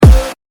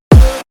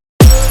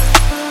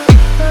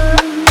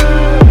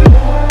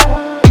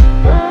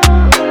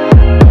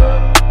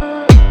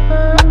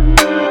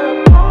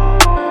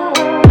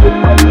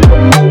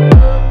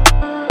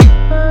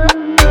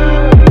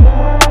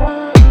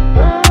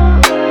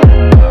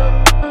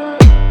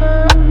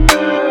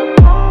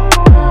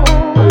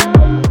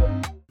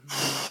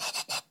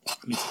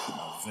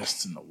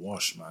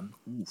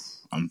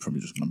I'm probably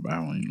just gonna buy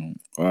one, you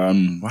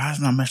know. Why is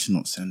my message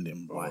not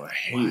sending, bro? I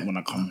hate when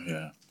I come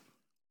here.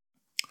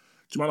 Do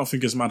you might not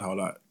think it's mad how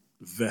like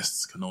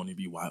vests can only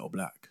be white or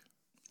black?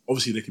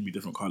 Obviously, they can be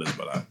different colors,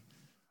 but like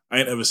I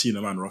ain't ever seen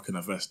a man rocking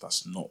a vest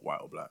that's not white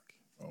or black.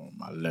 Oh,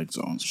 my legs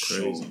are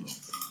crazy.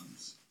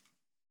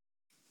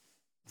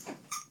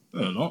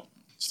 No, they're not.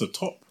 It's the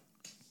top.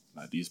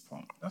 Like these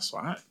parts. That's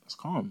alright. That's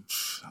calm.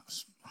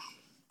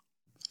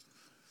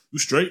 You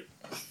straight?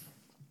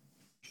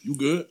 You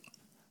good?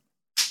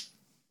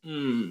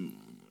 Damn.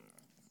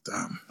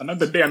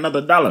 Another day,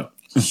 another dollar.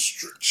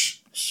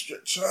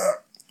 Stretch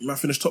out. You might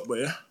finish Top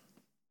Boy, yeah?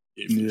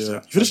 Yeah, You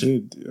finished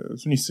it? Yeah,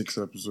 it's only 6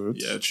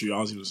 episodes. Yeah, true.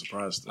 I was even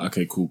surprised.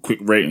 Okay, cool. Quick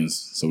ratings,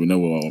 so we know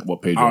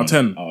what page. Out of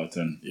 10. Out of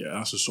 10. Yeah,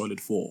 that's a solid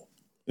 4.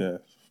 Yeah,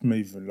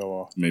 maybe even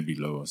lower. Maybe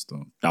lower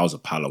still. That was a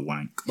pile of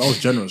wank. That was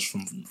generous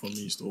from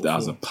me still. That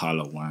was a pile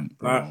of wank,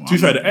 bro. Like, to be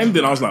fair, the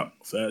ending, I was like,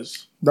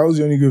 fairs. That was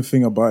the only good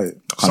thing about it.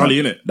 Sully,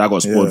 innit? That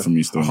got spoiled Yeah. for me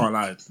I still. can't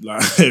lie.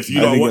 Like, if you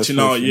I don't think watch it it's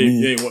now, for you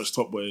me. ain't watched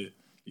Top Boy.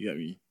 You get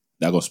me?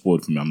 That got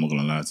spoiled for me. I'm not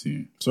gonna lie to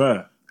you.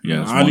 Swear.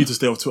 Yeah, it's I one- need to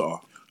stay off Twitter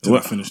till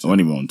I finish It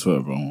wasn't even on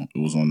Twitter, bro. It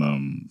was on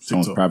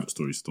someone's TikTok. private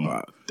story still.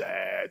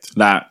 Dad.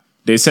 Like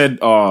they said,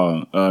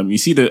 you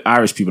see the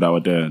Irish people that were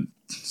there.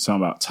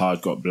 Something about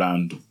Taj got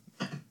bland.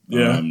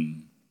 Yeah.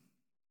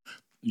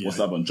 What's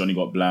that one? Johnny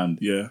got bland.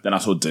 Yeah. Then I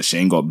saw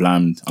Deshane got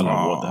bland. I was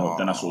like, what the hell?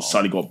 Then I saw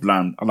Sully got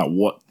bland. I was like,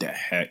 what the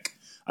heck?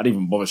 I didn't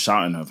even bother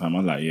shouting her, fam. I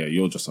was like, yeah,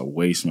 you're just a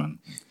waste, man.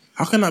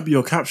 How can that be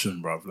your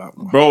caption, bruv? Like,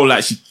 Bro,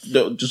 like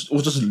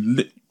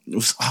it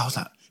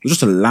was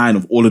just a line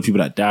of all the people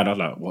that died. I was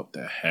like, what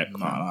the heck, man?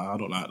 nah, I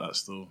don't like that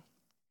still.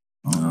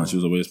 Nah, she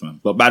was a waste, man.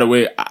 But by the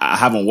way, I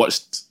haven't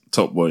watched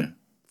Top Boy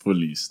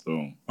fully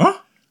still. Huh?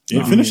 You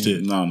ain't finished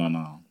it?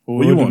 No.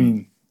 What you do want?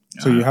 mean?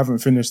 So you haven't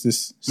finished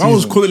this season? Man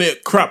was calling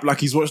it crap like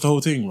he's watched the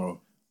whole thing,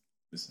 bro.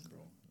 Listen, bro.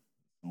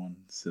 Someone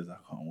says I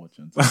can't watch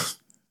it.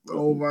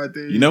 Oh my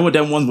days. You know what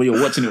them ones where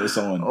you're watching it with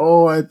someone?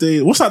 Oh my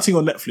days. What's that thing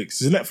on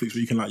Netflix? Is it Netflix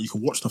where you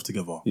can watch stuff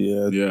together?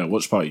 Yeah, Yeah,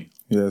 watch party.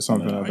 yeah,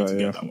 something I like need to that,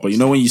 get yeah. that one. But you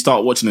know when you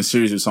start watching a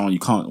series with someone, you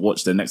can't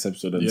watch the next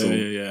episode until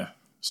Yeah.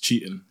 It's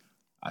cheating.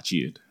 I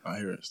cheated. I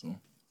hear it still.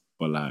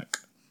 But like,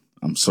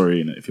 I'm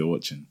sorry innit, if you're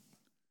watching.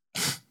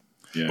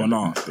 Yeah, But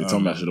nah, they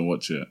told me I shouldn't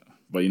watch it.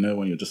 But you know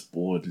when you're just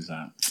bored, it's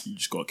like You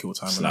just gotta kill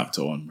time. with slapped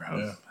that. it on, bro.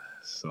 Yeah.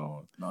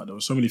 So No, there were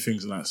so many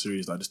things in that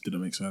series that just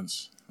didn't make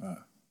sense.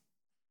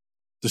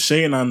 The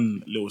Shane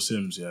and Little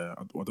Sims, yeah.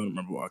 I don't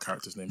remember what our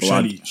character's name is.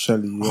 Well,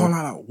 Shelly, I yeah. can't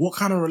lie, like, what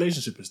kind of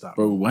relationship is that?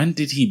 bro, when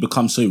did he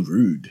become so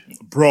rude?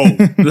 Bro.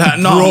 Like,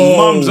 no, Bro.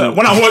 mum's like,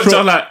 when I watched it,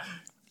 I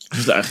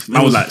was like,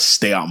 man was like,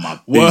 stay out of my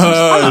business.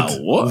 I'm like,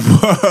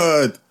 what?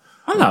 Word.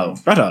 I'm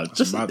like, brother,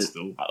 just mad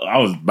still. I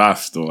was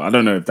baffed still. I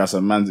don't know if that's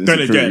a man's Then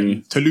insecurity.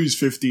 again, to lose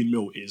 15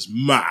 mil is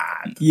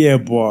mad. Yeah,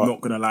 I'm but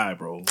not gonna lie,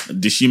 bro.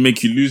 Did she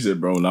make you lose it,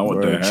 bro? Like,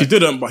 what the heck? She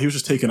didn't, but he was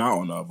just taken out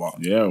on her. But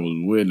Yeah, it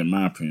was weird in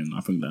my opinion.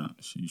 I think that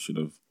she should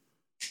have,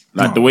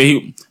 like, the way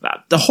he,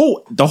 like, the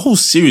whole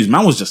series,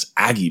 man was just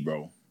aggy,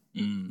 bro.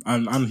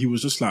 and he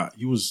was just like,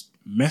 he was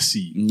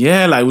messy.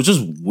 Yeah, like, it was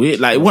just weird.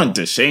 Like, it wasn't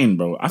Deshane,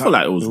 bro. I feel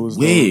like it was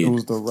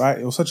weird.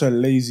 It was such a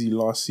lazy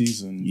last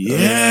season.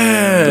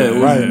 Yeah, The it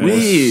was writing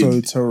weird.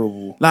 was so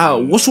terrible.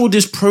 Like, what's all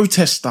this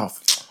protest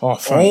stuff? Oh,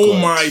 thank Oh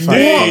God. my Thank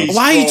days. God.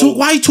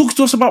 Why are you talking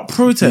to us about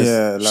protest?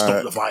 Yeah, Stop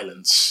like the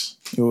violence.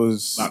 it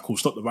was. Like, cool,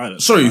 stop the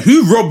violence. Sorry, Like,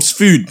 who robs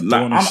food?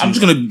 Like, wanna I'm see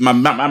just gonna,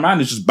 my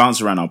mind is just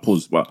bouncing around. I'll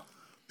pause, but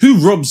who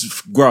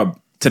robs grub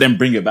to then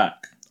bring it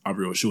back I'll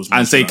be real, she was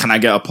and say, "Can I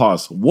get a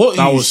pass?" What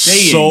That are you was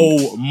saying?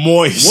 so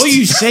moist. What are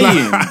you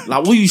saying? Like,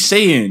 what are you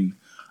saying?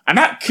 And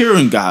that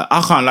Kieran guy,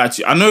 I can't lie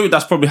to you. I know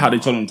that's probably how they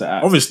told him to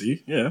act.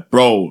 Obviously, yeah.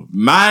 Bro,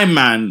 my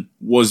man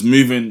was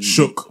moving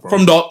Shook,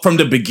 bro. from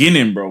the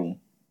beginning, bro.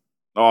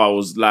 Oh, it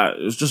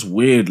was just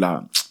weird.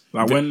 Like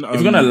when if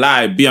you're gonna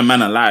lie, be a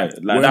man and lie.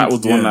 Like that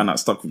was the one yeah. line that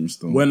stuck with me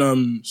still.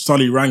 when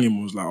Sully rang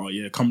him, was like, "Oh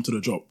yeah, come to the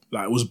job."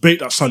 Like, it was bait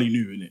that Sully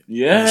knew, innit?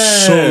 Yeah. It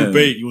was so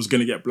bait he was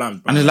gonna get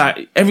blamed. And it's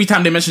like every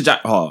time they mention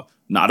Jack, I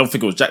don't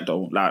think it was Jack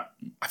though. Like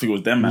I think it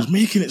was them, he man. was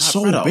making it Like,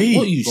 so brother, bait.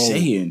 what are you bro.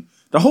 saying?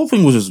 The whole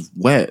thing was just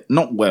wet,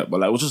 not wet, but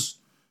like it was just.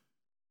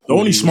 The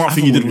only smart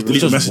thing he did was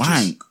delete the just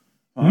messages.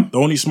 wank. The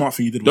only smart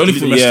thing he did The was only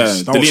delete the thing- yeah,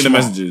 messages. That deleting was the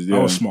smart. messages, That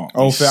yeah. was smart.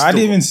 Oh, fair. I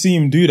didn't even see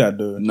him do that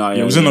though. No,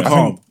 It was in the I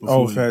car. think-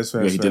 oh,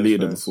 fair. Yeah, he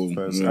deleted it before. Yeah,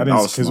 I that didn't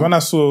was because smart. when I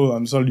saw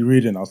I'm slowly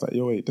reading, I was like,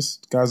 "Yo, wait, this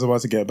guy's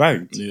about to get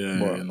bagged." Yeah,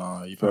 But,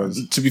 nah. You Fairs.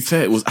 found To be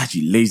fair, it was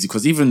actually lazy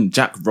because even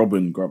Jack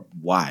Robin grabbed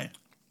why?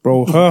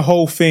 bro, her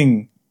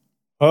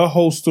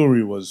whole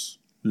story was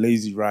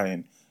lazy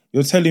writing.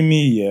 You're telling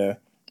me, yeah?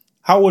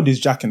 How old is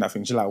Jack in that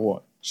thing? She's like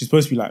what? She's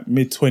supposed to be like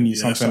mid-20s,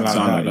 something like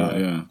something that. like that,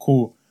 yeah.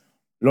 Cool.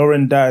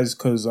 Lauren dies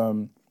because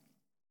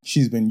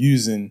she's been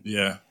using,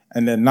 yeah.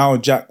 and then now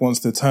Jack wants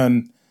to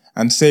turn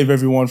and save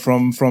everyone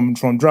from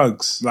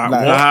drugs.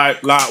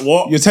 Like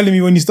what? You're telling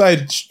me when you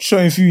started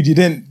showing food, you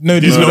didn't know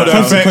these You know were the the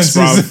effects,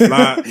 consequences.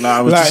 bruv. Like,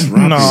 I was just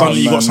nah, suddenly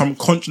you man. got some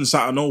conscience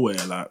out of nowhere.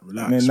 Like,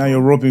 relax. And now you're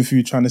robbing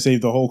food, trying to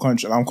save the whole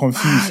country. I'm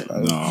confused.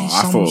 Like, No, I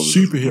Some thought it was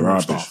superhero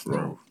rubbish, stuff, bro.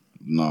 bro.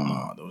 No.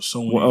 Nah, there was so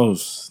many. What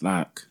else?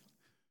 Like,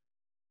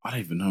 I don't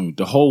even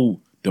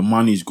know. The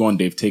money's gone.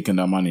 They've taken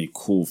their money.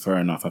 Cool, fair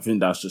enough. I think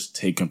that's just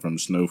taken from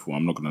Snowfall.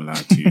 I'm not gonna lie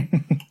to you.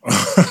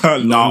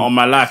 No, on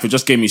my life, it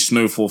just gave me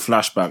Snowfall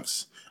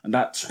flashbacks. And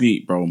that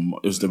tweet, bro,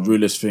 it was the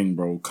realest thing,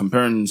 bro.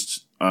 Comparing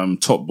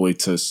Top Boy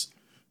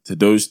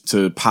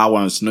to Power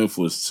and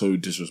Snowfall is so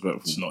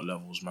disrespectful. It's not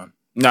levels, man.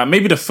 Now,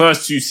 maybe the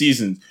first 2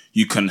 seasons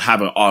you can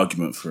have an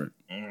argument for it,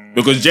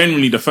 because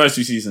generally the first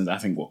 2 seasons I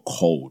think were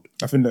cold.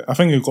 I think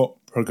it got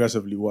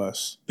progressively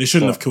worse. They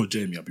shouldn't have killed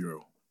Jamie, I'll be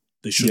real.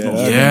 They should Yeah, not.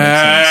 that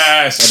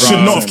Yes, Should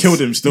not have killed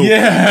him still.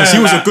 Yeah. Because he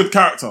was a good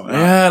character. Like,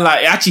 Yeah,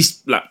 like it actually,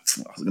 like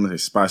I was gonna say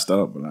spiced it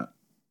up, but like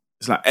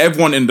it's like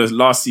everyone in the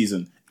last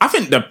season. I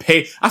think the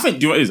pay. I think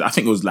do you know what it is? I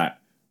think it was like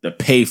the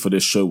pay for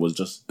this show was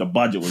just the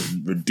budget was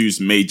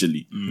reduced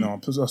majorly.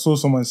 No, I saw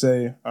someone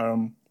say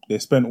they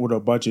spent all the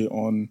budget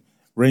on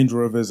Range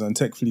Rovers and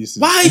tech fleeces.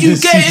 Why are you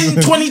getting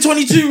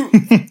 2022?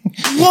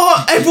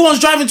 What? Everyone's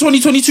driving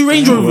 2022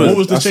 Range Rovers. what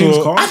was the James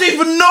car? I don't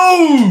even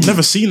know.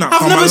 Never seen that. I've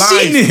car in never my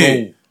seen life,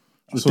 it. bro.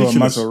 I saw a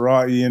Ridiculous.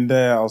 Maserati in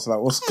there. I was like,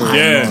 what's going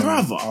Yeah. on?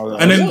 Brother. I was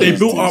like, And then what they is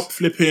built this? up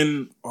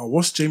flipping. Oh,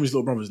 what's Jamie's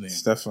little brother's name?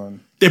 Stefan.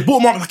 They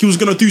brought him up like he was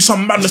gonna do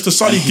some madness to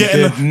Sully,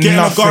 getting a did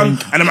gun,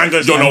 nothing. and the man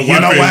goes, You're not "You're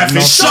not worth it. worth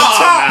it." Shut Shut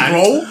up, up,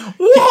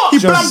 bro. What? He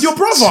Just blamed your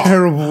brother.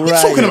 terrible What are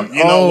you talking about?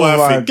 You're Oh not my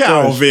worth it. Get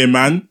out gosh. of here,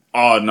 man.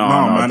 Oh no,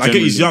 No, man. I get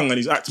he's genuinely. young and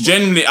he's acting.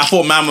 Genuinely, I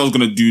thought man was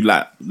gonna do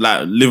like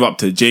live up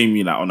to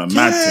Jamie like on a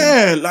mad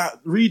thing. Yeah, like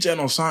regen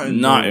or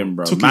something. Nothing,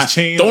 bro. Took Man, his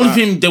chain. the only like-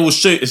 thing they will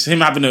show is him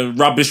having a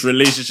rubbish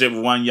relationship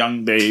with one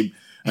young babe,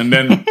 and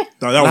then that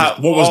was, like,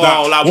 what was that?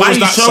 Like, what why was are you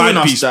that showing side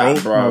us piece, that,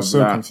 bro? bro? I was so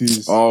Like,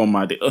 confused. Oh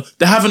my day,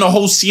 they're having a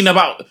whole scene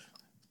about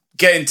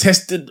getting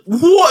tested.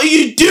 What are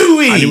you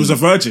doing? And he was a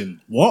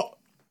virgin. What?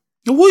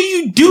 What are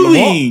you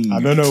doing?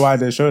 I don't know why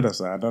they showed us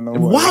that. I don't know why.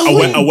 Wow.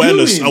 What are you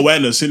Awareness,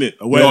 doing? innit?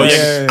 Oh, Awareness.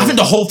 yeah. Yeah. I think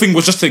the whole thing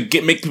was just to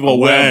make people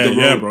aware of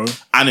the Yeah, road, bro.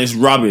 and it's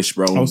rubbish,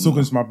 bro. I was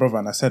talking to my brother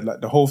and I said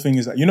like the whole thing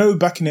is that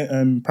back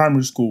in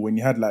primary school when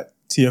you had like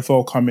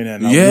TFL come in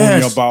and like, warn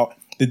Yes. you about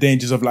the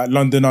dangers of like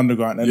London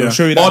Underground and Yeah. they'll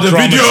show you that Oh, the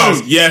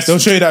dramatized- video! Yes. they'll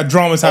show you that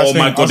dramatized Oh thing.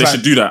 my I God, was they like,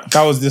 should do that.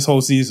 That was this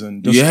whole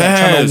season, just like,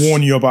 trying Yes. to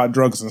warn you about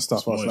drugs and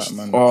stuff. I was Nice. like,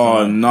 man,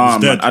 Oh nah,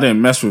 man! dead. I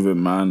didn't mess with it,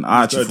 man.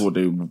 I actually dead. thought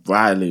they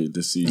violated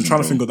the season. I'm trying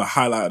to bro. think of the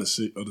highlight of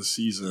the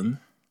season.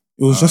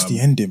 it was just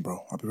the ending, bro.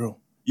 I'll be real.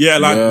 Yeah,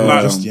 like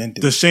Just the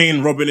ending. the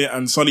Shane robbing it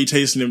and Sully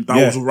chasing him. That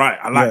Yeah. was alright.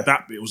 I like Yeah.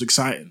 that bit. It was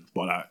exciting,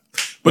 but like,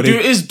 But they-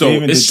 it is they though.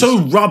 even It's did so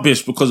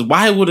rubbish because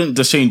why wouldn't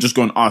Deshane just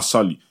go and ask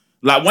Sully?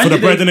 Like when for the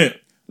did bread, they? innit?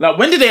 Like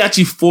when did they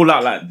actually fall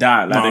out like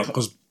that? Like they-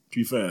 Because to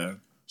be fair,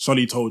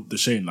 Sully told the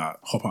Shane like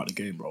hop out the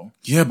game, bro.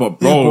 yeah, but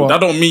bro, Yeah, but-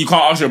 that don't mean you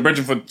can't ask your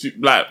brethren for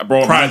like,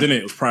 bro. Pride, man. innit?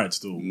 It was pride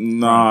still.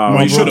 Nah,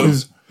 Well, you Bro, should've.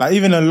 'cause, like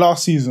even in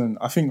last season,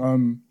 I think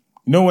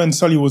when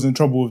Sully was in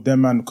trouble with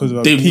them man because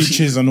of They-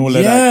 peaches and all of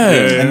Yeah.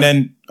 that, Yeah. and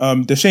then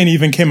Deshane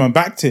even came and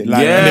backed it.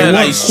 Like, Yeah, and they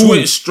like, weren't cool.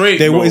 switched straight,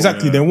 They bro. were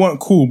exactly they weren't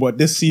cool, but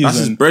this that's his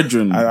season,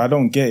 brethren. I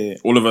don't get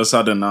it. All of a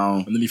sudden now,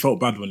 And then he felt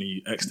bad when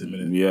he X'd him,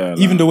 innit? yeah.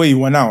 Even the way he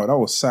went out, that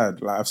was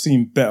sad. Like I've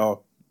seen better.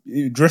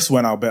 Dress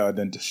went out better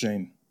than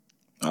Deshane.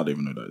 I don't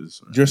even know what that is.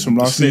 Sorry. Dress from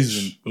last Snitch.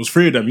 season. It was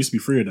three of them. Used to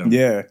be three of them.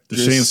 Yeah,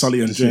 Deshane,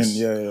 Sully, and Deshane,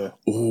 Driss. Yeah.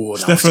 Oh,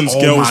 Stefan's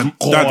girl's dad,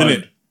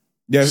 innit?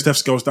 Yeah.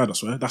 Steph's girl's dad, I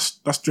swear. That's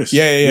Driss.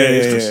 Yeah,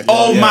 it's yeah. Driss.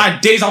 Oh my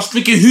days! I was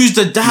thinking, who's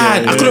the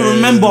dad? I couldn't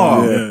remember.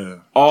 Yeah.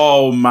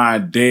 Oh my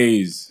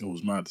days! It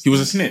was mad. He was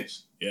a snitch.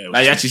 Yeah, it was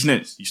Like he actually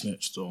snitched. He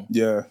snitched, so.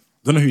 Yeah.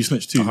 Don't know who he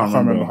snitched to. I can't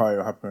remember how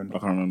it happened. I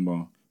can't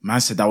remember.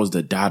 Man said that was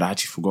the dad. I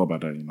actually forgot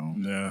about that. You know.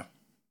 Yeah.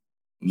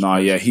 Nah,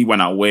 yeah, he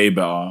went out way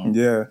better.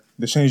 Yeah,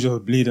 Deshane's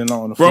just bleeding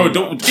out on the Bro,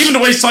 floor. even the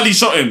way Sully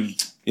shot him.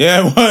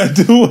 Yeah, what?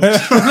 Do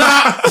it.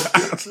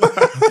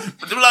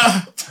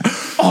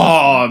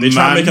 Oh, They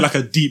try man. to make it like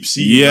a deep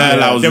sea. Yeah,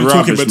 that was them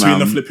talking rubbish, between man.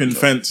 the flipping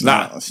fence.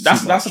 Like, Like,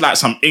 that's like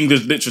some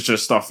English literature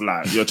stuff.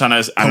 Like you're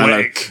trying to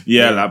analyze.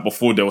 Yeah, like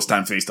before they will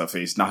stand face to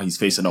face. Now he's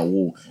facing a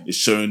wall. It's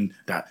showing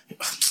that.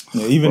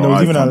 Yeah, even Bro, there was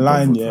I even a can't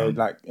line, bother, yeah, fam.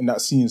 like in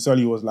that scene,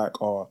 Sully was like,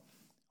 "Oh,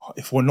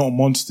 if we're not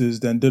monsters,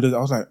 then da, da, da."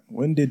 I was like,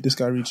 when did this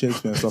guy read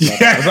Shakespeare and stuff like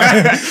that?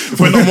 I was if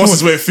we're not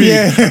monsters, we're food.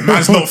 Yeah.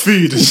 Man's not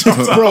food. Shut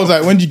like, up. bro, I was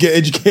like, when did you get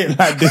educated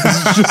like this?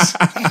 It's just,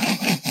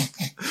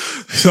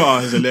 Oh,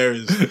 it's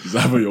hilarious. Is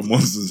that what your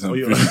monsters have?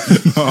 yeah.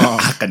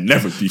 I can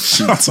never be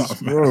Shut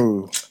up, man.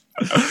 bro.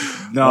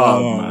 No,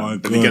 Oh, man. my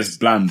Then he God. gets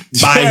blamed.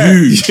 By Yeah, who?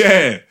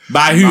 Yeah.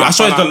 By who? Nah, I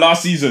saw it's but the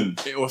last season.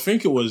 I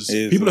think it was. It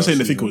is People are last saying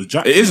they think it season. was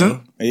Jack. It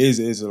isn't. It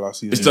is the last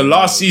season. It's the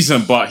last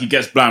season, but he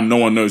gets blamed. No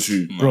one knows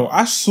who. It Bro,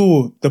 I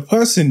saw the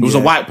person. was a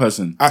white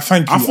person. I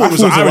thank you. I thought it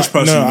was an Irish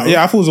person, No, though.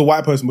 yeah, I thought it was a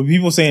white person, but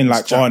people saying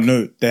like, Jack. "Oh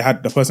no,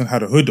 the person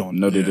had a hood on."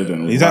 No, they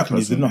didn't. It was Exactly, a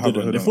white he did not person.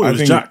 have a hood They on. thought it I was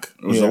think Jack.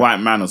 It was yeah. a white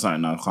man or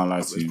something. I can't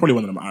lie to you. Probably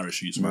one of them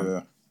Irish youths, man.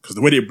 Yeah. Because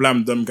the way they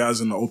blamed them guys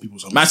and the old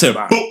people's Man said,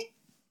 like, "Boop."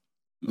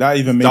 That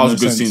even made That was no a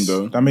good sense. scene,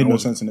 though. That made no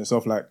sense in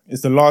itself. Like,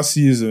 it's the last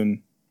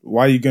season.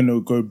 Why are you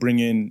gonna go bring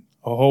in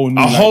a whole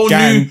new A whole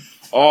gang new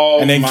Oh,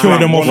 and then my kill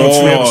them off in 3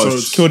 gosh.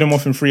 episodes. Kill them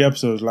off in 3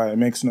 episodes. Like, it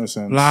makes no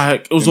sense.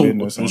 Like, it was, It made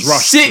no sense.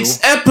 rushed, 6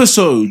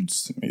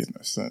 episodes. It makes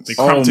no sense. They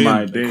cramped Oh it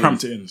my in. They days.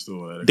 cramped it in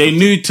still. They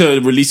knew to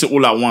release it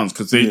all at once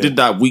because they did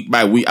that week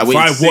by week. I If waited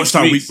I 6 watched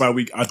that weeks. week by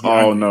week, I'd be Oh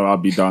angry. no,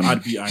 I'd be done.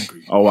 I'd be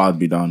angry. I'd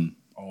be done.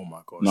 Oh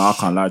my gosh. No, I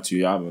can't lie to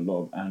you. I have a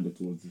lot of anger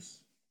towards this.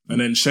 And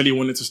then Shelly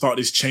wanted to start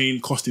this chain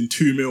costing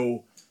 2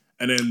 mil.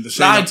 And then the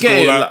chain Like, I had to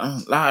get go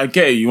it. like I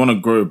get it. You want to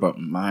grow, but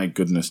my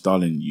goodness,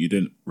 darling, you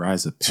didn't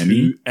rise a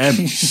penny. 2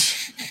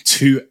 M's.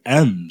 2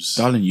 M's.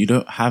 Darling, you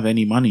don't have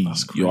any money.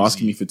 That's crazy. You're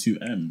asking me for 2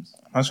 M's.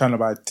 I'm trying to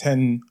buy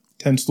 10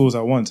 stores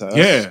at once. That's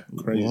Yeah.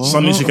 crazy.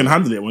 Suddenly she can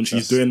handle it when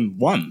she's doing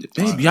one.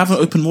 Babe, you haven't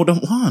opened more than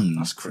one.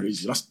 That's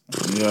crazy. That's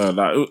Yeah,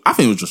 like I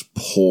think it was just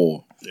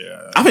poor.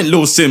 yeah. I think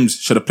Lil Sims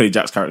should have played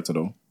Jack's character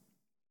though.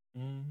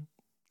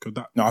 Could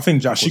that? No, I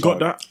think Jack She was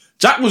got hard. that.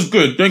 Jack was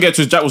good. Don't get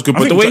to Jack was good, I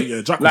but the think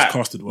way Jack was like,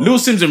 casted well. Lil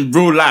Sims in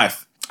real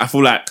life, I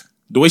feel like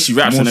the way she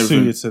raps More and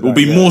everything suited to will that,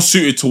 be yeah. more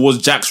suited towards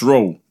Jack's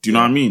role. Do you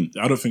know what I mean?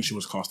 I don't think she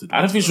was casted. I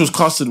don't think she was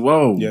casted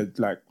well. Yeah,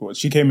 like what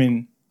she came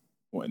in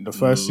in the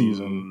first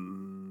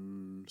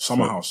season.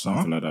 Summer House,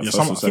 Something like that. Yeah, First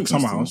or I think second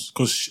Summer still. House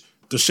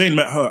because Shane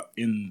met her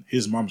in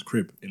his mum's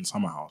crib in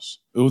Summer House.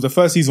 It was the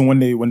first season when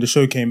the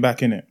show came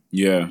back in it.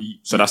 Yeah.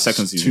 So that's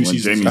second season. 2 when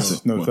seasons Jamie ago.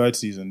 said- No, what? third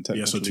season. Yeah,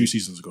 Technically. so 2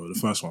 seasons ago, the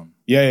first one.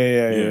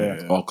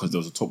 Yeah. Oh, because there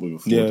was a top way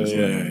before Yeah, this yeah,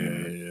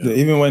 one. Yeah,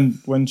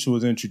 even when she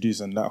was introduced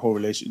and that whole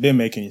relationship, it didn't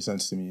make any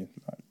sense to me.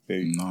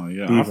 Like, No,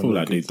 yeah. They I even feel look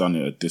like they've good. done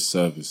it a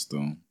disservice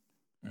though.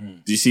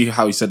 Do you see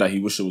how he said that he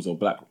wished it was all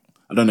black?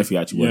 I don't know if he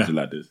actually worded it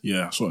like this.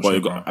 Yeah, I saw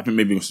it. But I think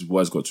maybe his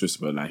words got twisted,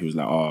 but like he was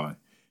like, "Oh, it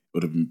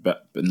would have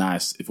been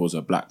nice if it was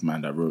a black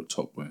man that wrote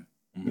Top Boy."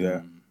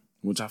 yeah,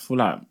 Which I feel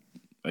like,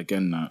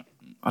 again,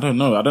 I don't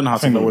know. I don't know how I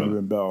think to that go would have about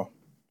been better.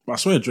 But I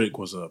swear Drake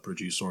was a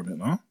producer on it,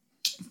 no?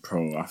 it.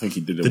 Bro, I think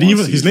he did it. Did he one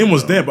even? His season, name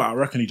was bro. there, but I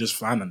reckon he just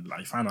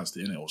financed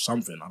it in it or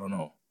something. I don't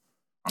know.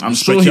 I'm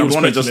just sure he I'm would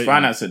want to just speculating.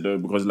 finance it though,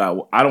 because like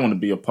I don't want to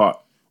be a part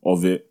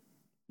of it,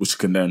 which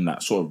can then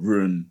like sort of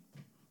ruin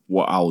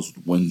what I was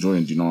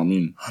enjoying. Do you know what I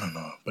mean? I don't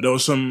know. But there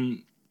was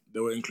some. They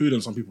were including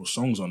some people's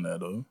songs on there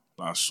though.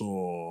 Like I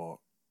saw.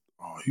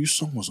 Oh, whose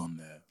song was on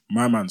there?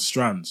 My Man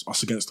Strands,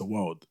 Us Against the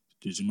World.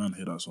 Did you man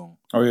hear that song?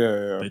 Oh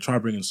yeah. They try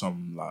bringing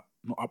some like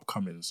not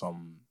upcoming,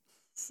 some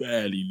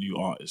fairly new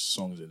artist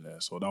songs in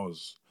there. So that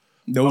was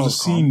There was Oh, a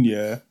scene,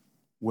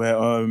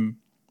 where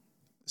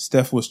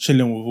Steph was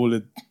chilling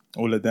with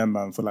all of them,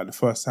 man, for like the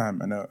first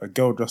time, and a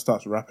girl just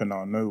starts rapping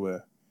out of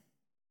nowhere.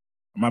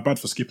 Am I bad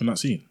for skipping that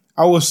scene?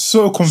 I was so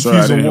Sorry, I confused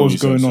didn't on hear what what was you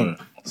going said, on.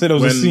 sorry. So there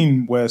was a When-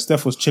 scene where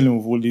Steph was chilling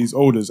with all these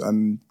olders,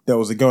 and there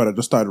was a girl that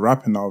just started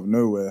rapping out of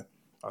nowhere.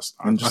 I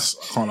can't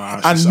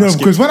lie. And no,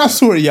 because when I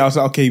saw it, I was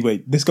like, okay,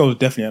 wait, this girl was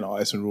definitely an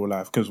artist in real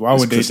life. Because why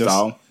would they just?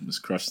 It's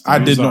Crystal. I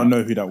did not that?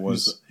 know who that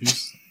was.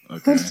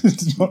 Okay. I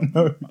did not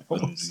know.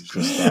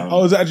 I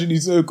was actually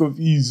so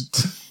confused.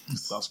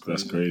 That's That's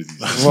crazy. crazy.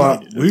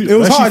 But it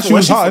was hard. She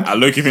was hard. I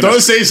low-key think Don't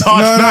that's- say it's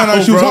hard.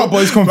 No, she was hard, but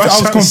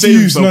I was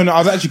confused. No, I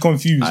was actually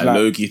confused. I Like,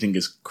 low-key think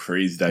it's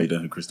crazy that you don't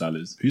know who Crystal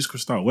is. Who's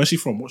Cristal? Where's she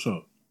from? What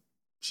show?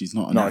 She's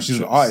not. No, she's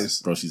an actress.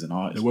 artist. Bro, she's an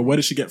artist. Where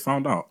did she get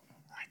found out?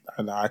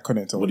 and I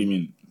couldn't tell. What do you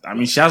mean? I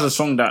mean, she has a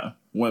song that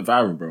went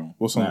viral, bro.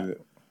 What song Like, is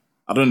it?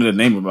 I don't know the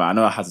name of it. I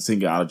know I had to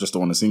sing it. I just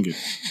don't want to sing it.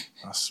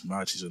 That's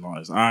mad. She's an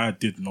artist. I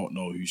did not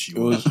know who she It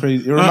was. was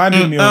crazy. It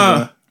reminded me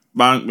of.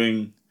 Bang,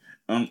 bing.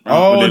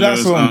 Oh, that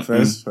song.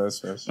 First.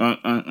 You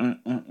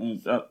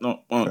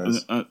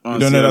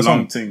don't know that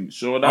song?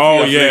 Sure, that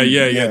Oh be a thing.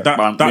 yeah. That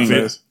Bang, that bing.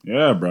 bit.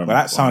 Yeah, bro. But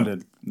that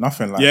sounded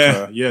nothing like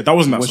Yeah. That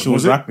wasn't that what she song,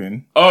 was was it?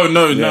 rapping. Oh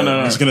no.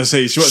 I was gonna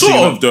say she was Sort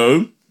singing of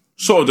though.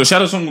 She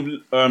had a song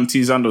with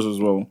T Zandos as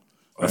well.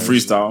 A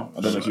freestyle.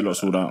 I don't know if you lot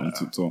saw that on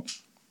TikTok.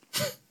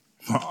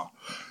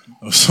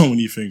 There were so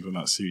many things on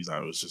that series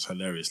that was just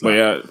hilarious. But Like,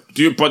 yeah,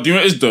 do you know what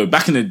it is though?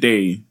 Back in the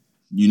day,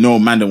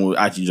 Mandem will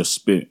actually just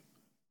spit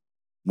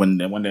when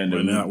they're in the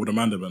when room. would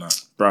Amanda been at?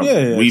 Bro,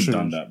 Yeah, we've true.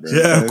 done that, bro.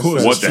 Yeah, of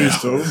course. What it's the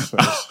true hell?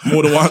 still.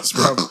 More than once,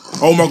 bro.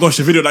 Oh my gosh,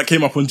 the video that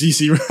came up on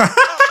GC.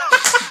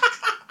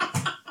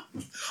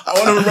 I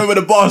want to remember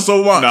the bar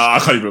so much. Nah, I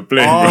can't even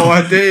play, Oh bro.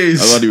 my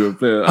days. I can't even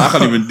play. I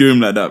can't even do him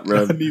like that,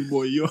 bro. Funny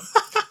boy, yo.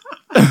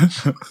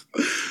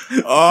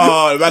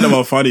 Oh, man, them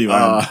are funny,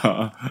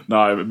 man.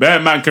 No, Bear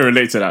Man can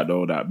relate to that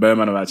though. That Bear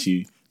Man have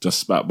actually just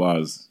spat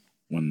bars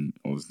when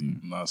obviously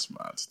That's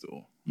mad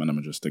still. man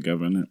are just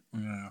together, innit?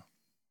 Yeah.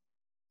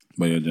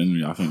 But yeah,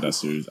 generally, I think that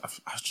series,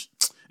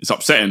 it's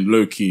upsetting,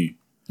 low key.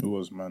 It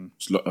was, man.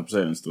 It's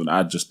upsetting still.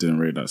 I just didn't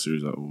rate that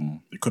series at all.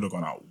 It could have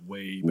gone out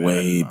way better.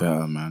 Way man.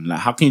 better, man. Like,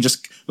 how can you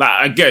just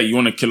I get it, you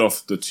want to kill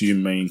off the two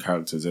main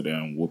characters at the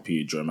end,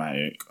 Whoopi,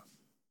 dramatic,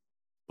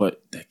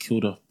 but they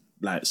killed off.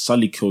 Like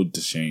Sully killed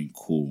Deshane.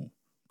 Cool,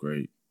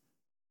 great.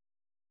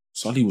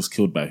 Sully was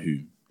killed by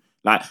who?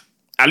 Like,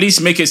 at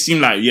least make it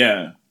seem like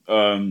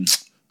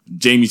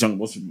Jamie's young.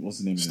 What's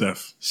his name?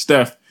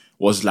 Steph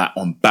was like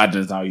on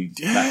badness now.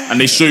 And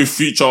they show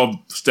future of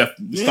Steph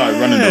started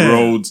running the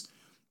roads.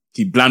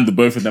 He blamed the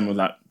both of them. Was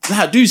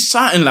like, do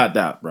something like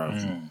that, bro.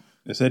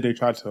 They said they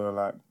tried to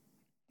like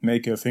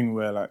make it a thing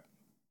where like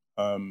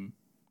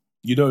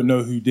you don't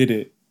know who did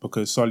it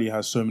because Sully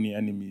has so many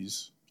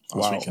enemies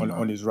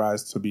on his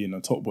rise to being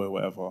a top boy or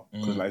whatever.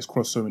 Because like, it's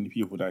crossed so many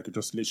people that it could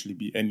just literally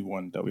be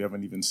anyone that we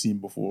haven't even seen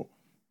before.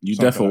 You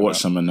definitely watch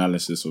some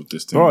analysis of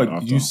this thing. Bro,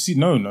 after. you see,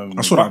 no.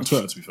 I saw that on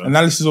Twitter, to be fair.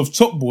 Analysis of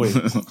Top Boy.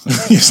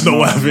 It's not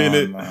what I've in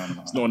it.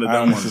 It's not one of I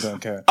them honestly ones. don't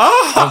care.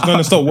 I was going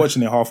to stop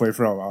watching it halfway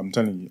through, I'm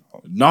telling you.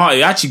 No,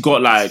 it actually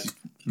got like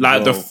Bro.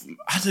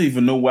 I don't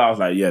even know where I was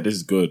like, yeah, this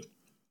is good.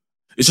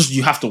 It's just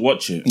you have to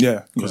watch it.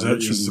 Yeah. Because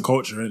it's the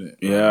culture, innit?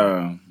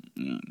 Yeah.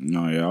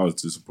 No, yeah, I was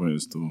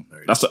disappointed still.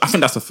 I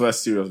think that's the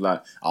first series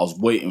like I was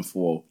waiting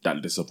for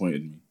that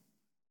disappointed me.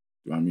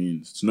 You know what I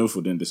mean?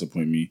 Snowfall didn't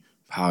disappoint me.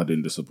 Power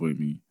didn't disappoint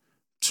me.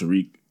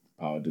 Tariq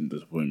Power didn't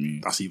disappoint me.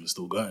 That's even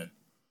still going.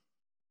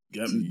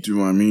 Get me? Do you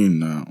know what I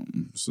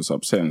mean? It's just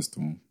upsetting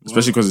still.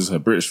 Especially because it's a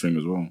British thing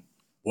as well.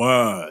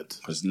 Word.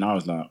 Because now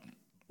it's like,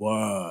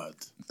 Word.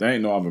 there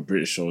ain't no other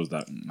British shows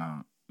that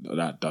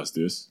does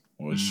this.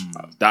 Or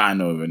that I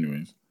know of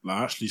anyways. Like,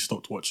 I actually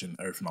stopped watching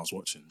everything I was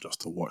watching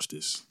just to watch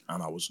this,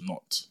 and I was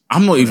not.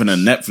 I'm not even a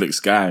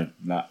Netflix guy.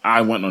 Like,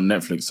 I went on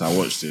Netflix, I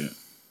watched it.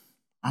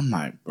 I'm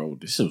like, bro,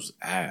 this was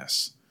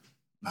ass.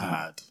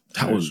 Mad.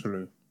 That was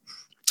True.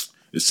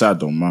 It's sad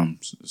though, man.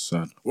 It's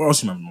sad. What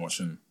else you been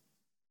watching?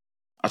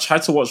 I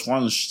tried to watch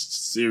one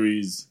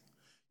series.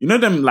 You know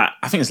them, like,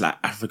 I think it's like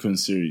African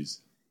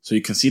series. So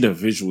you can see the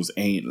visuals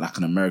ain't like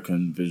an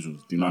American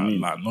visuals. Do you know what I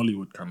mean? Like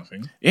Nollywood kind of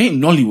thing. It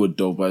ain't Nollywood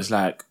though, but it's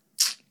like,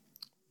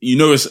 you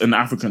know, it's an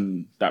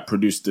African that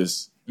produced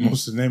this.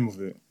 What's the name of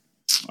it?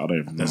 I don't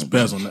even know. There's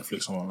bears on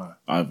Netflix, I'm not lying.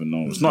 I don't even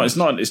know. It's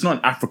not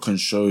an African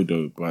show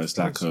though, but it's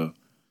like a.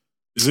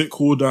 Is it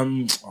called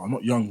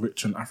not Young,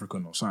 Rich and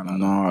African or something like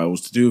that? No, it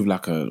was to do with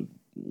like a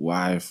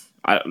wife.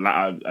 I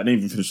didn't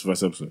even finish the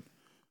first episode.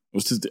 It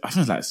was to do, I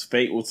think it's like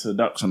Fatal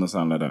Seduction or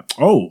something like that.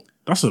 Oh,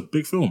 that's a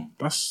big film.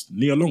 That's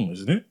Nia Long,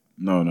 isn't it?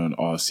 No.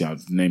 Oh, see,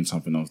 I've named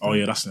something else. Oh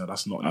yeah, that's not.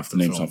 I've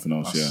named something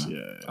else.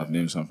 Yeah, I've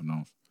named something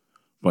else.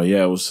 But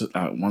yeah, it was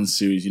one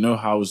series. You know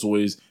how it's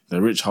always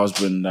the rich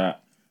husband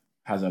that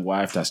has a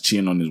wife that's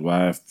cheating on his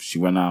wife. She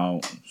went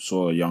out,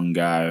 saw a young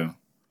guy,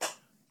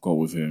 got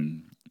with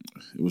him.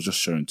 It was just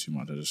showing too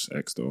much. I just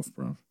X'd it off,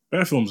 bro.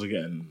 Bear films are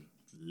getting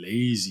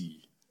lazy.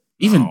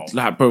 Even now.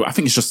 like, bro, I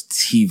think it's just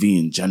TV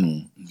in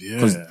general.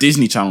 Because Yeah.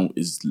 Disney Channel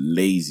is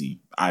lazy,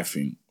 I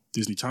think.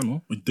 Disney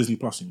Channel? Or Disney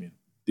Plus, you mean?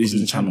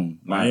 Disney Channel.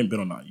 I Like, ain't been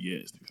on that in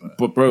years, to be fair.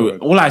 but bro,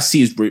 all I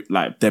see is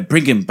like they're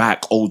bringing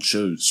back old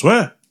shows.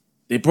 Swear.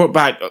 They brought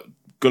back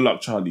Good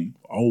Luck Charlie.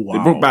 Oh, wow.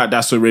 They brought back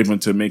That's So Raven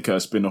to make a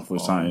spin-off or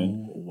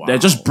something. wow. They're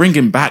just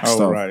bringing back Oh,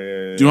 stuff. right,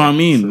 yeah. Do you know what I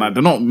mean? Like,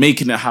 they're not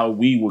making it how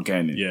we were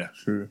getting it. Yeah.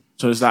 True.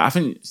 So it's like, I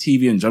think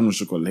TV in general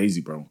just got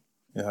lazy, bro.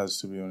 It has,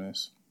 to be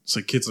honest.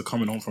 So kids are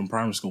coming home from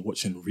primary school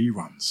watching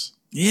reruns.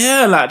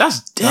 Yeah, like,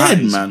 that's dead, That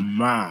is man.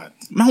 mad.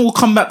 Man will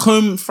come back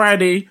home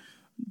Friday,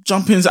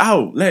 Jumping's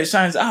out, Let It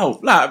Shine's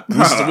out. Like,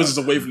 Wizards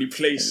of Waverly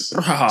Place.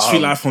 Bruh.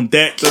 Street Life on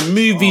Deck. the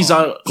movies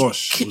are...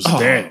 Gosh, it was Oh.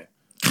 there.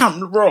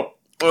 Camp Rock.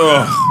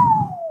 Ugh.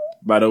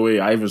 By the way,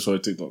 I even saw a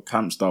TikTok.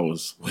 Camp Star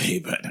was way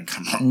better than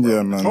Camp Rock.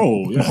 Yeah, man.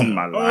 Oh, yeah. On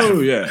my life. Oh,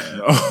 yeah.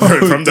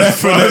 From the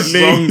first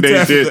song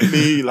they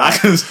did. I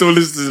can still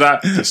listen to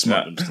that.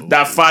 smart them still.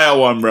 That fire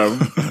one, bro.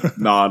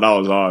 Nah, that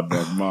was hard,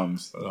 bro.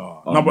 Mums.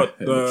 No, but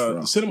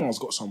the cinema's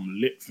got some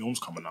lit films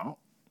coming out.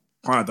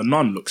 The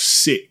Nun looks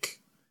sick.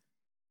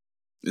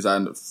 Is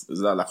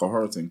that like a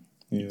horror thing?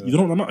 Yeah. You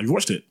don't know The Nun? Have you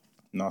watched it?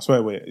 No, I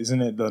swear, wait.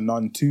 Isn't it the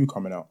Nun 2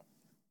 coming out?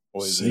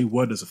 Or is Say it?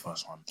 word as the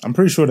first one. I'm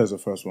pretty sure there's a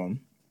first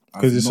one.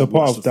 Because I've it's not a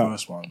part watched of the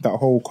first one. that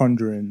whole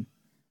Conjuring.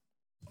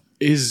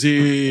 Is it?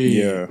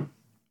 Yeah.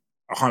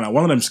 I can't like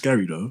one of them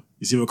scary though.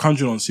 It's either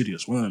Conjuring or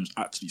Insidious. One of them's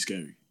actually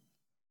scary.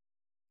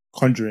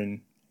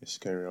 Conjuring is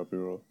scary, I'll be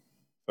real.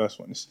 First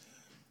one. It's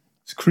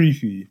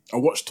creepy. I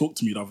watched Talk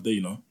to Me the other day,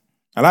 you know.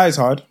 I like it's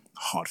hard.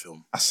 Hard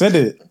film. I said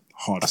it.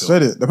 Hard I film.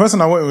 said it. The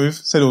person I went with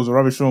said it was a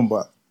rubbish film,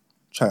 but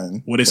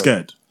chatting. Were they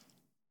scared?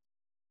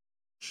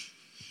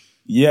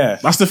 Yeah.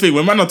 That's the thing.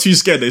 When man are too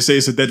scared, they say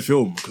it's a dead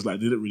film because like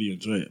they didn't really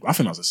enjoy it. But I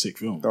think that was a sick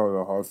film. That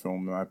was a hard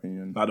film, in my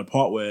opinion. Like the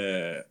part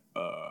where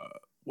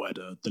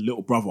the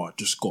little brother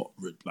just got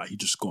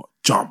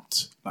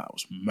jumped. That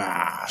was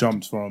mad.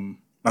 Jumped from...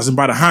 As in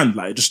by the hand,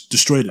 like it just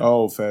destroyed it.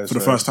 Oh, fair. For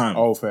the first time.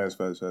 Oh, fair.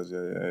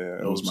 Yeah.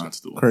 It was mad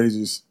still.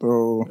 Crazy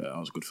still. Yeah, that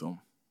was a good film.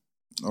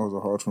 That was a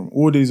hard film.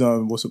 All these,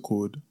 what's it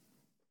called?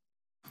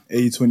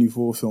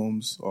 A24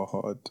 films are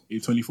hard.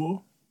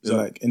 A24? They're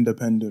like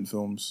independent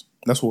films.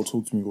 That's what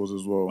Talk to Me was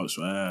as well. I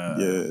swear.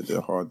 Yeah,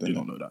 they're hard. Did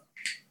not know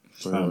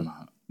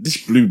that.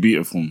 This Blue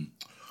Beetle film.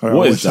 What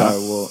What is is that?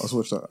 I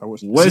watched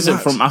that. Where is it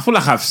nice? from? I feel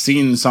like I've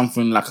seen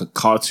something like a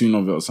cartoon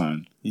of it or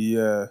something.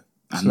 Yeah.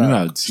 I knew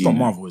I'd It's seen not it.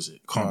 Marvel, is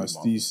it? Can't It's be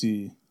Marvel.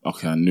 DC.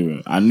 Okay, I knew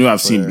it. I knew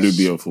I've seen Yes. Blue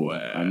Beetle before.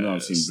 I knew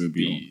I've seen Blue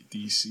Beetle.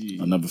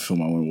 DC. Another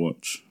film I won't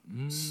watch.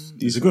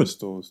 These are good.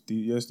 Stores.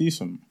 Yeah, it's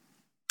decent.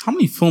 How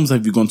many films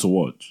have you gone to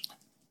watch?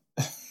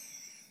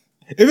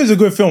 If it's a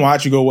good film, I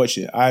actually go watch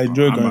it. I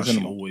enjoy I'm going to actually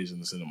cinema. always in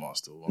the cinema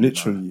still.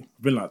 Literally.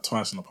 I've been like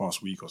twice in the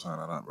past week or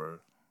something like that, bro.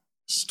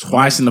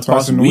 Twice in the Twice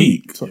past in a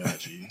week. week. Yeah,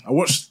 G. I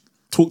watched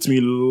Talk to Me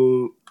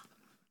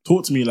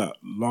Talk to me like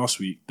last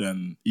week,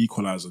 then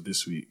Equalizer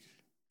this week.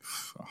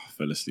 I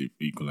fell asleep.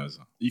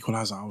 Equalizer.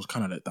 Equalizer, I was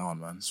kind of let down,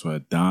 man. Swear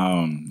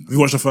down. Have you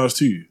watched the first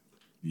two?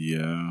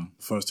 Yeah.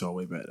 The first two are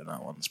way better than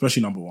that one,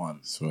 especially number one.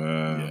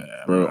 Swear.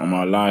 Yeah, bro, man. on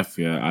my life,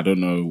 yeah, I don't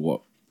know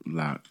what,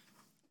 like,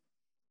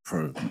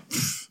 bro.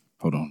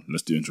 Hold on.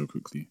 Let's do intro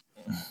quickly.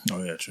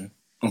 Oh, yeah, true.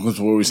 Welcome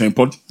to What We Saying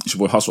Pod. It's your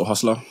boy Hustle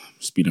Hustler.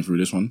 Speeding through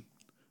this one.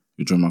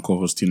 You join my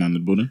co-host Tina in the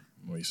building.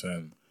 What are you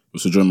saying?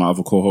 Also join my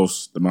other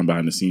co-host, the man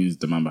behind the scenes,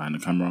 the man behind the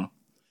camera.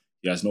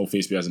 He has no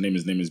face, but he has a name.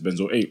 His name is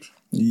Benzo Ape.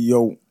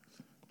 Yo.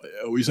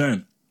 What are you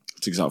saying?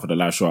 Take us out for the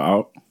live show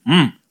out.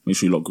 Make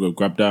sure you lot go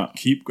grab that.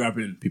 Keep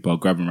grabbing. People are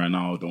grabbing right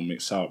now. Don't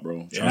mix out,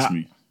 bro. Trust Yeah.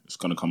 me. It's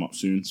gonna come up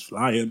soon. It's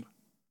flying.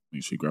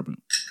 Make sure you grab it.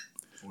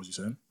 What was you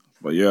saying?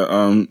 But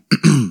yeah,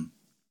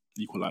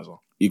 Equalizer.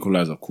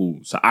 Equalizer, cool.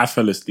 So I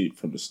fell asleep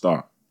from the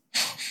start.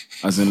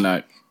 As in,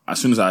 like, as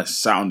soon as I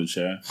sat on the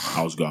chair,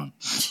 I was gone.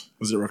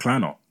 Was it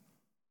recliner?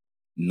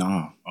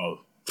 Nah. Oh,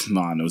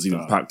 Nah, and it was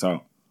even packed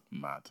out.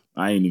 mad.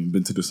 I ain't even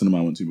been to the cinema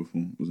I went to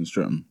before. It was in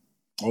Streatham.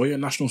 Oh, yeah,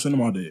 National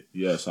Cinema Day.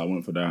 Yeah, so I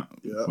went for that.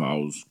 Yeah. But I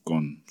was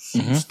gone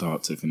from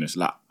start to finish.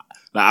 Like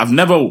I've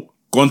never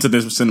gone to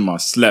this cinema,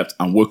 slept,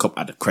 and woke up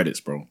at the credits,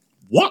 bro.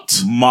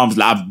 What? Mom's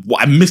like,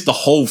 I missed the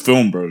whole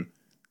film, bro.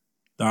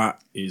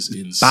 That is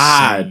insane.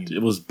 Bad.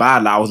 It was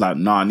bad. Like, I was like,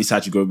 nah, I need to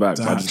actually go back.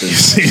 So I That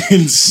just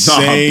is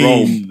Nah,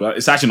 insane. bro. But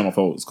it's actually not my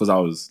fault. It's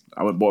because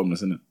I went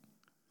bottomless, innit?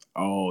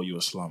 Oh, you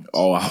were slumped.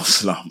 Oh, I was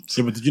slumped.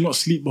 Yeah, but did you not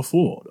sleep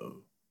before, though?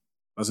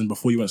 As in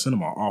before you went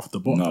cinema, after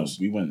No, bottomless?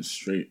 we went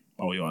straight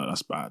Oh, yeah,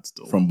 that's bad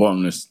still. from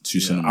bottomless to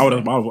yeah, cinema. I would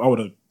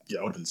have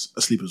been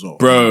asleep as well.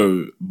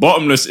 Bro,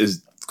 bottomless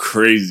is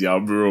crazy,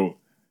 bro.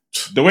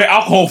 The way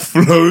alcohol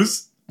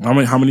flows. How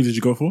many did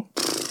you go for?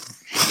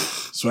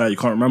 Swear, you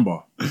can't remember.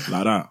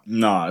 Like that.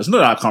 Nah, it's not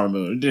that I can't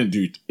remember.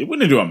 It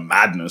wouldn't do a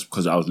madness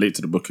because I was late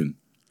to the booking.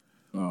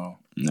 Oh.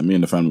 And me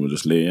and the family were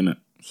just late, innit?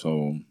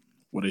 So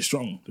Were they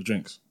strong, the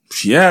drinks?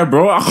 yeah,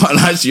 bro. I can't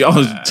lie to you.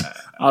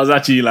 I was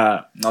actually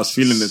like, I was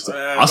feeling it.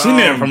 I was feeling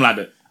it from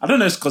like I don't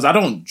know, it's because I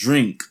don't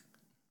drink.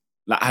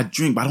 Like I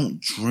drink, but I don't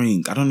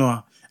drink. I don't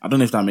know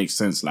if that makes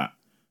sense. Like,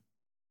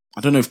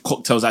 I don't know if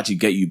cocktails actually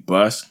get you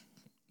burst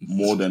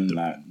more than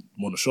like.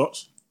 More the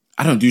shots?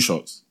 I don't do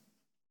shots.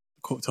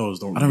 Cocktails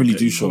don't. I don't really get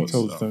do you shots.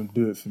 burnt. Cocktails don't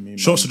do it for me, man.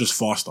 Shots are just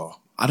faster.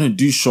 I don't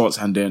do shots,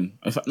 and then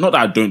not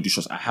that I don't do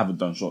shots. I haven't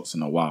done shots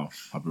in a while,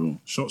 bro.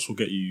 Shots will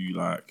get you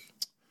like,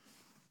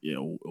 yeah,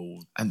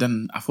 all And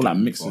then I feel like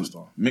faster.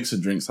 mixer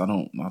drinks. I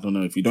don't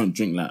know if you don't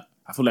drink that.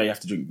 I feel like you have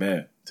to drink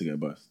beer to get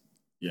burst.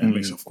 yeah, it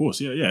makes of course,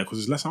 yeah, because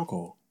there's less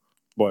alcohol.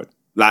 But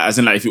Like as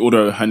in like if you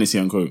order Hennessy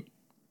and Coke.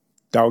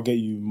 that'll get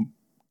you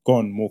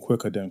gone more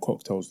quicker than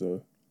cocktails,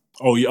 though.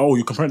 Oh yeah,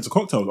 you're comparing it to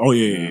cocktails. Oh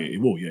yeah,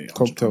 it will, yeah. 100,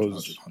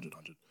 Cocktails. 100.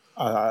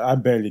 I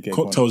barely get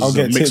Cocktails gone. is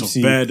I'll a get mix tipsy.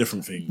 of bare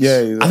different things.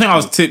 Yeah, I think I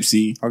was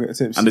tipsy, I'll get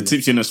tipsy. and the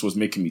tipsiness was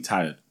making me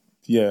tired.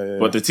 Yeah.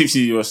 But the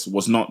tipsy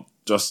was not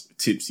just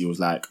tipsy. It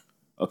was like,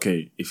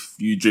 okay, if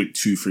you drink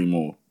 2-3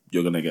 more,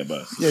 you're gonna get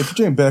burst. yeah, if you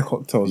drink bare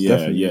cocktails, Yeah,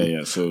 definitely.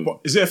 yeah. So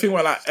But is it a thing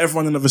where like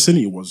everyone in the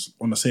vicinity was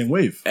on the same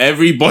wave?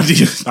 everybody,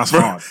 That's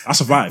bro, hard.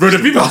 That's a vibe. Bro, the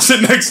people I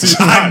sit next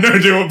to, I know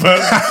they were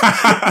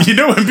burst. You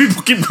know when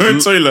people keep going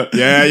toilet?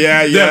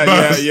 They're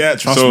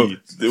burst. Trust so me.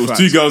 there was Facts.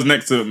 2 girls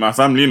next to my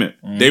family,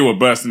 innit? They were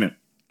burst, innit?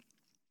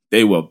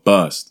 They were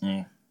burst.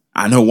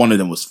 I know one of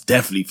them was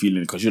definitely feeling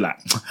it because you're like,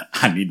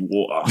 I need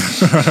water.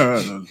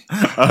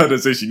 I heard her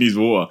say she needs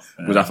water,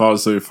 which I thought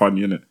was so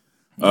funny, innit?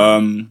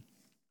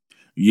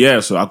 Yeah,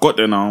 so I got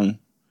there now.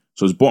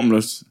 So it's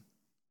bottomless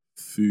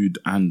food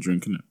and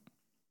drink, innit?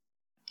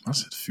 I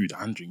said food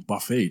and drink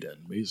buffet then,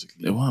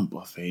 basically. It wasn't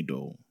buffet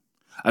though.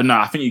 I don't know,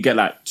 I think you get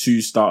like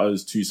 2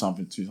 starters, 2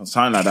 something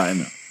like that,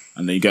 innit?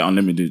 And then you get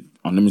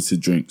unlimited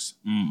drinks.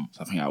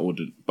 So I think I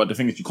ordered. But the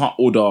thing is, you can't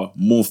order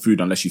more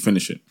food unless you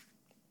finish it.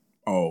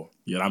 Oh,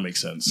 yeah, that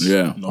makes sense.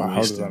 Yeah. No But how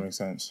does wasting. that make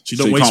sense? So you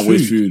So don't you waste can't food.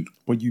 waste food.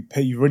 But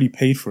you already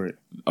paid for it.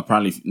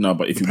 Apparently, no,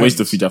 but if you waste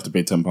the food, you have to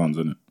pay £10,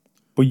 innit?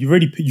 But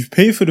you've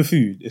paid for the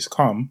food. It's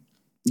come.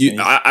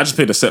 I just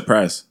paid a set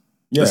price.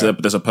 Yeah.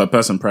 There's a per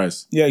person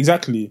price. Yeah,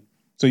 exactly.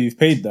 So you've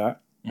paid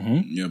that,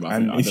 Yeah, but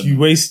and if you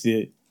waste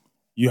it,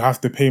 you have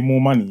to pay more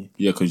money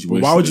because you But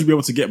wasted why would you it. be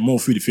able to get more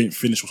food if you didn't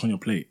finish what's on your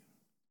plate?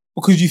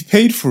 because you've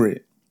paid for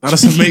it. That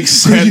doesn't make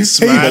sense,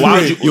 paid man. for Why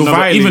it. would you, You're no, but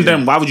violating. even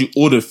then, why would you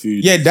order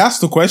food? Yeah, that's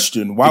the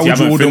question. Why if would you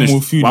haven't order finished?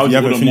 more food Why if would you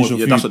haven't order finished more?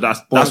 your Yeah, food? that's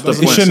the It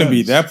point. shouldn't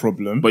be their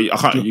problem. But you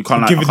can't. You're Like, giving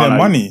I can't, them like,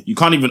 money. You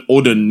can't even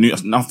order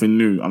nothing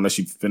new unless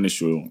you finish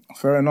your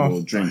Fair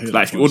enough. drink. hear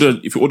Like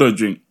that if you order a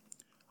drink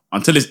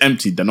until it's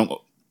empty, they're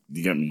not.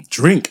 You get me?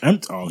 Drink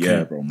empty. Oh, okay.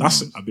 Yeah, bro,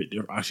 That's man. a bit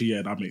different. Actually,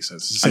 yeah, that makes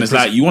sense. And it's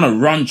like you want to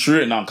run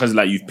through it now because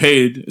like you've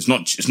paid. It's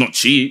not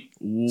cheap.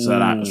 So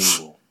like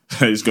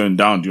it's going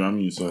down. Do you know what I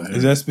mean? So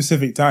Is there a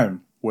specific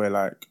time where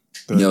like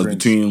the yeah,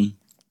 drinks? between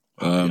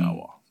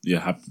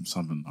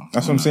something.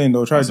 That's what I'm saying.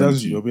 They'll try to I'll send judge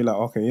it to you. They'll be like,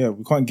 okay, yeah,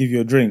 we can't give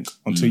you a drink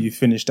until you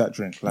finish that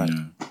drink. Like,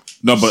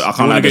 No, but I They can't want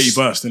to like get you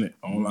burst,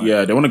 innit?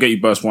 Yeah, they want to get you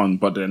burst one,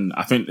 but then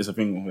I think there's a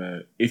thing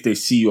where if they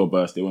see your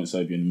burst, they won't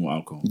serve you any more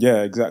alcohol.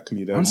 yeah,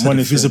 exactly. They're I'm saying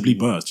monitoring visibly you.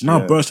 burst. You know how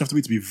Yeah. burst you have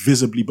to be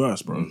visibly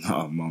burst, bro.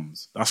 Oh,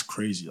 mums. That's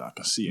crazy. Like, I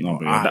can see it in No, your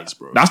but yeah, eyes,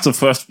 bro. that's the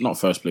first, not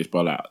first place,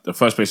 but like the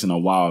first place in a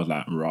while. I was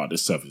like, rah,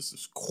 this service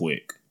is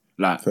quick.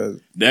 Like Fair.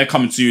 they're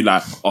coming to you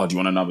like, oh, do you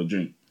want another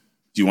drink?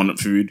 Do you want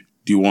food?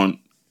 Do you want?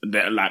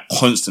 They're like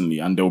constantly,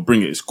 and they'll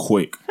bring it. It's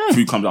quick.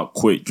 Food comes out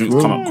quick. Drinks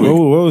come out quick.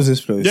 Where was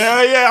this place?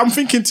 Yeah, I'm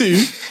thinking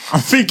too. I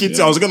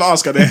was going to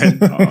ask her then.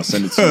 I'll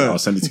send it to you. I'll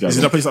send it to you guys.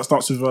 Is it a place that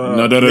starts with...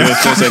 No, don't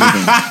say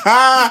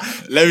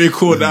anything. Let me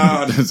cool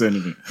down. Don't say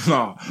anything.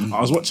 No,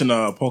 I was watching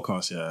a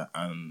podcast,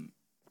 and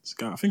this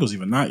guy, I think it was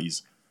even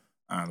 90s,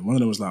 and one of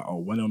them was like, oh,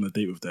 when they're on a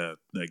date with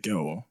their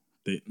girl,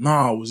 it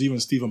was even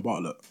Stephen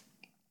Bartlett.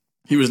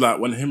 He was like,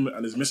 when him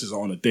and his missus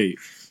are on a date,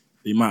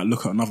 they might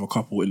look at another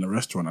couple in the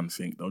restaurant and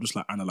think, they'll just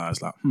like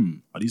analyze like,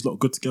 are these lot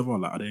good together?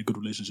 Like, are they a good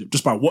relationship?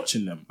 Just by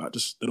watching them, like,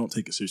 just they don't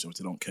take it seriously,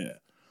 they don't care.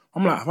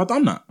 I'm like, have I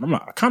done that? And I'm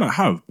like, I kind of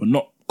have, but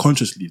not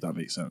consciously, if that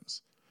makes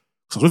sense.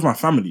 So I was with my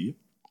family,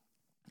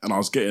 and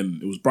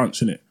it was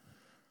brunch, innit?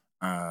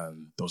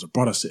 And there was a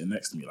brother sitting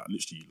next to me, like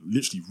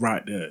literally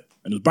right there.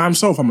 And he was by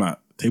himself. I'm like,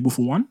 table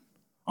for one?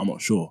 I'm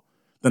not sure.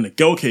 Then the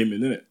girl came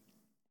in, innit?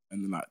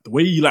 And then, like, the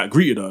way he like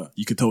greeted her,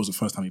 you could tell it was the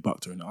first time he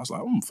bucked her. And I was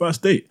like,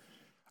 first date.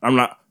 I'm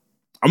like,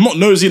 I'm not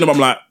nosing him. I'm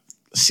like,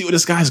 see what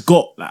this guy's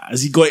got. Like,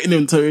 has he got it in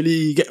him to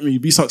really get me,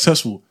 be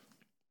successful?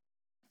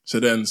 So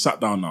then sat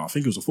down now. I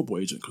think he was a football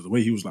agent, because the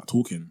way he was like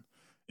talking,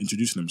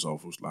 introducing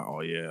himself was like,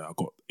 oh yeah, I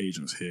got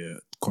agents here,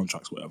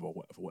 contracts, whatever.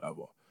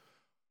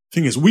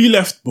 Thing is, we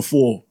left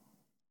before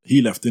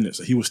he left, in it,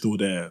 so he was still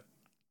there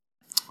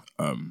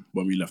when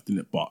we left, in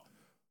it. But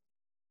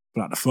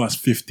for like the first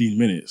 15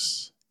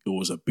 minutes, it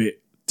was a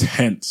bit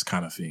tense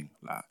kind of thing.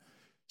 Like,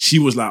 she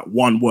was like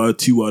 1 word,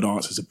 2 word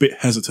answers, a bit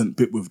hesitant,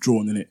 bit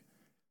withdrawn, in it.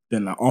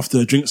 Then like after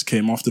the drinks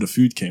came, after the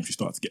food came, she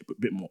started to get a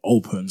bit more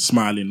open,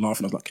 smiling,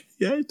 laughing. I was like,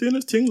 yeah, he's doing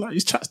his thing. Like,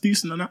 his chat's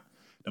decent and that.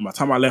 Then by the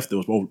time I left, they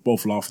was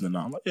both laughing and that.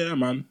 I'm like, yeah,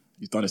 man,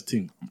 he's done his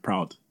thing. I'm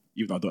proud,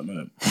 even though I don't know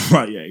him.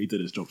 But yeah, he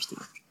did his job still.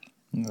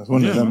 That's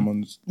one of them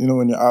ones. You know,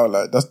 when you're out,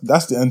 like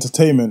that's the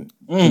entertainment.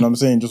 You know what I'm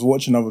saying? Just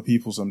watching other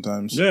people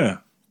sometimes. Yeah,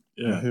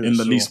 in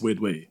the least weird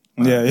way.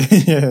 Yeah,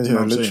 what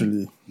I'm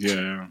literally.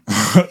 Yeah,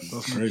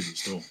 That's crazy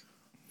still.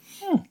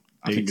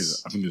 I think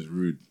it's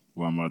rude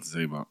what I'm about to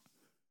say, but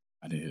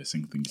I didn't hear a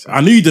single thing you said. I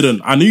knew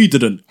you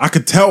didn't. I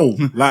could tell.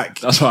 Like,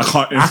 That's why I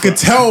can't. I could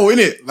tell,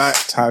 innit? Like,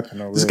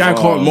 Typing away. this guy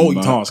can't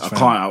multitask. I fam.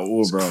 can't at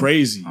all, It's bro.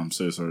 crazy. I'm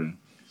so sorry.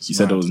 You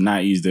said it was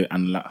 90s,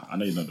 and like, I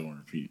know you don't want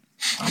to repeat.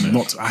 I'm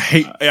not. I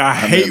hate. I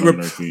hate.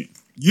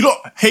 You know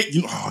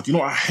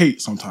what I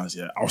hate sometimes.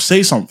 Yeah, I'll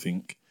say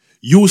something.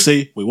 You'll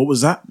say, "Wait, what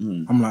was that?"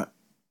 I'm like,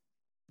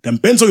 then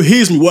Benzo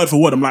hears me word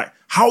for word. I'm like,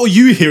 how are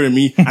you hearing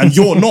me and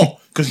you're not?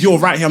 Because you're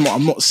right here.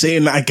 I'm not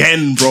saying that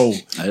again, bro.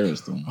 I hear it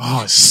still.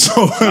 Oh, it's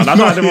so. That's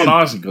why I didn't want to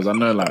ask you, because I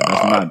know, like,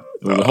 that's mad.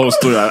 The whole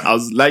story. I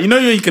was like,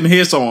 you can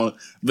hear someone,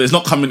 but it's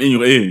not coming in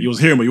your ear. You was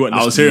hearing, but you weren't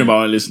listening. I was hearing, but I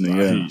wasn't listening. I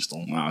Yeah, hear you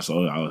still.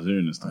 so I was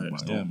hearing this stuff. Yeah, But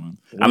still. yeah, man.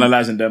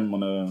 Analyzing them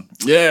on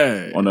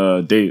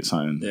a date,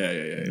 something.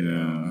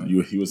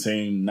 Yeah. He was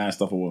saying nice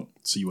stuff or what?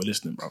 So you were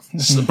listening, bro. Bro,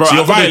 So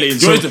you're I violating.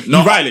 couldn't-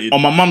 You violated.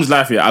 On my mum's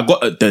life here, I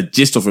got the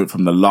gist of it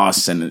from the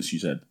last sentence you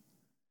said.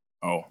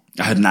 Oh,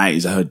 I heard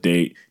 90s, I heard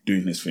date,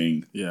 doing this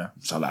thing. yeah.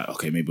 So I'm like,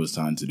 okay, maybe it was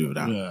time to do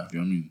that. Yeah. You know what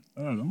I mean?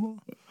 I don't know.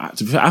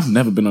 To be fair, I've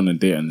never been on a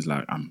date and it's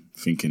like, I'm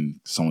thinking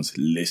someone's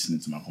listening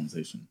to my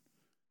conversation.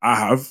 I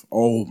have.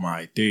 Oh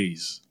my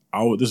days.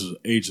 This was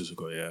ages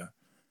ago, yeah.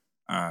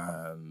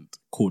 And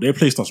cool. They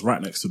placed us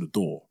right next to the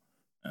door.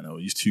 And there were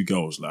these two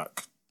girls,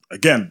 like,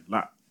 again,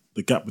 like,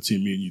 the gap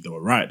between me and you, they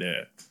were right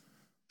there.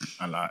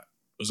 And like, it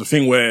was a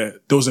thing where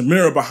there was a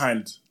mirror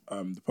behind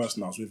the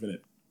person I was with, in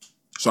it.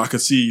 So I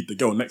could see the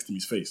girl next to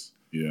me's face.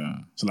 Yeah.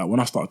 So like when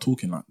I started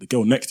talking, like the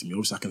girl next to me,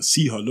 obviously I can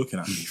see her looking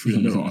at me through the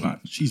mirror. I'm like,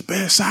 she's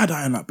bare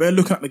side-eyeing, like bare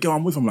looking at the girl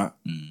I'm with. I'm like,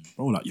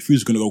 bro, like your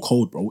food's gonna go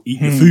cold, bro.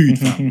 Eat your food,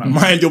 fam. Like,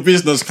 mind your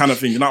business kind of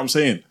thing. You know what I'm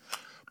saying?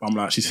 But I'm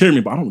like, she's hearing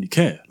me, but I don't really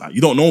care. Like,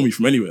 you don't know me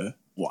from anywhere.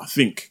 What I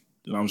think.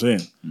 You know what I'm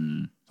saying?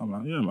 I'm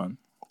like, yeah, man.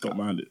 Don't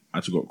mind it. I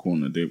actually got caught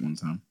on a date one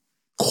time.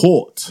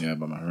 Caught. Yeah,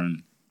 by my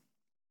friend.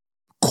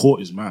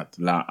 Caught is mad.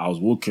 Like, I was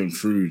walking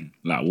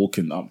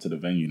up to the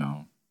venue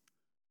now.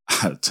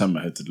 I turned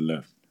my head to the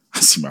left. I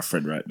see my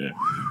friend right there.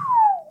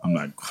 I'm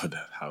like, God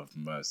have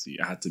mercy.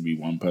 It had to be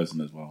one person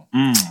as well.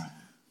 I'm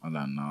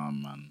like, nah,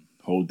 man.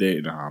 Whole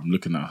date now, I'm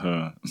looking at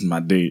her. It's my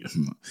date.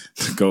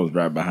 The girl's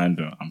right behind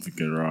her. I'm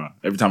thinking, rah.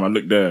 Every time I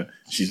look there,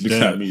 she's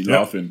looking at me,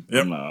 laughing.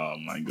 I'm like, oh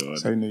my God.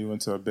 So you know you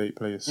went to a bait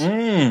place. All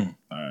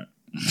right.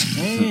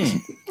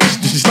 Did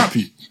she slap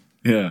you?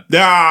 Yeah.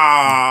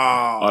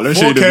 Yeah. Oh, let me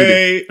show you the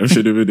video. Let me show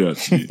you the video,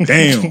 actually.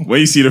 Damn. When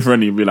you see the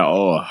friend, you'll be like,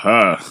 oh,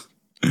 her.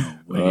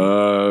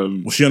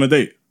 Was she on a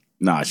date?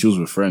 Nah, she was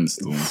with friends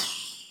still.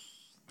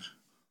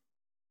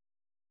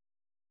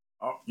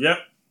 Oh, yep.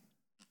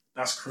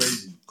 That's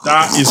crazy.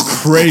 That is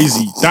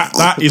crazy.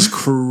 That is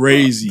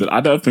crazy. I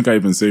don't think I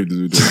even saved this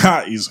video.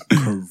 That is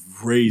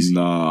crazy.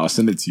 Nah, I'll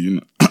send it to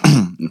you.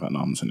 In fact, no,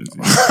 I'm sending it to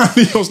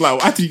you. I was like,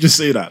 why did you just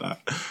say that?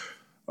 Like,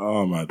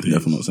 oh my days.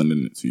 Definitely not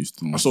sending it to you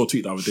still. I saw a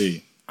tweet the other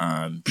day,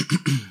 and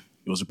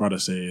it was a brother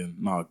saying,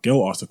 "Nah."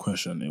 Girl asked a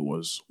question. It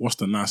was, "What's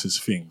the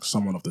nicest thing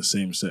someone of the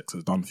same sex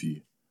has done for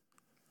you?"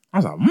 I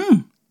was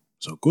like,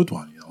 it's a good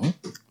one, you know.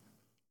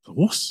 So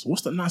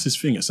what's the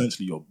nicest thing?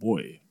 Essentially, your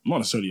boy, not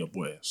necessarily your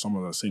boy,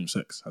 someone of the same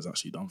sex has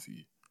actually done for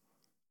you.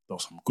 There were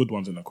some good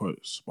ones in the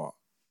quotes, but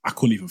I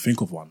couldn't even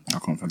think of one. I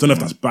can't think I don't know if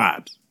of that's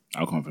bad,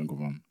 I can't think of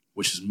one.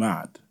 which is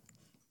mad.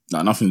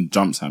 Like, nothing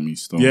jumps at me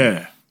still.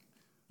 Yeah,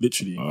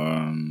 literally,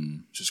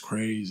 Um, which is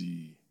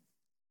crazy.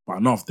 But I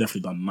know I've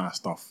definitely done nice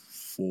stuff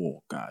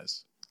for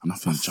guys.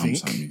 nothing I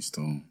jumps think- at me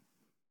still.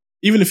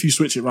 Even if you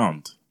switch it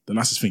round, the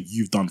nicest thing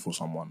you've done for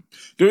someone.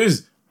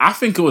 I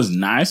think it was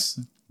nice,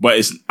 but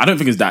I don't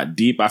think it's that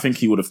deep. I think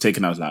he would have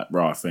taken it as like,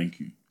 bro, thank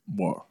you.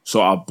 What? So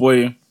our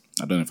boy,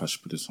 I don't know if I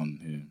should put this on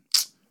here.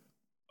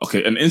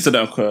 Okay, an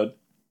incident occurred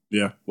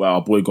Yeah, where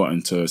our boy got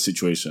into a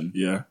situation.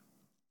 yeah.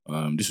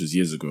 This was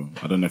years ago.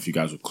 I don't know if you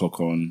guys would clock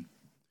on,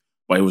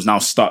 but he was now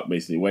stuck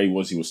basically. Where he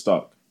was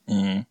stuck,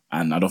 Mm-hmm.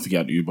 and I don't think he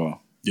had Uber.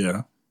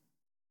 Yeah.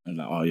 And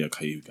like, oh yeah,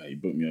 can you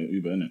book me an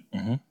Uber, innit?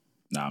 Mm-hmm.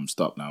 Nah, I'm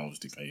stuck now.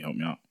 Obviously, can you help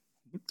me out?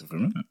 For a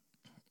minute.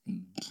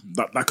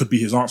 That could be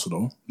his answer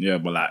though. Yeah,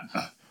 but like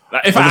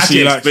if I Obviously,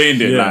 actually like,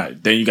 explained it, yeah.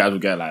 like then you guys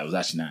would get like it was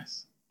actually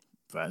nice.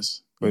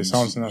 Faz. But it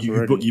sounds nice you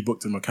already.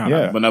 booked him a cab.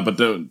 Yeah. But no, but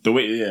the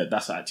way, yeah,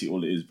 that's actually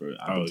all it is, bro.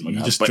 I booked him a you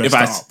cab. just but dressed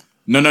if I up.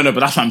 no, but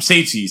that's what I'm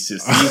saying to you,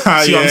 sis. See what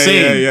I'm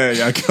saying?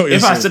 Yeah. I get what you're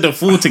If I saying. said the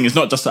full thing, it's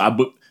not just that I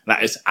booked.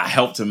 Like I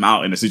helped him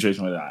out in a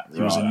situation where like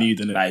He was in need,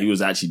 innit? Like he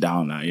was actually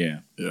down. Like yeah,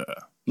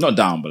 not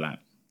down, but like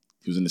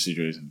he was in the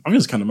situation. I think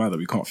it's kind of mad that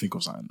we can't think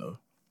of something though.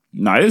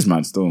 Nah, it is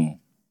man still.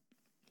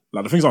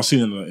 Like the things I've seen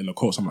in the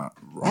quotes, I'm like,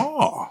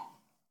 raw.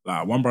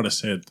 Like one brother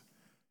said,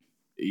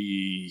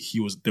 he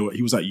was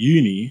at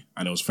uni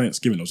and it was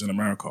Thanksgiving. It was in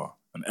America,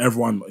 and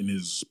everyone in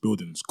his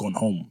building's gone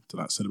home to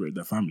like celebrate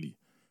their family.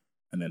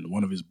 And then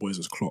one of his boys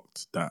has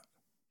clocked that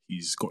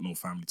he's got no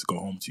family to go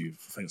home to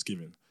for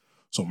Thanksgiving.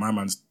 So my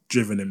man's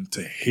driven him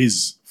to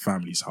his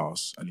family's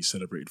house and he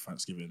celebrated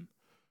Thanksgiving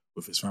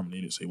with his family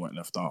in it, so he weren't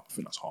left out. I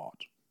think that's hard.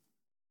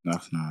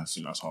 That's I nice.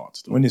 think that's hard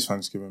still. When is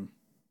Thanksgiving?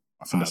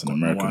 I think that's an I've got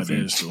no American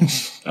idea thing.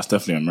 still. That's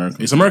definitely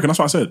American. It's American, that's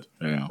what I said.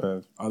 Yeah.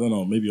 I don't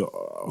know, maybe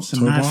What's the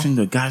October? nice thing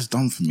the guy's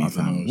done for me, I don't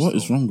fam? know, What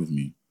is still. wrong with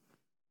me?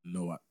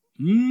 No.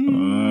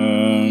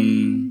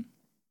 Um,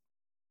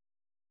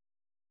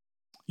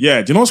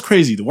 Yeah, do you know what's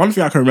crazy? The one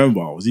thing I can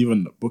remember was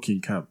even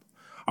booking cab.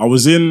 I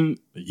was you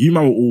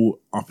man were all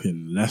up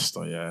in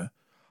Leicester, yeah.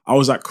 I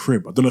was at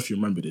crib. I don't know if you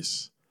remember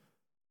this.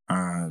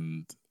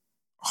 And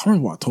I can't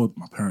remember what I told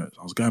my parents.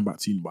 I was going back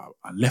to uni, but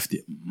I left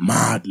it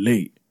mad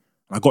late.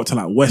 And I got to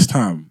like West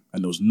Ham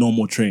and there was no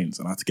more trains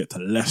and I had to get to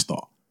Leicester.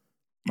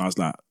 And I was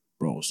like,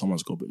 bro,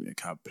 someone's got to book me a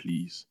cab,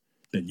 please.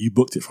 Then you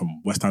booked it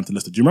from West Ham to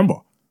Leicester. Do you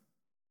remember?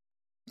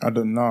 I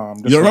don't know.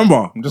 I'm just You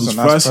remember? I'm just It a was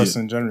nice first year.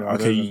 person in general. I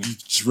Okay, don't you even-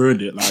 just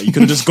ruined it. Like you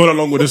could have just gone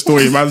along with the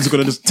story. Man's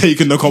gonna just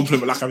taken the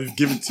compliment like I've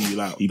given to you.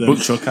 Like he then-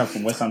 booked your cab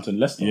from West Ham to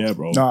Leicester. yeah,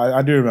 bro. No,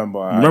 I do remember.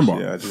 remember?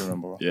 Yeah, I do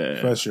remember. Yeah.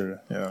 First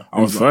year, yeah.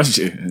 I was first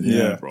year.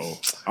 Yeah. bro.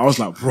 I was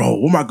like, bro,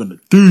 what am I gonna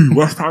do?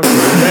 West Ham to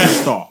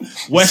Leicester.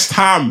 West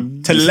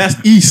Ham to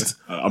Leicester East.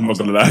 I'm not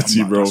gonna lie to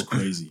you, bro. That's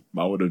crazy.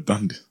 But I would have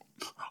done this.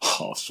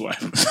 Oh, swipe.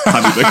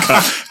 I need the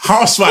cab.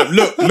 House swipe.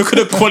 Look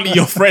at the quality of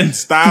your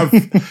friends. Damn,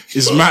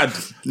 it's mad.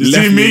 You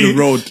Left see me in me? the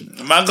road.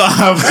 Man, gonna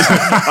have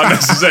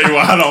unnecessary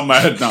one on my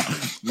head now.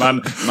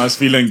 Man's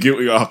feeling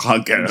guilty. I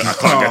can't get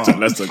to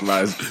Leicester,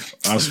 guys.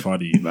 That's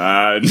funny.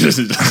 Man, just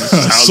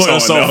Sort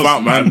yourself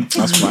out, man.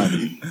 That's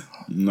fine.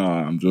 No,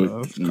 I'm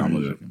joking. No, I'm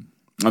not joking.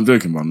 I'm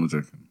joking, but I'm not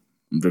joking.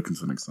 I'm joking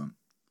till next time.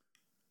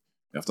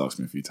 You have to ask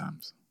me a few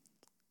times.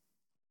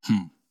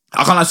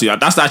 I can't ask you.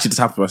 That's actually the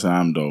type of person I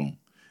am, though.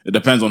 It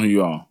depends on who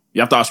you are.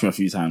 You have to ask me a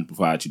few times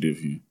before I actually do it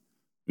for you,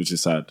 which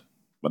is sad.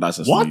 But that's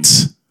just me.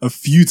 What? A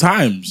few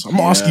times. I'm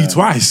not asking you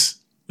twice.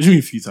 What do you mean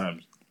a few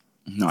times?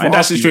 No, For in that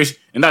asking-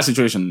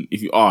 situation,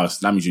 if you ask,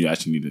 that means you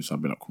actually need it. So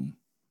I'll be like, cool.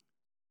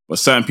 But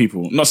certain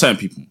people, not certain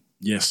people,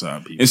 Yes, sir.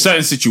 People. in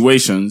certain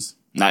situations,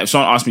 like if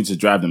someone asks me to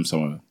drive them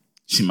somewhere,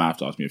 she might have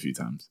to ask me a few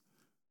times.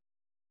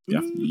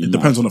 Yeah, It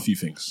depends on a few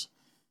things.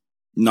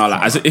 No,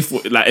 like as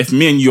if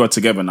me and you are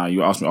together now,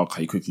 you ask me, "Oh,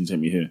 can you quickly take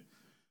me here?"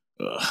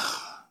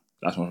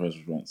 That's my first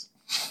response.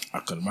 I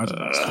can imagine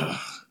that still.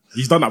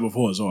 He's done that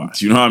before as well.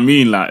 Do you know what I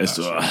mean? Like it's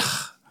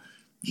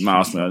now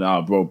ask me,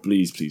 "Nah, bro,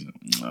 please."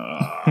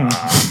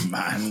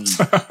 Man,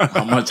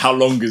 how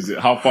long is it?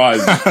 How far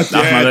is it? That's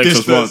my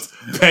next response.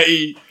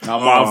 Petty. How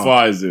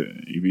far is it?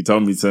 If you tell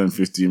me 10,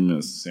 15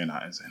 minutes, say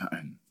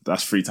nothing.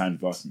 That's 3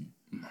 times you asked me.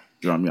 Do you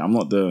know what I mean? I'm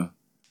not the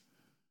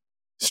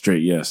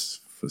straight yes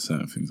for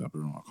certain things. I'll be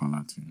wrong. I can't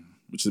lie to you.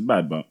 Which is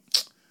bad, but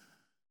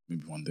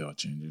maybe one day I'll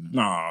change, you know?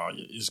 Nah,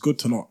 it's good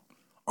to not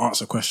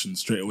answer questions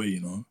straight away,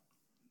 you know?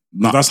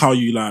 Nah. That's how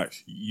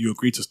you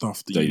agree to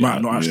stuff that you Yeah,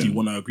 might not actually yeah.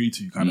 want to agree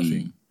to kind of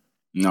thing.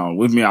 No,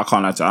 with me, I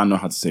can't lie to you. I know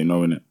how to say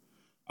no, innit?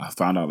 I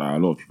found out that a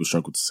lot of people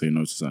struggle to say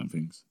no to certain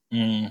things.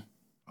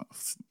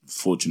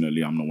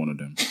 Fortunately, I'm not one of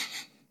them.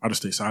 I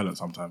just stay silent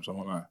sometimes. I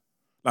won't lie.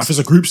 Like if it's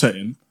a group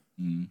setting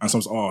and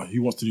someone's,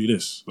 who wants to do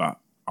this? Like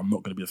I'm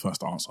not going to be the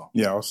first to answer.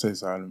 Yeah, I'll stay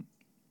silent.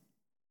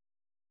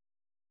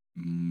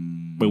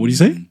 Wait, what did you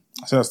say?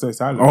 I said I'll stay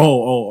silent.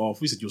 Oh!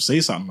 If we said you'll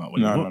say something, like,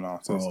 No,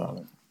 I'll stay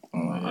silent.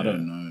 I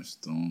don't know.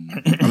 Still.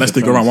 Unless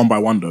they go around one by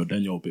one, though,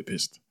 then you're a bit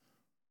pissed.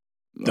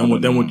 Then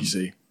what do you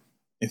say?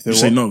 If they You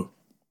say no.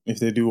 If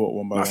they do what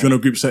one by Like, one. if you're in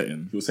a group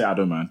setting, You'll say I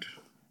don't mind.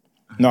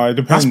 No, it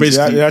depends.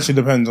 basically- It actually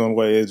depends on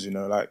what it is, you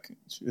know. Like,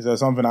 is there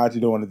something I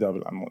actually don't want to do? I'll be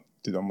like,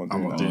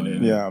 I'm not doing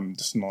it. Yeah, I'm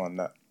just not on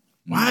that.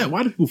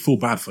 why do people feel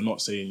bad for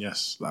not saying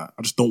yes? Like,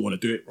 I just don't want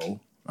to do it, bro.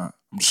 Like,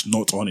 I'm just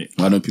not on it.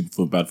 Why don't people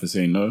feel bad for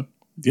saying no?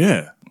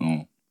 Yeah.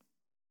 Oh.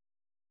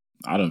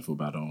 I don't feel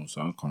bad at all,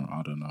 so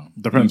I don't know.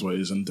 Depends what it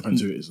is and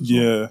depends who it is as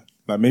well. Yeah,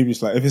 like maybe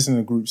it's like if it's in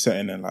a group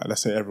setting and like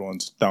let's say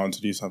everyone's down to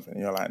do something,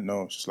 and you're like,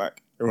 no, it's just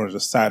like everyone's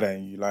just side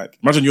eyeing you, like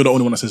Imagine you're the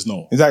only one that says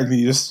no. exactly,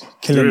 you're just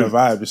killing the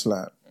vibe. It's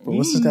like, but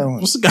what's this guy on?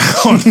 What's the guy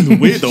on?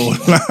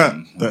 Weirdo.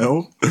 Like, the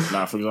hell?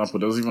 Like, for example,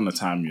 there was even a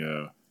time,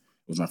 it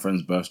was my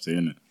friend's birthday,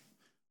 innit?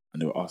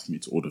 And they were asking me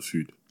to order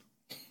food.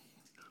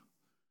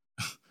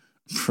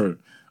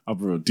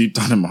 Bro, deep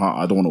down in my heart,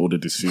 I don't want to order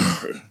this food,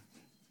 bro.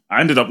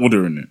 I ended up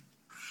ordering it.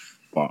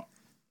 But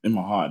in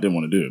my heart, I didn't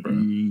want to do it, bro.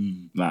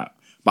 Like,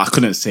 but I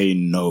couldn't say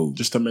no.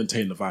 Just to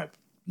maintain the vibe.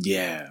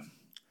 Yeah.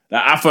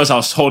 Like, at first, I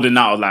was holding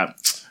out. I was like,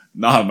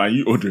 nah, man,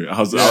 you order it. I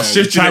was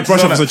shifting trying it. to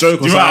brush off as a joke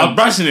or Do you know what? I was something.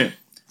 brushing it.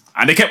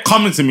 And they kept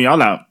coming to me. I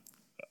was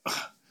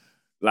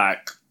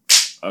like,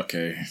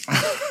 okay,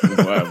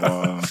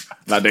 whatever.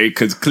 Like, they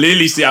could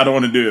clearly see I don't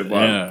want to do it,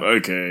 but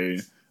okay.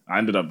 I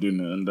ended up doing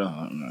it, and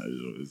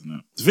isn't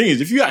it? The thing is,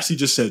 if you actually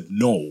just said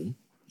no,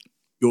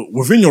 you're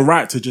within your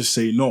right to just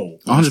say no.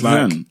 It's 100%.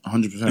 like,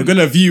 100%. they're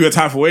gonna view you a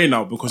type of way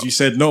now because you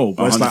said no.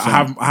 But it's like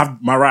 100%. I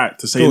have my right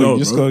to say Bro,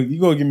 no. you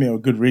gotta give me a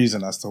good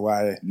reason as to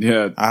why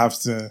Yeah. I have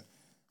to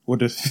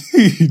order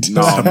food.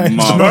 No, Like, man. you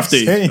know what I'm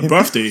birthday. saying?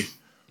 Birthday.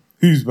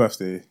 Whose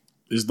birthday?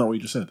 Isn't that what you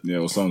just said? Yeah, it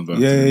was someone's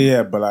birthday.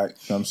 Yeah, but like, you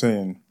know what I'm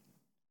saying,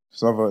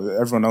 so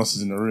everyone else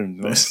is in the room.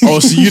 You know? Oh,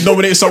 so you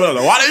nominated someone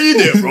else. Why don't you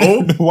do it,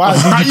 bro? Why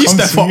did you come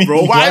step to up, me?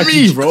 bro? Why did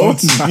me, you bro? come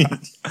to me?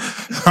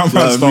 I'm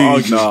gonna start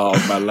arguing. No,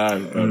 my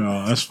life. Bro.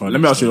 No, that's fine.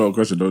 Let me ask you a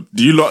question though.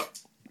 Do you lot?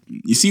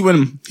 You see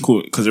when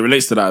cool because it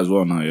relates to that as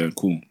well. Now, yeah,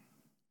 cool.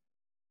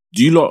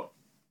 Do you lot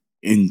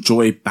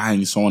enjoy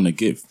buying someone a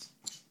gift,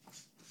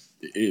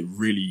 It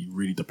really,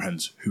 really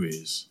depends who it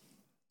is.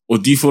 or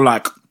do you feel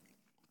like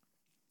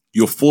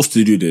you're forced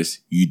to do this?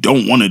 You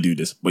don't want to do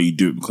this, but you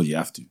do it because you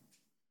have to.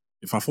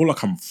 If I feel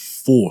like I'm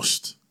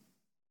forced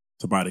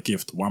to buy the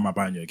gift, why am I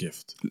buying you a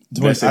gift?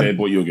 Let's say they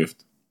bought you a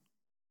gift,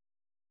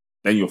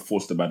 then you're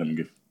forced to buy them a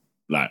gift.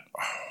 Like,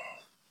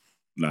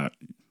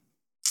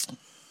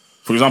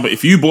 for example,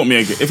 if you bought me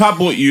a gift, if I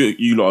bought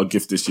you lot a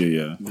gift this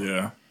year,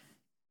 Yeah.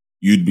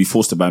 you'd be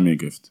forced to buy me a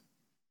gift.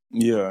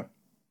 Yeah,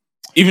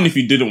 Even if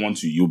you didn't want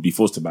to, you'd be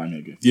forced to buy me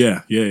a gift.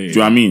 Yeah. Do you know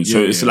what I mean?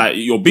 So it's like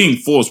you're being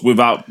forced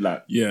without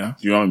like, Yeah.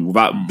 do you know what I mean?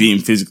 Without being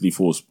physically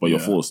forced, but you're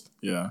forced.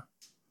 Yeah.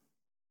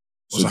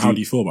 So So how do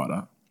you feel about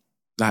that?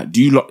 Like,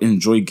 do you lot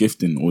enjoy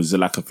gifting, or is it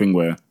like a thing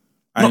where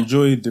I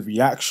enjoy the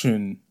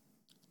reaction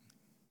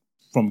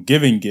from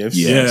giving gifts.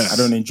 Yes. I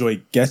don't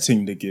enjoy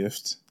getting the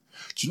gift.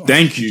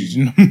 thank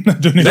you? I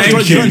don't enjoy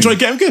You don't enjoy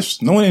getting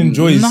gifts? No one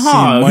enjoys seeing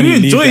Nah, money who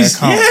leave their enjoys?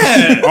 account.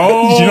 Yeah.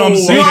 Oh, you know what I'm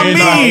saying? You know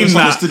what I mean?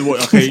 misunderstood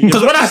what, okay.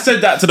 Because when I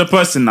said that to the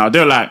person now,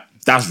 they're like,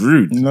 "That's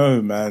rude."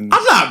 No, man.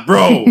 I'm like,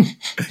 bro,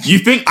 you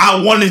think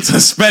I wanted to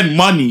spend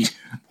money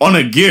on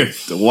a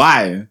gift?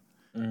 Why?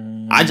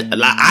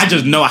 I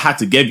just know I had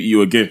to give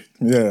you a gift.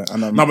 Yeah,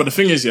 and No, but the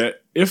thing is, yeah,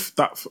 if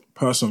that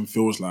person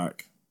feels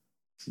like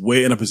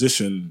we're in a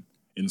position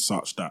in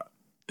such that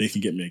they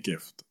can get me a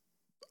gift,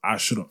 I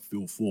shouldn't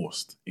feel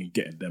forced in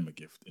getting them a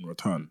gift in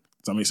return.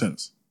 Does that make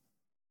sense?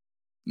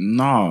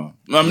 No.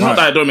 Not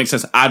that it don't make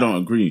sense. I don't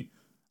agree.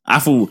 I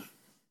feel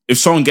if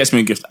someone gets me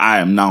a gift, I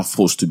am now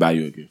forced to buy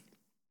you a gift.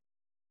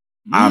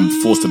 I'm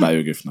forced to buy you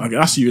a gift now. Okay,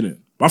 that's you, innit?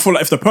 But I feel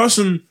like if the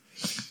person,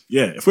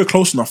 if we're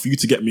close enough for you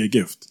to get me a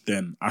gift,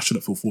 then I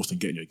shouldn't feel forced in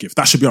getting you a gift.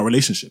 That should be our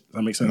relationship. Does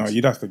that make sense? no,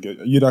 you'd have to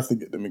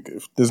get them a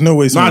gift. There's no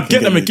way. No, someone I'd can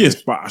get them a me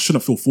gift, but I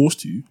shouldn't feel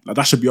forced to. Like,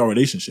 that should be our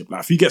relationship.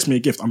 Like, if he gets me a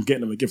gift, I'm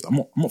getting them a gift. I'm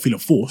not feeling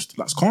forced.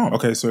 That's calm.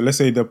 Okay, so let's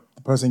say the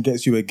person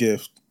gets you a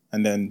gift,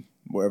 and then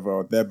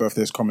whatever their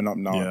birthday's coming up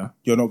now, Yeah.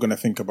 you're not gonna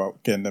think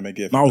about getting them a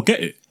gift. Now I'll get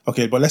it.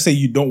 Okay, but let's say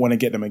you don't want to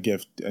get them a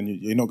gift, and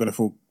you're not gonna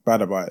feel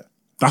bad about it.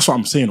 That's what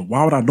I'm saying.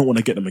 Why would I not want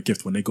to get them a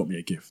gift when they got me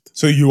a gift?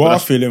 So you are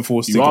feeling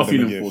forced to You are get them a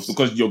feeling gift. forced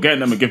because you're getting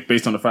them a gift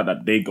based on the fact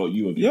that they got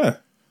you a gift. Yeah,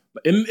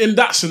 In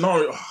that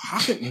scenario, I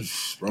think,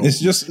 bro, It's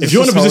just- if it's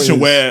you're in a just how it position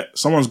is. where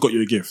someone's got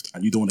you a gift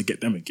and you don't want to get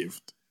them a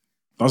gift,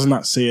 doesn't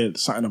that say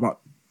something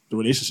about the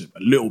relationship a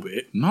little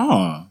bit?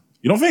 No.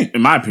 You don't think?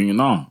 In my opinion,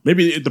 no.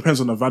 Maybe it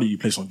depends on the value you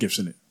place on gifts,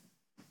 innit?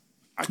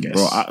 I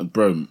guess.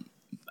 Bro,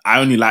 I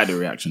only like the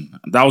reaction.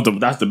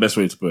 That's the best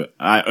way to put it.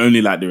 I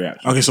only like the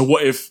reaction. Okay, so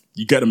what if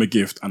you get them a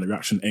gift and the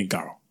reaction ain't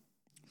Garo?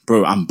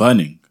 Bro, I'm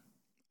burning.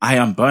 I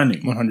am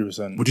burning.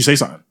 100%. Would you say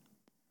something?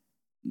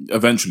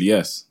 Eventually,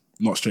 yes.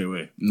 Not straight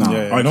away. No.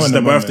 Yeah, Oh, not it's in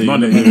their the moment. birthday.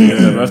 Not in Yeah,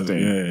 their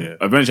birthday. Yeah.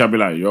 Eventually, I'll be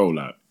like, yo,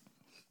 like,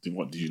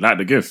 what, did you like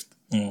the gift?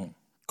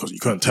 Because you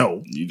couldn't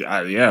tell. You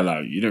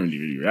didn't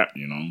really react,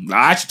 you know? Like,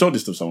 I actually told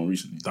this to someone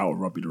recently. That would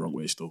rub you the wrong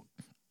way still.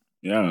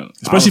 Yeah.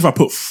 Especially if I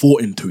put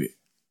thought into it.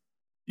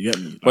 You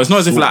get me? But it's not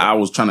as if, like, I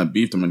was trying to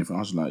beef them or anything. I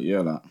was like, yeah,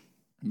 like...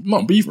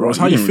 Not beef, bro. It's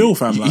how you you didn't feel, really-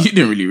 fam. You Like,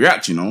 didn't really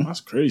react, you know?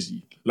 that's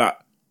crazy. Like,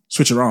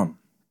 switch around.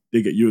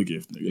 They get you a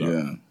gift. Nigga. Like,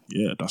 Yeah.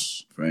 Yeah,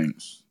 that's...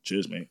 Thanks.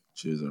 Cheers, mate.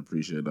 Cheers, I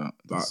appreciate that.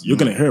 Like, you're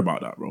going to hear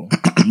about that, bro.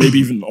 Maybe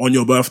even on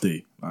your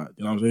birthday. Like,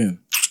 you know what I'm saying?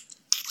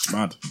 It's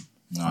mad.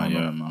 Nah,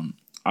 yeah, man.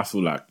 I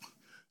feel like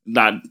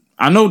that.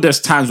 I know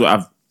there's times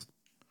where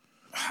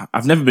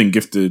I've never been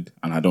gifted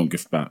and I don't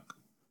gift back.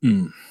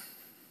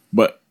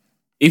 But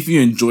if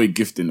you enjoy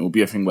gifting, it'll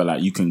be a thing where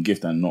like you can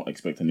gift and not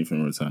expect anything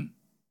in return,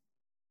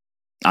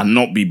 and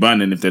not be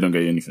burning if they don't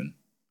get you anything.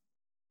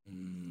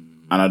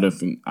 And I don't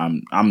think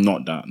I'm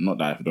not that. Not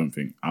that I don't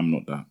think I'm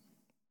not that.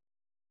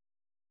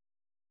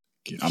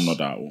 Gifts. I'm not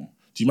that at all.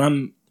 Do you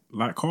man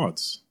like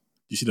cards?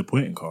 Do you see the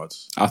point in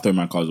cards? I'll throw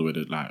my cards away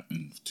like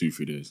in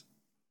 2-3 days.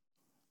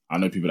 I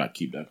know people that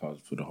keep their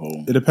cards for the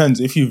whole. It depends.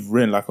 If you've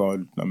written like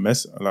a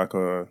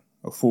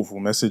thoughtful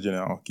message in it,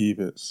 I'll keep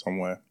it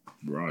somewhere.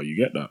 Bro, you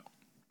get that?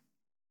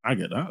 I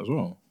get that as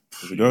well.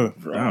 There we go.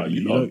 Bro, Damn,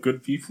 you you lot know. are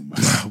good people,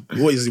 man.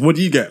 What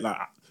do you get? Like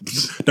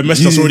the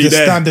message that's already The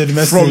there standard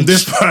message. from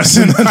this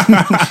person.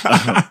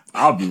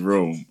 I'll be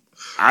real.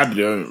 I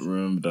don't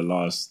remember the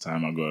last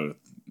time I got.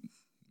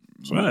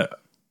 Swear.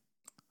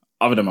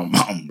 Other than my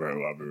mom,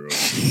 bro, I'll be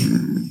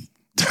real.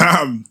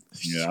 Damn,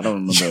 Yeah, I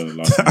don't remember the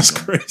last that's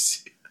time.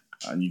 crazy.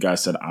 And you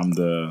guys said I'm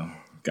the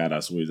guy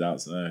that's always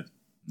outside.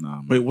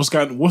 Nah, man. Wait,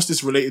 what's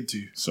this related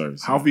to? Sorry.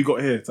 How have we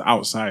got here to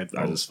outside?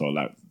 I Bro? just felt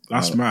like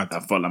That's mad. I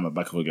felt like my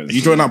back was against.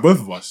 You joined out both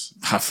of us.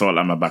 I felt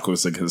like my back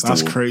was against.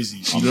 That's the wall.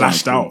 crazy. She I'm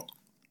lashed fine, cool. out.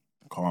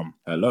 Calm.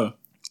 Hello.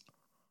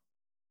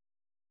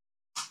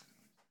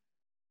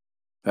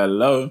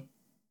 Hello.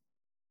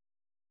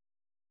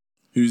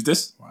 Who's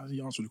this? Why does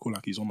he answer the call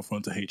like he's on the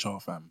phone to HR,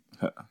 fam?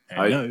 Hi.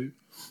 Hello.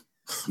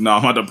 No,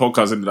 I'm at the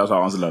podcast and that's why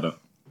I answered like that.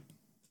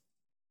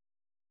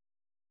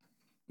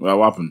 Well,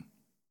 what happened?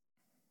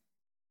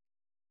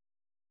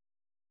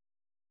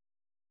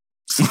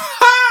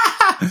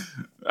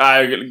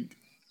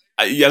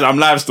 Yes, I'm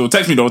live still.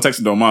 Text me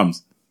though,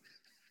 moms.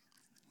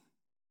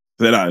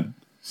 Say that.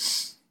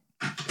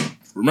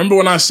 Remember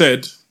when I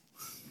said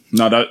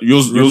No, that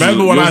yours.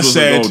 Remember when I was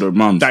said the girl, the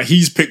mums. that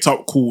he's picked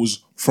up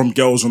calls from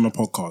girls on the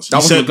podcast? That He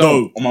was said the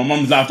girl. no. On my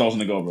mum's life, that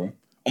wasn't the girl, bro.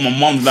 On my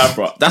mum's life,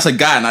 bro. That's a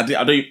guy, and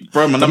I don't,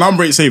 bro. Man, The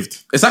number ain't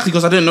saved. exactly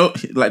because I didn't know.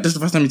 Like, this is the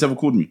first time he's ever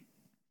called me,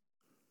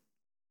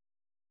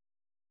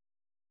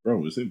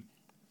 bro. It's him.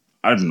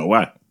 I don't know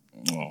why.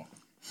 Oh,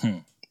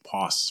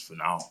 pass for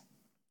now.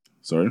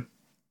 Sorry.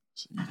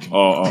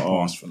 Oh,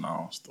 pass for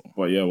now. Still,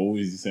 But yeah, what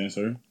was he saying?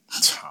 Sorry.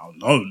 I don't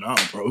know now,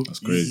 bro. That's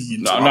Crazy.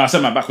 No, I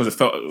said my back was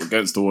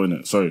against the wall,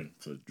 innit? Sorry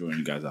for drawing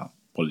you guys out.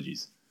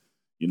 Apologies.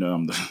 You know,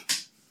 I'm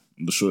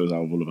the shortest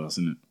out of all of us,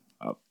 innit?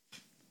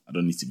 I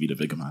don't need to be the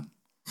bigger man.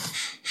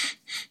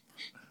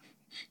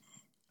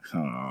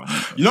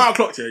 You know how I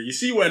clocked here? You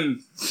see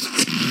when...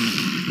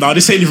 No,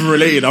 this ain't even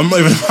related. I'm not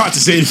even about to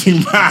say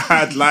anything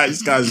bad. Like,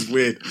 this guy's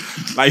weird.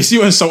 Like, you see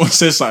when someone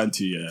says something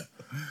to you, yeah?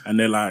 And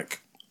they're like...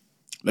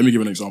 Let me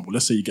give an example.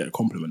 Let's say you get a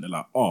compliment. They're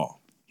like, oh,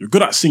 you're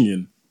good at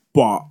singing,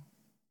 but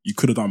you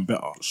could have done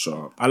better. Shut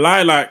up. I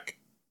lie, like,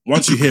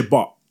 once you hear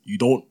but, you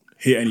don't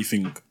hear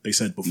anything they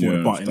said before Yeah,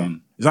 the but. it's innit?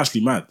 done. It's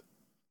actually mad.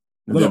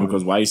 Yeah,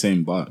 because why are you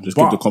saying but? Just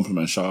But. give the compliment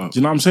and shut up. Do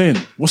you know what I'm saying?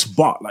 What's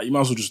but? Like, you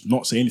might as well just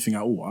not say anything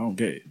at all. I don't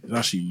get it. It's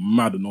actually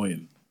mad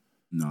annoying.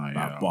 Nah, Like,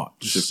 yeah. but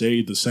just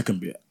say the second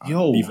bit.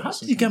 Yo, Leave it how at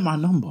did you get my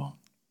number?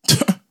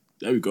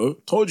 There we go.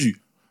 Told you.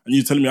 And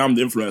you're telling me I'm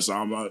the influencer.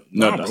 I'm like,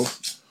 No, nah, bro.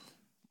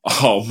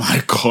 Oh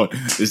my god,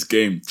 this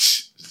game,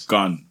 it's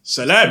gone.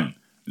 Celeb.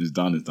 It's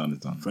done.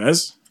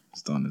 Fez.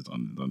 It's done.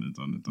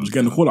 Just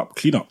getting the call up.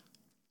 Clean up.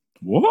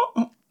 What?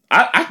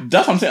 That's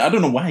what I'm saying. I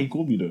don't know why he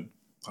called me though.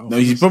 No,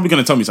 he's probably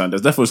gonna tell me something.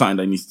 There's definitely something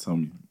that he needs to tell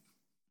me.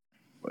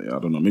 But yeah, I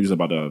don't know. Maybe it's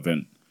about the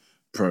event.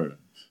 Bro,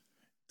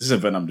 this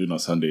event I'm doing on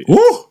Sunday.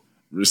 Ooh.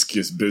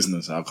 Riskiest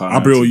business. I can't.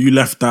 Abriel, you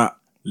left that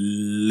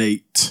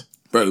late.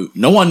 Bro,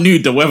 no one knew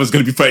the weather's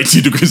gonna be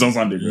 32 degrees on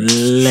Sunday, bro.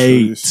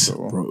 Late.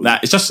 Bro. Like,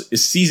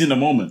 it's seizing the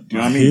moment. Do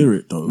you know what I mean? hear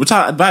it, though. Which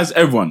I advise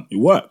everyone. It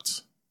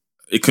worked.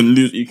 It can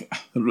lose.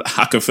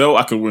 I can fail.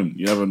 I can win.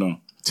 You never know.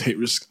 Take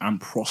risk and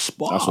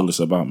prosper. That's all it's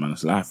about, man.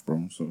 It's life,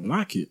 bro. So I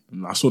like it.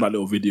 And I saw that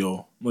little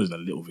video. What is that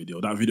little video?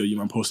 That video you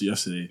man posted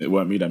yesterday. it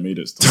weren't me that made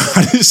it. Still.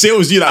 I didn't say it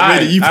was you that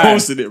made it. You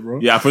posted it, bro.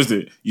 Yeah, I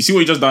posted it. You see what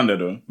you just done there,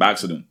 though? By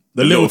accident.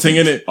 The little thing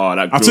in it. Oh,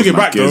 that I took grills it my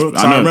back, gears. though.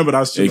 So I remember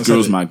that. It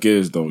grills my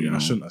gears, though. You Yeah, know. I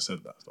shouldn't have said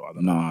that. Though. I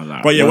don't know. Nah,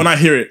 like, But yeah, bro, when I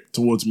hear it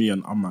towards me,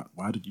 and I'm like,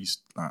 why did you?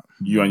 Like,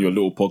 you and your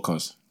little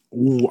podcast.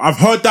 ooh, I've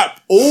heard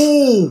that.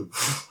 Oh,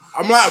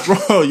 I'm like,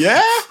 bro,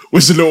 yeah.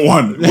 Where's the little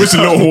one? Where's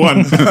the little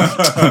one?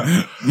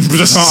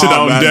 Just sit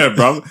down man. there,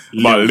 bro.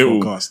 My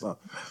little. podcast.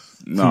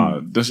 Nah,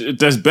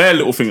 there's bare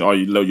little things. Oh,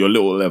 your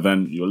little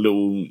event, your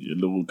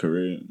little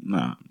career.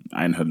 Nah,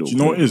 I ain't her little. Do you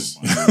know what it is?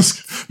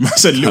 Man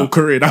said little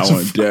career. That's I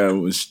went there. It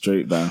was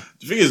straight down.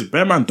 The thing is,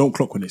 bare man don't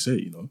clock when they say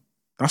it. You know,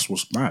 that's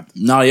what's mad.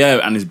 No, yeah,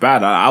 and it's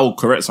bad. I will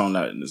correct someone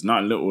like there's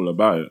nothing little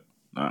about it.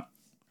 Like,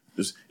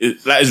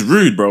 it's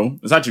rude, bro.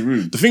 It's actually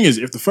rude. The thing is,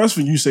 if the first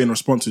thing you say in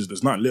response is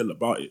there's nothing little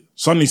about it,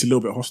 suddenly it's a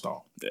little bit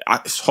hostile.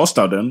 It's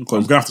hostile then. I'm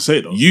gonna have to say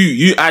it though.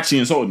 You actually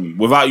insulted me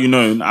without you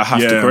knowing. I have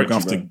to correct you.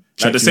 I'm gonna Bro.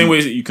 have Like the same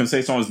way that you can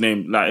say someone's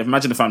name. Like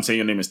imagine if I'm saying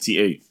your name is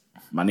T8,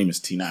 my name is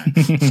T9.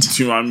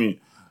 Do you know what I mean?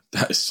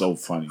 That is so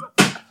funny.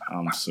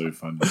 I'm so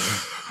funny.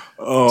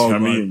 Oh, do you know what I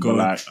my mean? God. But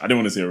like, I didn't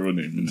want to say a real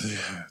name.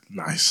 Yeah,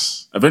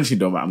 nice. Eventually,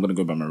 though, I'm gonna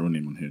go by my real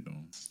name on here, though.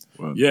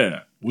 Well,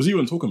 Yeah. Was he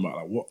even talking about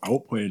like what? At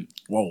what point?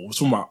 Well, was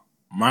talking about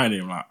my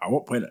name. Like, at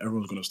what point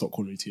everyone's gonna stop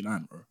calling me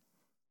T9, bro?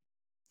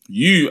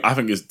 I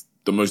think is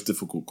the most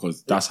difficult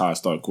because that's how I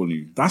started calling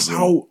you. That's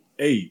how.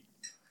 Hey,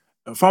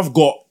 if I've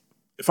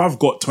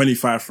got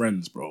 25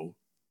 friends, bro,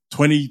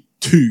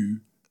 22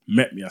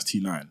 met me as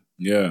T9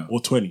 Yeah,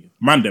 or 20.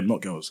 Man, them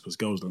not girls because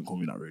girls don't call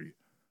me that really.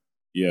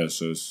 yeah.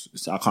 So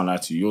I can't lie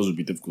to you. Yours would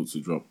be difficult to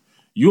drop.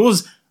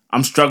 Yours,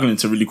 I'm struggling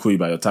to really call you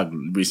by your tag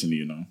recently.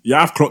 You know.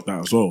 Yeah, I've clocked that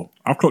as well.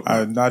 I've clocked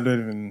I that.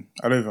 don't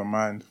even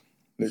mind.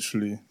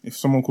 Literally, if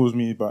someone calls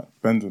me by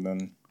Bendel,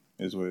 then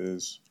it is what it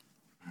is.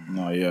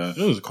 No, yeah. It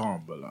was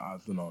calm, but like, I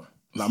don't know.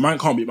 Like, man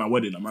can't be at my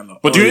wedding. Like, man,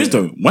 like, But there is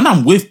though. When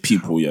I'm with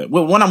people, yeah.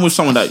 Well, when I'm with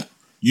someone that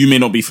you may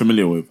not be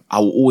familiar with, I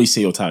will always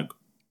say your tag.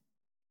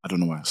 I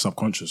don't know why.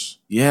 Subconscious.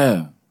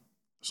 Yeah, I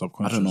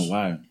Subconscious. don't know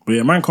why. But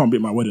yeah, man can't be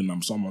at my wedding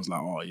and someone's like,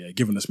 oh yeah,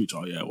 giving a speech.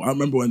 Oh yeah, well, I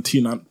remember when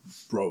T9,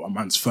 bro, a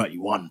man's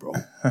 31, bro.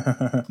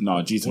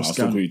 No, G, I'll What's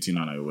still going- call you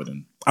T9 at your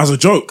wedding. As a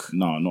joke.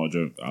 No, not a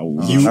joke. I will.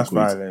 That's call you- Are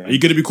violating. you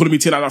going to be calling me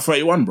T9 at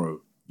 31,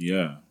 bro?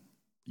 Yeah,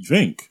 You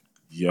think?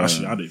 yeah.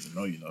 Actually, I don't even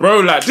know, you know. Bro,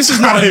 like this is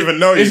not. I don't even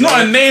know you, It's not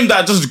man. a name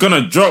that just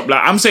gonna drop.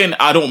 Like I'm saying,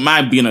 I don't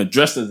mind being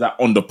addressed as that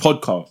on the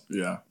podcast.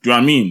 Yeah, Do you know what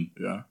I mean?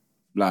 yeah.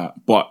 Like,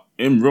 but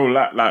in real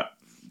life, like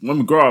when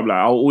we grow up, like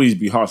I'll always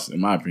be Huss, in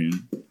my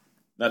opinion.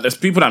 Like, there's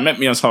people that met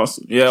me as Huss,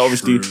 yeah,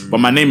 obviously, but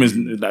my name is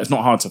like, it's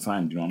not hard to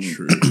find. You know what I mean?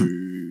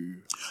 True.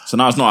 So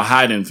now it's not a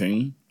hiding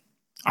thing.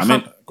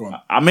 Go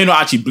on. I may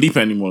not actually bleep it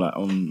anymore. Like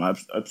on my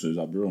episodes,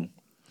 I'll be wrong.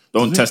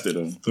 Don't test it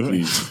though,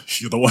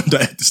 please. You're the one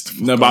that this.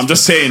 No, but I'm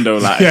just saying though,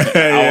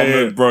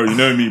 like, bro, you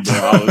know me,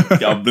 bro.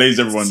 I'll blaze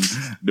everyone.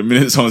 The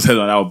minute someone says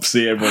that, I'll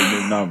say everyone's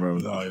name now, bro.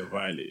 No, you're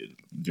violated.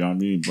 Do you know what I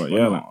mean? But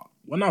yeah, like,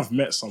 When I've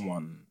met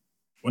someone,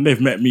 when they've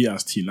met me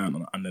as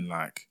T9 and then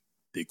like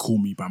they call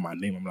me by my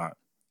name, I'm like,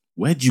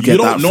 where'd you you get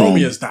don't that know from?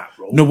 me as that,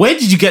 bro. No, where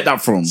did you get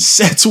that from?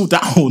 Settle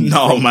down.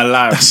 No, bro. my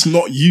life. That's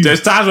not you.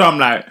 There's times where I'm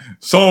like,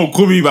 someone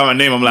call me by my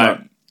name. I'm like,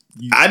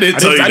 I didn't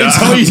tell you that. I didn't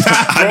tell you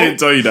that, I bro. didn't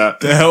tell you that.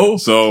 the hell?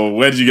 So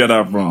where'd you get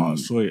that from?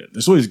 So yeah,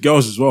 there's always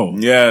girls as well.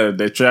 Yeah,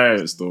 they try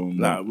it still.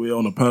 Like we're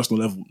on a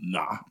personal level.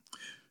 Nah.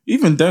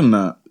 Even then,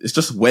 it's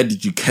just where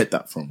did you get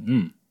that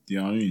from? Do you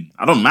know what I mean?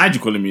 I don't mind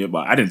you calling me it,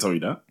 but I didn't tell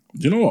you that.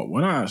 Do you know what?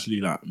 When I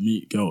actually like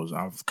meet girls,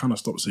 I've kind of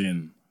stopped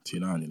saying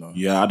T9. You know.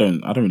 Yeah, I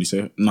don't really say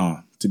it.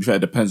 No, to be fair, it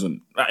depends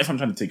on. Like, if I'm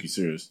trying to take you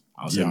serious,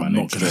 I'll say my I'm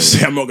name. not gonna straight say.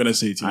 away. I'm not gonna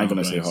say T9. I ain't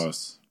gonna say guys.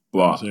 Huss. I'm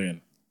But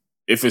saying.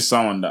 if it's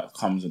someone that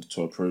comes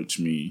to approach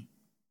me,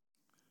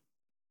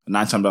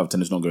 9 times out of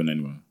 10, it's not going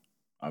anywhere.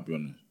 I'll be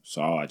honest.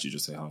 So I'll actually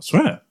just say Huss.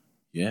 Swear.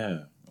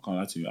 Yeah, I can't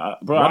lie to you,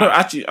 bro. I don't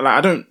actually like.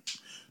 I don't.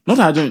 Not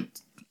that I don't.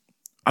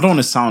 I don't want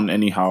to sound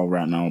anyhow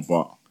right now,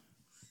 but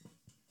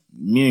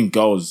me and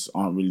girls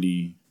aren't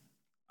really.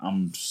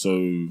 I'm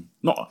so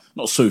not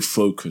so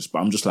focused, but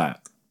I'm just like.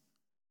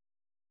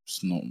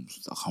 It's not.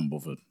 I can't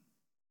bother.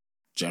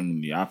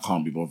 Generally, I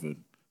can't be bothered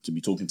to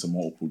be talking to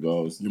multiple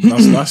girls.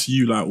 That's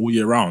you like all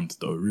year round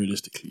though.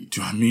 Realistically.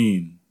 Do you know what I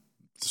mean?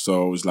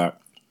 So it's like,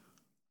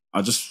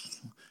 I just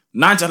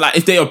 9 times like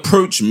if they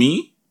approach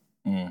me.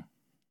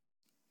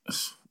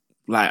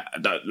 Like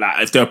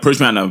if they approach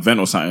me at an event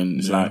or something,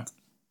 it's like,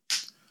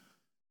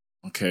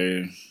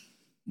 okay,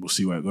 We'll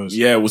see where it goes.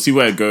 yeah, we'll see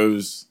where it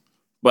goes.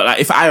 But like,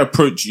 if I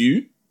approach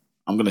you,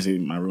 I'm gonna say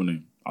my real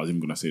name. I was even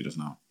gonna say it just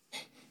now.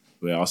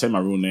 But yeah, I'll say my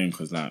real name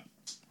because like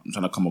I'm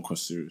trying to come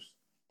across serious.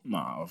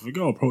 Nah, if a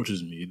girl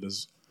approaches me,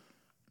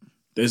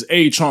 there's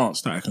a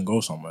chance that I can go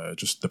somewhere. It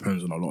just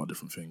depends on a lot of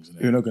different things.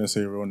 Innit? You're not going to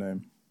say your real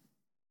name.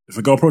 If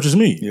a girl approaches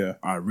me, Yeah.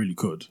 I really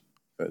could.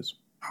 Fez.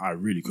 I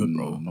really could,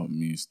 No, bro. not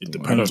me. Still. It I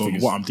don't depends think on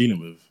it's- what I'm dealing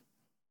with.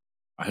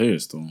 I hear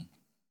it still.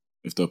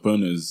 If the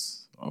opponent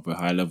is of a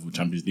high level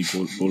Champions League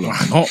baller,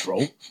 Why not, bro?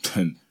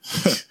 then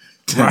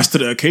Rise to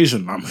the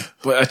occasion, man.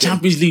 but a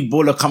Champions League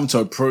baller coming to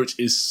approach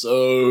is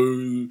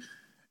so.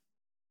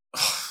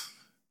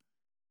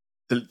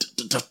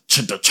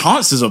 The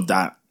chances of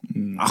that,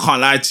 I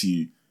can't lie to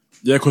you.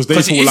 Yeah, because they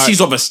Because feel if like she's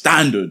of a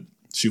standard,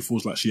 she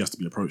feels like she has to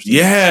be approached.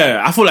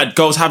 yeah, I feel like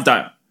girls have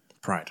that.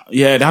 Pride.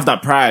 Yeah, they have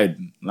that pride.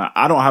 Like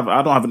I don't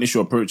have an issue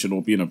approaching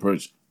or being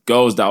approached.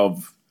 Girls that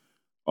have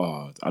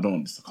Oh, I don't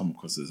want this to come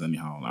across as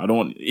anyhow. Like, I don't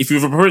want. If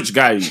you've approached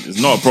guys, it's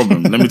not a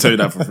problem. Let me tell you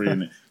that for free,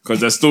 innit? Because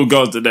there's still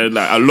girls that they're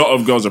like a lot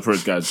of girls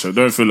approach guys, so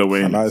don't feel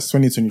away. Like, it's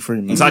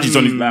 2023, man. It's actually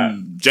only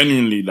like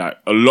genuinely like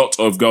a lot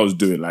of girls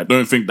do it. Like,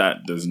 don't think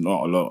that there's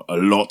not a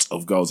lot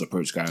of girls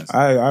approach guys.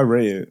 I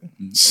rate it.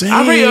 Same.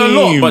 I rate it a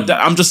lot, but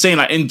I'm just saying,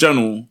 like in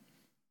general,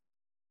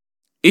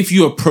 if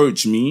you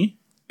approach me,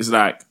 it's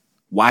like,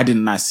 why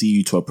didn't I see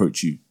you to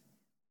approach you?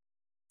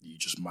 You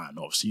just might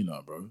not have seen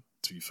her, bro.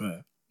 To be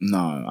fair.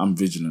 Nah, I'm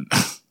vigilant.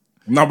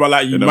 No, but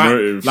like you In the might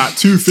motive. like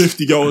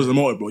 250 girls in the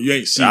motive, bro. You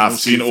ain't seen. I've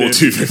seen all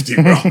 250,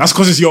 bro. That's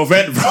because it's your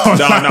event, bro.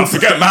 No,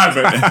 forget my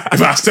event.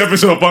 If I step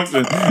into a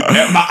function,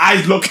 my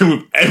eyes locking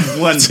with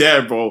everyone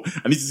there, bro.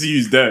 I need to see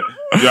who's there.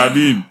 You know what I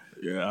mean?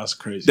 Yeah, that's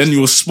crazy. Then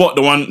you'll spot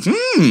the one,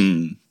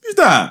 who's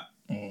that?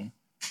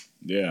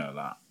 Yeah,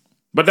 like.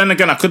 But then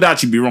again, I could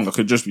actually be wrong. I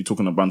could just be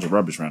talking a bunch of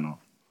rubbish right now.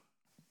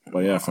 But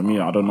yeah, for me,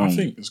 I don't know. I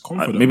think it's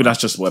confident. Maybe that's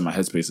just where my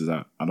headspace is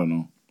at. I don't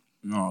know.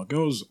 No,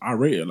 girls, I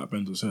rate it, like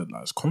Benzo said.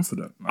 Like, it's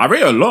confident. I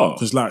rate it a lot.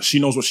 Because, like, she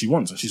knows what she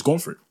wants and she's gone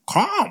for it.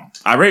 Calm.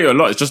 I rate it a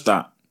lot. It's just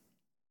that,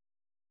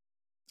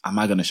 am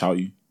I going to shout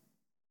you?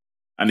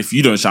 And if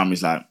you don't shout me,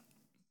 it's like,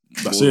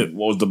 That's it.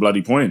 What was the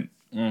bloody point?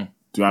 Do you know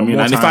what I One mean?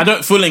 more And if time. I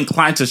don't feel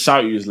inclined to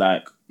shout you, it's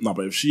like, No,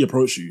 but if she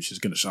approaches you, she's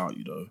going to shout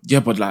you, though. yeah,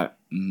 but like,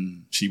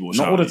 She will not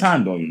shout all the you.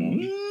 time, though, you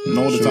know?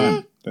 Not all the Sure.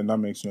 time. Then that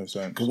makes no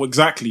sense. Well,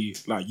 exactly.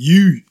 Like,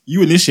 you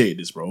initiated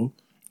this, bro.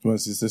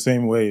 Because it's the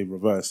same way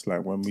reversed.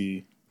 Like when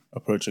we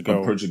approach a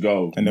girl, Approach a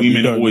girl. and then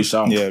Women don't always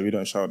shout. Yeah, we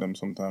don't shout them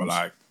sometimes. But,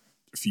 like,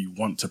 if you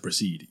want to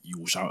proceed, you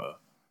will shout her.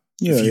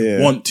 yeah, If you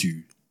yeah. want to, you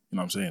know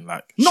what I'm saying?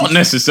 Like, Not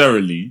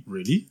necessarily.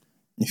 really?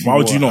 If Why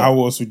would you not? How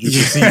else would you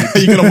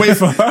proceed? You're going to wait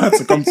for her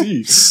to come to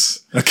you.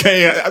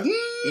 Okay.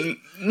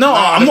 No,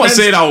 I'm not depends.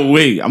 saying I'll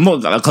wait. I'm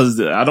not, because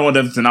I don't want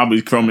them to now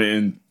be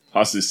commenting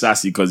us is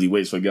sassy because he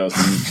waits for girls to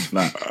meet.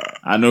 Like,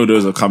 I know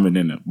those are coming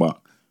in it, but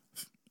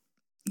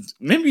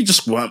maybe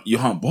you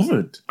aren't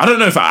bothered. I don't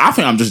know if I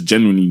think I'm just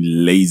genuinely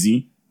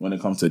lazy when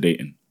it comes to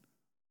dating.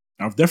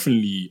 I've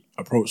definitely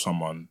approached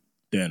someone,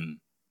 then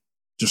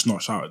just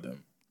not shout at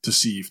them to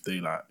see if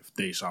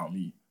they shout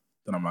me.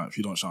 Then I'm like, if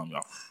you don't shout me,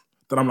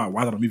 then I'm like,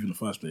 why did I move in the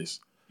first place?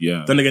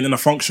 Yeah. Then again, in a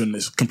function,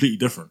 it's completely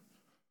different.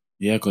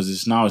 Yeah, because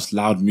it's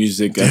loud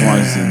music,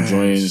 everyone's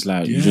enjoying. It's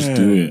like, you just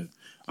do it.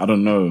 I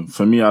don't know.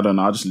 For me, I don't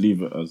know. I just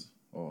leave it as,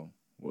 oh,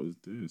 what is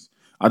this?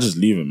 I just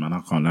leave it, man.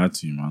 I can't lie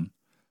to you, man.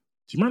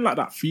 Do you remember like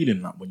that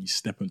feeling like when you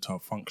step into a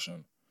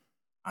function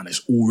and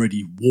it's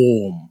already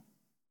warm?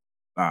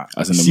 Like,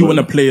 As in the see when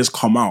the moment. players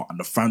come out and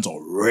the fans are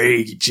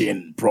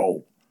raging,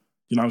 bro.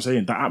 You know what I'm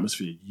saying? That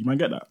atmosphere, you might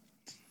get that.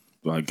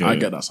 But I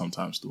get that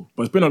sometimes still.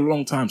 But it's been a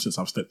long time since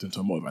I've stepped into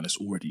a motive and it's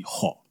already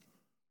hot.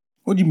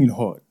 What do you mean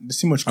hot? There's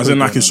too much. As in, code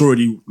like, going it's on.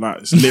 already,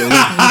 like, it's lit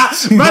already.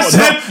 Too much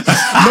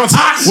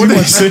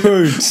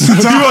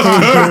code.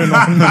 Going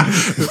on.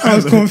 I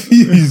was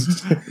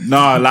confused.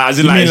 No, like, as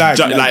in, You like, mean it's, like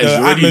like the it's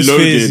already atmospheres,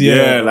 loaded. yeah.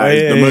 Yeah, like,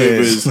 Yeah, the yeah, motive yeah.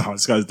 is No,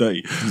 this guy's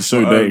dirty. he's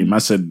so dirty. Man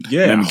said,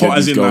 Yeah, let me hot get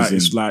as these in, girls like, in.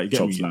 it's like, get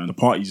chops me, line. the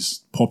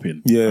party's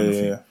popping. Yeah, kind of yeah,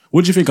 thing. yeah.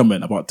 What do you think I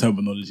meant about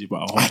terminology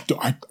about hot?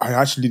 I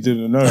actually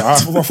didn't know. I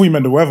thought you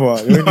meant the weather.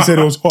 When you said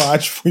it was hot, I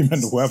actually thought you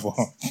meant the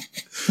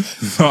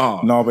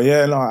weather. No, but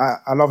yeah, no,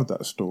 I love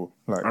that store.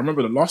 Like, I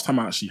remember the last time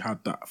I actually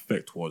had that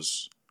effect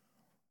was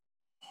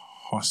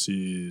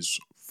Huss's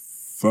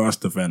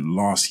first event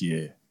last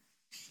year.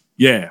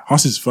 Yeah,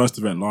 Huss's first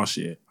event last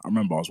year. I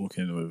remember I was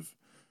walking with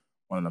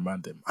one of the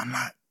man them. I'm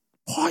like,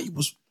 party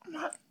was, I'm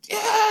like,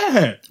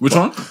 yeah. Which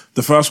one?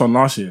 The first one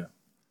last year.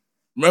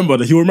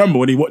 He'll remember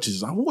when he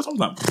watches. I was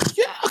like,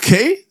 yeah,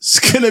 okay. It's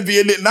gonna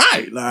be a lit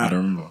night. I Like, don't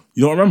remember.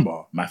 you don't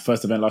remember? My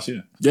first event last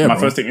year. Yeah, my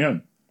bro. first thing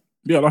home.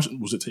 Yeah,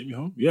 was it Take Me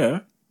Home?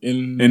 Yeah.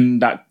 In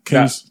that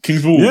Kings-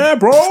 King's Ball. Yeah,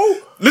 bro.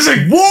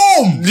 Listen,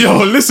 warm.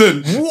 Yo,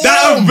 listen.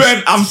 That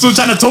event, I'm still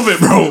trying to top it,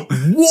 bro.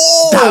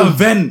 That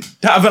event,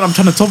 I'm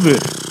trying to top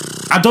it.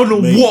 I don't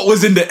know Mate. what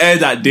was in the air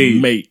that day.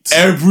 Mate.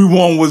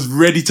 Everyone was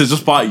ready to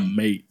just party.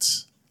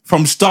 Mate.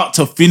 From start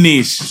to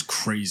finish. It's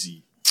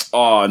crazy.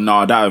 Oh,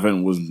 no, that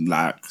event was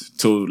like,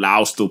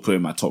 I'll still put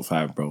in my top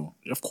 5, bro.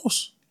 Of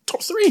course.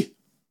 Top 3.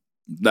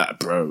 That,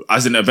 bro.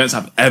 As in events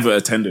I've ever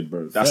attended,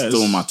 bro. That's Fairs.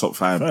 still in my top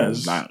 5, bro.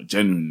 Fairs. Like,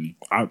 genuinely.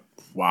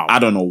 Wow. I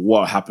don't know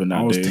what happened that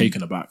I was day.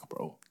 taken aback,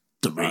 bro.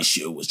 The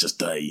ratio was just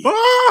dirty.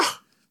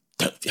 Ah!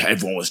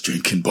 Everyone was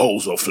drinking,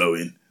 bowls were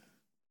flowing.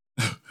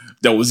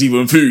 There was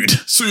even food.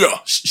 Suya.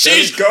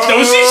 Sheesh. There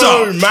was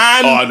shisha.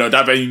 man. Oh no,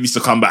 that venue needs to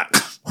come back.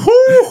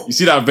 Whew. You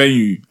see that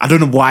venue? I don't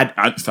know why.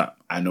 In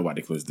fact, I know why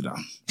they closed it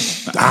down.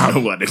 I know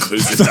why they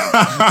closed it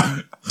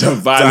down. The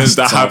violence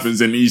that tough.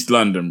 happens in East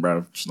London,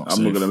 bro. not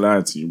I'm not safe. gonna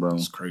lie to you, bro.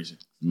 It's crazy.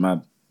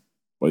 Mad.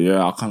 But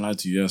yeah, I can't lie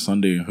to you. Yeah,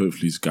 Sunday,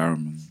 hopefully it's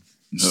Garam. Man.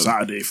 No,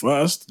 Saturday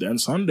first, then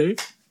Sunday.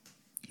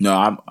 no,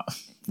 I don't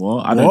do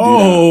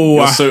Whoa. that.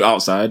 You're so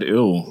outside,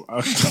 ill.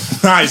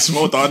 Nice,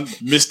 well done.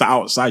 Mr.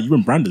 Outside. You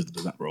and Brandon did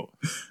that, bro.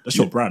 That's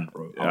your brand,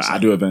 bro. Yeah, I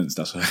do events,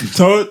 that's why.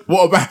 So,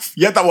 what about?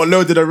 You had that one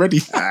loaded already.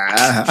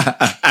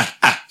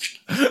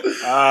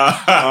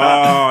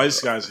 Oh,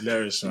 this guy's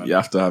hilarious, man. You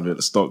have to have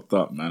it stocked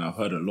up, man. I've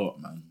heard a lot,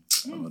 man.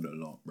 I've heard a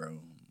lot, bro.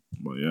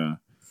 But yeah,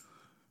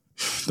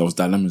 those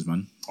dilemmas,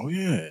 man. Oh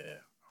yeah.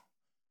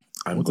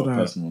 I What got did I-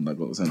 personal one that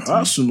got sent to me.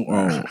 Personal.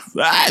 Oh,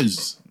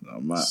 that's. No,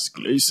 man.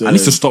 Exclusive. I need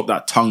to stop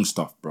that tongue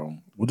stuff, bro.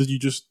 What did you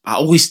just? I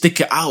always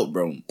stick it out,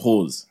 bro.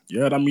 Pause.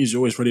 Yeah, that means you're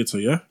always ready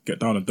to get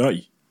down and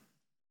dirty.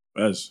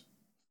 Bez.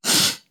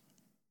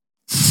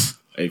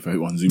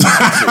 831 zoom into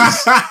my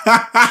face.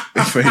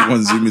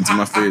 831 zoom into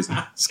my face.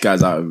 This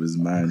guy's out of his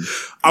mind.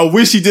 I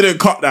wish he didn't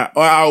cut that.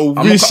 I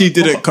wish he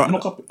didn't cut.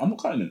 I'm not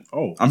cutting it.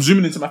 Oh. I'm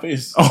zooming into my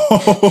face.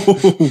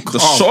 Oh, The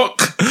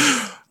shock.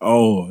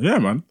 Oh, yeah,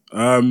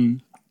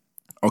 man.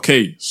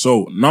 Okay,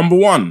 so number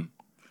 1.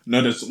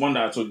 No, there's one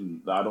that I told you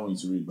that I don't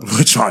want you to read. Bro.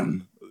 Which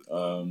one?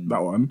 Um,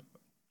 That one.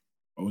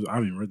 I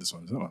haven't even read this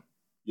one. Is that one?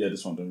 yeah,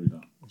 this one. Don't read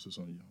that. What's this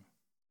one?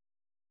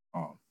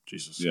 Oh,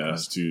 Jesus. Yeah,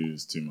 Christ.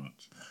 it's too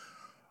much.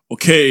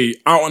 Okay,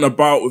 out and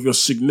about with your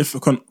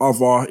significant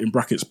other, in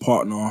brackets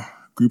partner,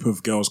 group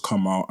of girls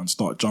come out and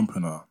start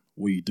jumping her.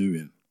 What are you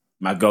doing?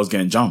 My girl's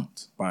getting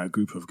jumped. By a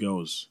group of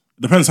girls.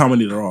 Depends how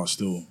many there are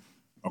still.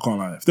 I can't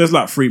lie. If there's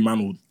like 3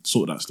 man, we'll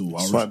sort that still.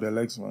 Swipe their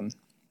legs, man.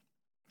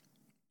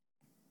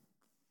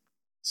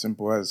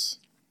 Simple as.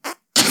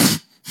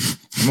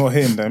 I'm not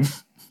hitting them.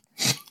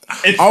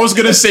 I was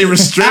gonna say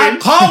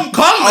restraint. Come,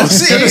 I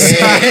see it.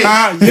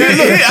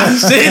 I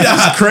say that.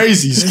 That's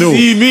crazy still.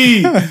 See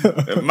me.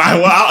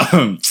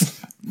 Wow.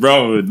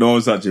 Bro, no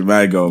one's touching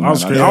my girl, man. I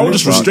was crazy. I would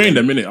just restrain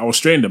them, innit? I would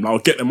restrain them. I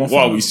would get them off.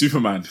 What, of we them.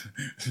 Superman?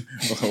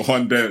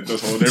 One day,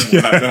 just hold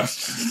everyone like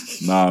that.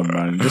 Nah,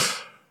 man.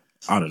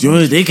 I don't You know.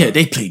 know, they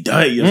play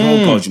dirty as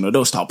well, God. You know,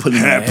 they'll start pulling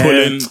Hair their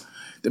hair. pulling.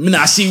 The minute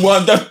I see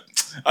one,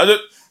 I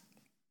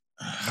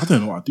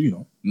don't know what I do, you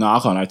know. Nah, I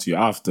can't lie to you.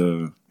 I have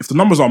to... If the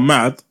numbers are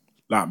mad,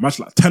 match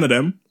like 10 of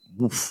them,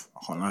 woof,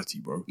 I can't lie to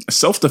you, bro.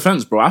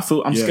 Self-defense, bro.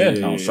 I'm scared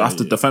now. So I have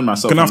to defend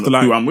myself Gonna have to,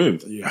 who I'm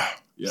with. Yeah.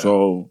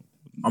 So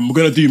I'm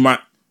gonna do my...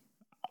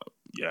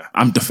 Yeah.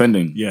 I'm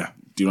defending. Yeah.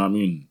 Do you know what I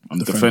mean? I'm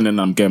defending.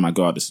 I'm getting my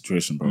girl out of the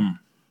situation, bro.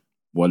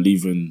 We're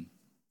leaving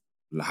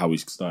like how we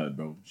started,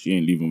 bro. She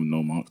ain't leaving with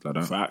no marks like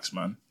that. Facts,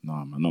 man.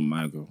 Nah, man. Not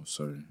my girl.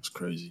 Sorry. It's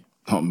crazy.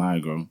 Not my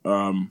girl.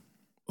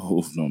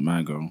 Oh, not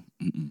my girl.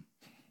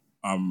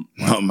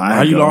 Not my Why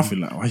are you girl.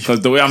 laughing like?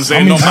 Because the way I'm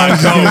saying, not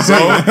my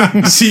girl,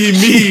 bro. See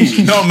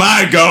me, not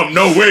my girl.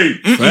 No way.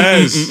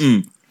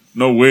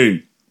 No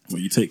way. Well,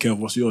 you take care of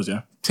what's yours,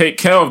 yeah? Take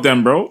care of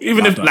them, bro.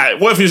 Even if, like,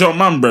 what if it's your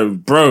mum, bro?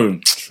 Bro.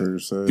 True,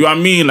 so. Do you know what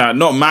I mean? Like,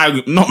 not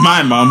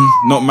my mum,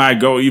 not my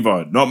girl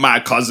either. Not my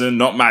cousin,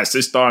 not my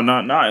sister,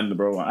 nothing,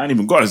 bro. I ain't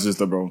even got a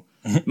sister, bro.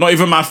 Not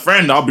even my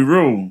friend, I'll be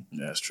real.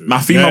 Yeah, it's true. My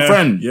female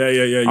friend. Yeah.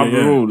 I'll be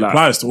real, It like-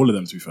 applies to all of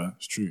them, to be fair.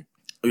 It's true.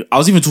 I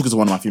was even talking to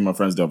one of my female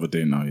friends the other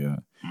day now, yeah.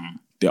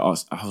 They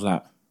asked, I was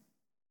like,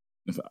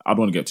 I don't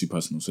want to get too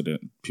personal so that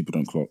people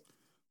don't clock.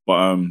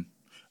 But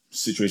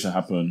situation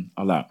happened,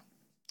 I was like,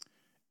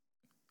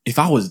 if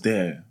I was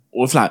there,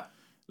 or if like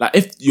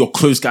if your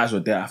close guys were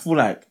there, I feel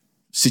like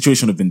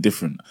situation would have been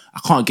different. I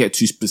can't get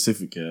too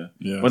specific here.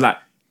 Yeah. But like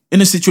in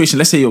a situation,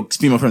 let's say your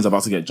female friend's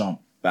about to get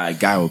jumped by a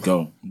guy or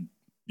girl.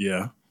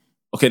 Yeah.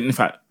 Okay, in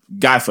fact,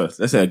 guy first.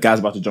 Let's say a guy's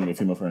about to jump your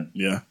female friend.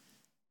 Yeah.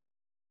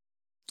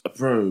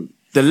 Bro,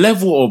 the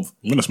level of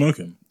I'm gonna smoke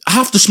him. I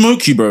have to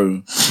smoke you,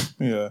 bro.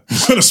 Yeah. I'm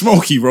gonna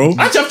smoke you, bro.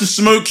 I actually have to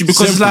smoke you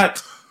because Simple.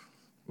 it's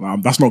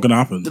That's not gonna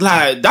happen.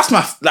 like that's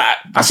my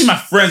I see my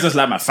friends as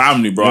like my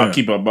family, bro. Yeah. I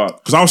keep it about.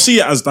 Because I'll see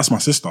it as that's my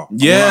sister.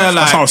 Yeah, like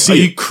that's how I are see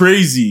you it.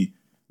 crazy?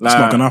 Like, It's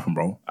not gonna happen,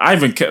 bro. I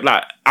even care,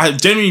 like I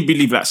genuinely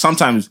believe like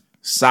sometimes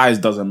size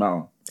doesn't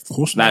matter. Of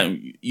course not. Like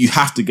you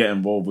have to get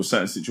involved with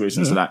certain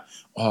situations. So like,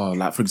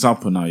 like for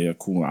example, now, yeah,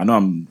 cool. I know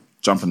I'm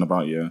jumping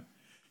about, yeah.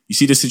 You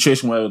see the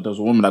situation where there's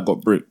a woman that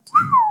got bricked.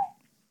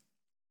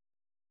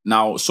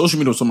 Now, social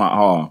media was talking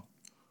about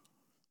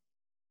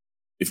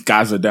if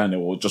guys are down there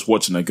or just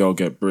watching a girl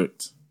get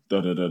bricked,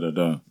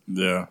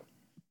 Yeah.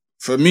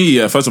 For me,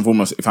 yeah, first and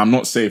foremost, if I'm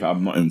not safe,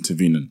 I'm not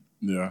intervening.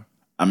 Yeah.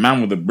 A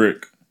man with a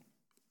brick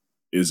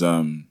is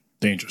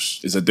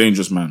Dangerous. a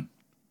dangerous man.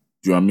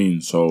 Do you know what I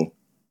mean? So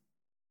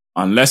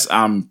unless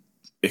I'm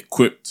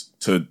equipped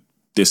to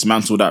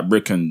dismantle that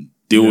brick and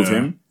deal with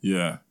him,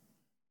 Yeah.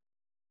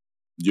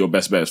 your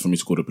best bet is for me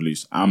to call the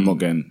police. I'm not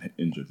getting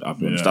injured. I'll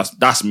be honest. Yeah.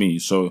 That's me.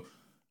 So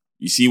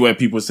you see where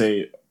people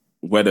say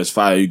where there's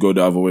fire, you go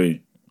the other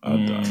way.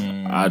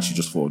 I actually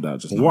just thought of that.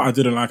 Just now. What I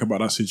didn't like about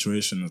that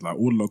situation is like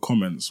all the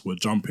comments were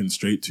jumping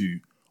straight to,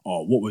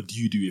 oh, what would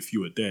you do if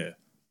you were there?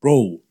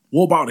 Bro,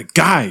 what about the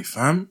guy,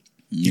 fam?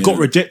 He got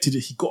rejected,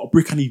 he got a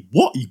brick and he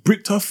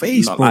bricked her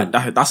face, Not bro. like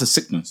that, that's a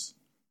sickness.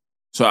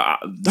 So That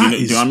do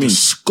you is know what I mean?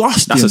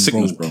 disgusting, That's a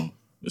sickness, bro. bro.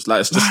 It's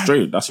like it's just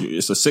straight.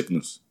 It's a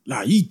sickness.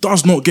 Like, he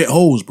does not get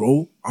hoes,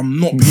 bro. I'm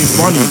not being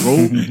funny,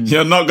 bro.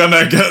 You're not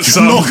gonna get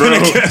some, not bro.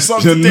 gonna get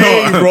some You're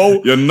today, not,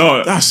 bro. You're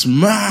not. That's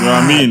mad. You know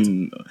what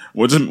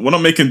I mean? We're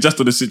not making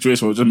jest of the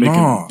situation. We're just making.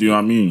 Nah. Do you know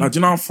what I mean? Like, do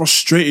you know how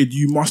frustrated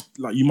you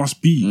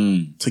must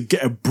be to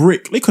get a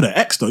brick? They could have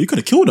X'd her. You could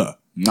have killed her.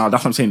 No,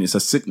 that's what I'm saying. It's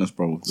a sickness,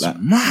 bro. Like,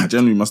 mad.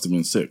 Generally, must have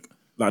been sick.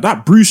 Like,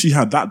 that bruise she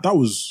had, that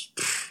was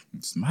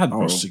It's mad,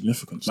 bro.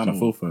 significant. Man, I still.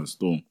 feel for her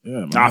still. Yeah,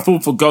 man. Nah, I feel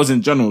for girls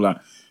in general. Like,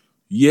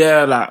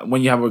 Yeah, like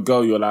when you have a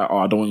girl, you're like, oh,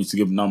 I don't want you to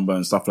give a number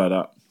and stuff like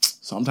that.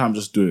 Sometimes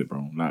just do it,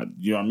 bro. Like,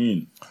 you know what I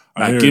mean?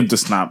 Like, give the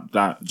snap,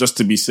 like, just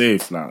to be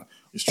safe. Like,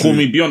 call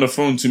me, be on the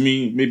phone to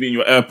me, maybe in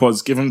your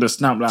AirPods, give him the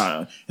snap.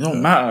 Like, it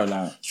don't matter.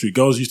 Like, it's true.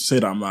 Girls used to say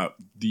that. I'm like,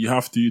 do you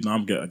have to? No, I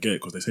get it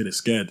because they say they're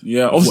scared.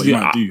 Yeah, of obviously, what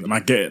you might do, and I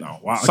get it now.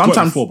 Well, sometimes, I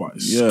got it before, but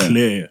it's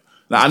clear.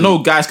 Like, I know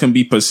guys can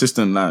be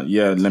persistent. Like,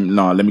 yeah, let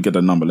me get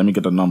the number. Let me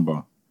get the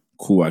number.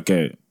 Cool, I get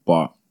it.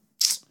 But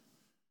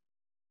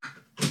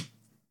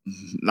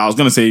I was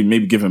gonna say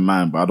maybe give him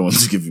mine, but I don't want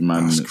to give him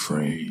mine. That's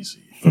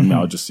crazy. For me,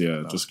 I'll just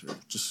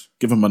just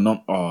give him a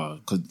number. Oh,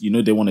 because you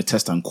know they want to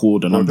test and call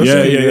the number.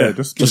 Yeah.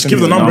 Just give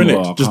the number in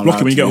it. Just block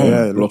him when you get home.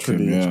 Yeah, block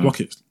him. Just block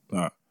it.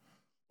 Like,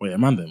 wait,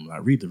 man, them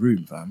like read the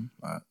room, fam.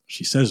 Like,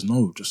 she says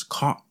no, just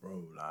cut,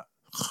 bro. Like,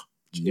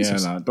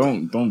 Jesus. Yeah, like,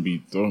 don't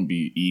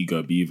be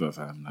eager beaver,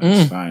 fam. Like,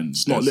 it's fine.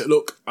 It's not lit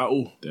look at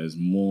all. There's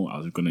more. I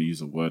was gonna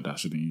use a word that I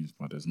shouldn't use,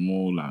 but there's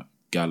more like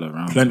gal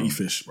around. Plenty bro.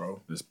 fish,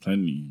 bro. There's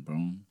plenty,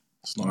 bro.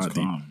 It's not that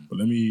deep. But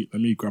let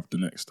me grab the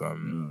next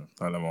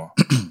dilemma.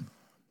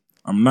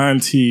 I'm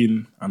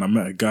 19 and I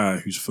met a guy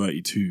who's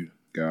 32.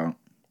 Yeah.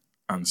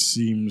 And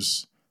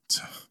seems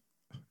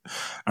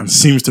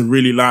to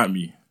really like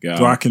me. Yeah.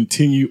 Do I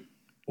continue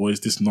or is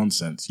this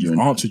nonsense? You've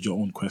answered your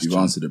own question. You've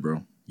answered it,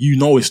 bro. You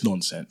know it's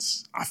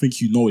nonsense. I think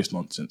you know it's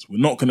nonsense.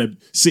 We're not gonna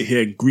sit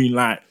here and green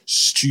light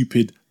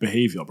stupid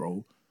behavior,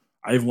 bro.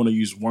 I even want to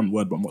use one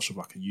word, but I'm not sure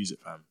if I can use it,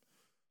 fam.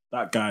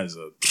 That guy's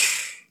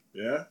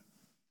yeah.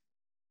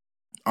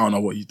 I don't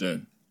know what he's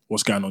doing.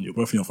 What's going on? You're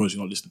both on your phones.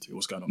 You're not listening to me.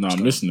 What's going on? No, I'm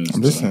listening.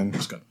 I'm listening.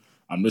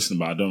 I'm listening,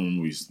 but I don't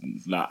remember. You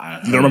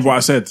don't remember what I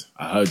said?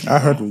 I heard you. I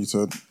heard what you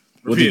said.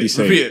 What did he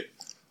say? Repeat it.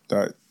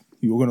 That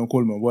you were going to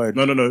call him a word.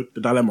 No.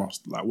 The dilemma.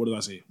 Like, what did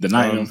I say? The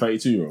 19 and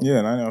 32-year-old.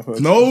 Yeah,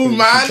 19. No,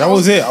 man. That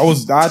was it.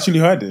 I actually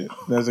heard it.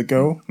 There's a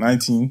girl,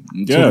 19.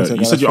 Yeah,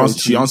 you said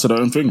she answered her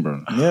own thing,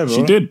 bro. Yeah, bro.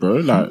 She did, bro.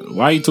 Like,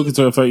 why are you talking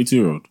to a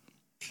 32-year-old?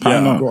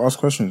 Yeah, go ask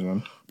questions,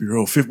 man. Be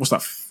real. What's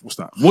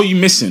that? What are you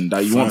missing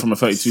that you want from a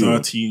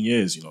 32-year-old? 13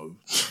 years, you know.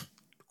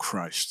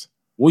 Christ.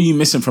 What are you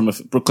missing from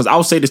because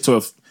I'll say this to a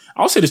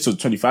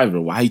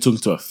 25-year-old. Why are you talking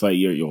to a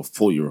 30-year-old,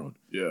 4-year-old?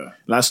 Yeah.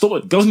 Like,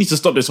 stop. Girls need to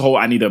stop this whole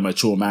I need a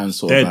mature man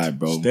sort of vibe,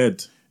 bro. It's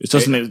dead. It's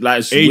just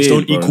it's age weird,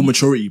 don't bro. equal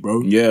maturity,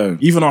 bro. Yeah.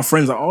 Even our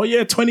friends are, oh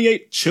yeah,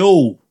 28,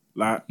 chill.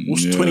 Like,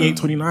 what's 28,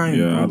 29?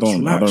 Yeah, bro?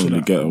 I don't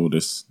really get all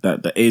this.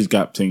 That the age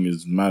gap thing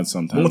is mad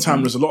sometimes. More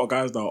time, there's a lot of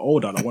guys that are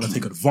older that want to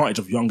take advantage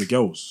of younger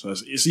girls. So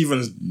it's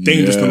even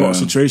dangerous in a lot of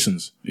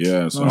situations.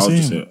 Yeah, so Know I'll what I'm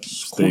just saying?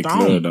 stay Cool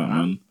clear down, of that,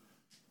 man.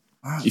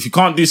 If you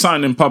can't do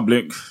something in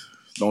public,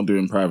 don't do it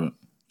in private.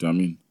 Do you know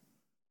what I mean?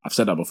 I've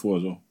said that before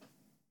as well.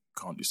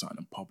 Can't do something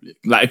in public.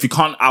 Like, if you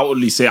can't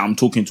outwardly say I'm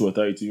talking to a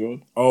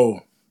 32-year-old,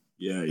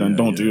 then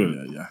don't do it.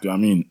 Yeah. Do you know what I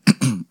mean?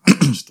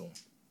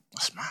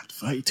 That's mad.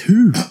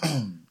 32.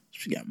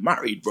 Should get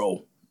married,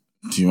 bro.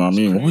 Do you know what I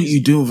mean? What are you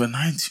doing with a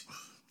 90?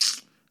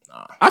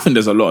 I think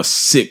there's a lot of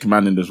sick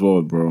man in this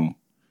world, bro.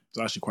 It's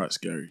actually quite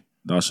scary.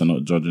 That should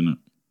not judging it.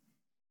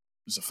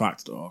 It's a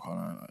fact, though. I can't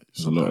lie.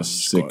 There's a lot of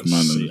sick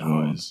man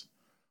in this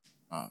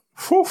world.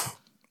 Cool.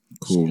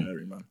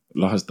 Scary, man.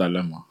 Last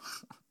dilemma.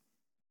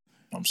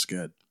 I'm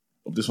scared.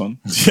 Of this one?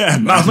 Yeah,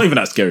 man. No, it's not even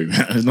that scary,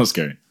 man. It's not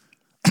scary.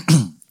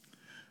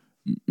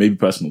 Maybe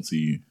personal to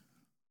you.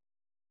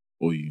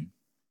 Or you.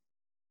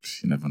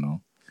 You never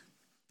know.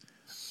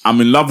 I'm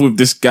in love with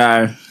this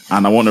guy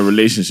and I want a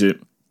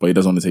relationship, but he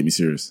doesn't want to take me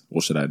serious.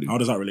 What should I do? How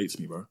does that relate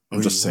to me, bro?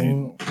 I'm just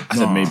saying. I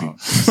said maybe.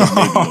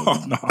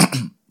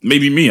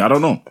 Maybe me. I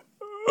don't know.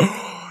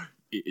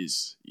 It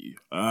is you.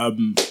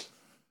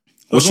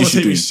 What she should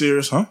take do? me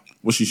serious, huh?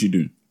 What she should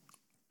do?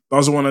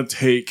 Doesn't want to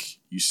take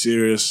you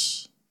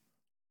serious,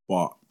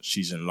 but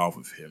she's in love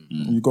with him.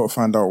 You got to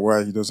find out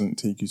why he doesn't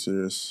take you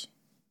serious.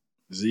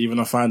 Is it even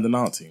a finding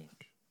out thing?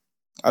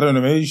 I don't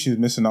know. Maybe she's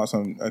missing out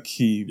on a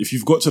key. If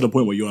you've got to the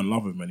point where you're in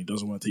love with him and he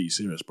doesn't want to take you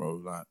serious, bro,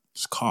 like,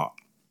 just cut.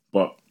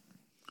 But,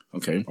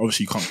 okay.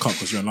 Obviously, you can't cut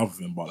because you're in love with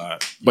him, but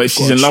like... But if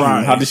she's in love with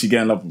him, how did she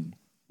get in love with him?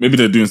 Maybe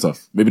they're doing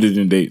stuff. Maybe they're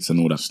doing dates and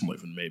all that. It's not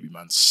even maybe,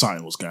 man.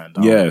 Something was going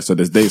down. Yeah, so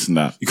there's dates and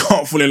that. You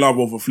can't fall in love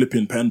over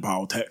flipping pen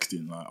pal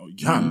texting. Like,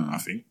 you can, I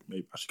think.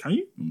 Maybe. Actually, can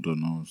you? I don't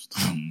know.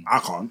 I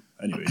can't.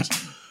 Anyways.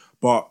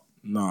 But,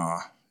 nah.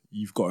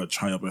 You've got to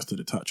try your best to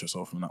detach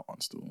yourself from that one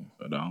still.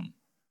 But,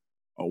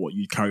 or what,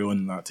 you carry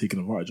on like taking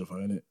advantage of her,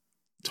 innit?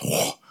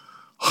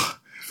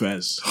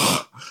 Fairs.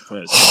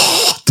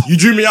 You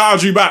drew me out, I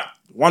drew back.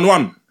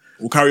 1-1.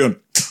 We'll carry on.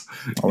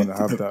 I want to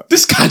have that.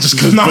 This guy just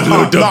goes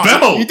below the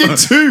belt. He did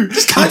two.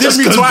 This guy He just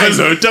did me goes twice.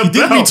 below the He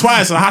did me belt.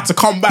 twice and I had to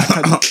come back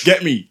and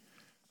get me.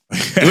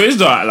 It is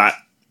that, like,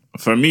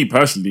 for me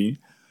personally,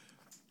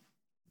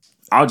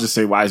 I'll just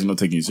say, why is he not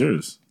taking you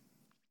serious?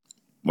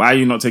 Why are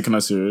you not taking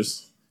her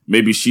serious?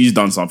 Maybe she's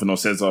done something or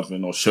said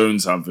something or shown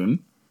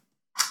something.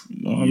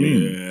 You know what I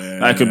mean?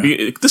 Like,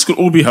 this could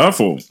all be her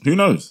fault. Who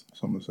knows?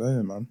 That's what I'm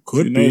saying, man.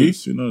 Could be.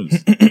 Who knows?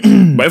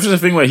 But if it's a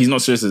thing where he's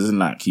not serious, as in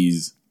like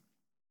he's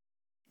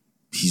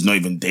not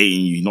even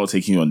dating you, he's not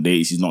taking you on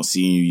dates, he's not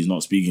seeing you, he's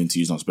not speaking to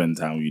you, he's not spending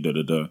time with you,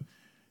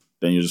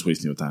 then you're just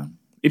wasting your time.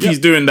 If he's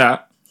doing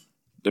that,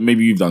 then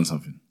maybe you've done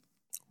something.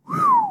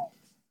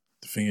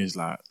 The thing is,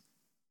 like,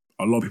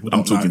 a lot of people don't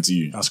I'm talking like, to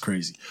you. That's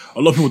crazy.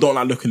 A lot of people don't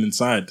like looking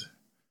inside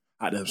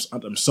at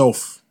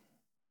themselves.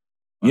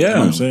 Like, Yeah. You know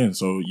what I'm saying?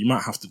 So you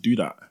might have to do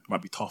that. It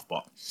might be tough,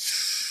 but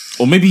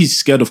Or maybe he's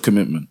scared of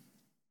commitment.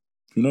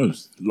 Who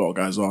knows? a lot of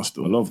guys are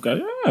still. A lot of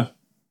guys, yeah.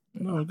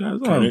 A lot of guys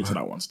Can relate to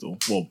that one still.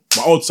 Well,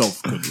 my old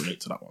self could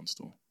relate to that one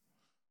still.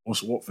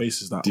 What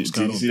face is that? What's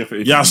going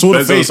on? Yeah, I saw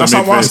the face. That's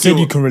how I I said you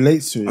said can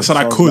relate to it. I said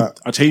I so could. like-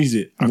 I changed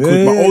it. I Yeah,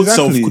 could. My yeah, old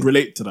self exactly. could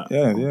relate to that.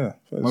 Yeah.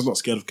 I'm not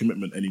scared of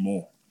commitment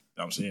anymore.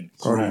 You know what I'm saying?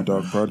 Proud of you,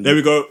 dog. Proud of There you.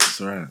 we go. It's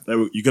alright.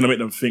 You're gonna make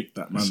them think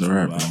that man's It's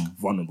alright, like, bro.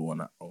 vulnerable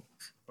and that. Oh,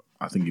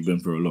 I think you've been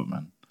through a lot,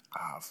 man.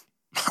 I have.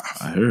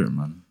 I hear it,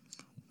 man.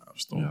 I'm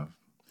still. Yeah.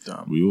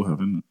 Damn. We all have,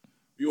 innit?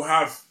 You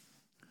have.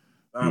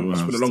 We all It's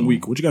have been a long still.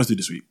 week. What you guys do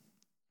this week?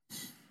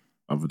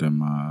 Other than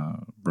my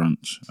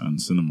brunch and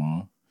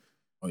cinema,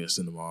 Oh yeah,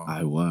 cinema.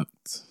 I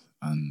worked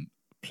and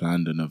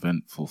planned an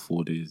event for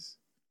 4 days.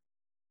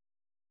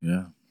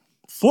 Yeah.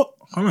 Foot.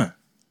 Come on.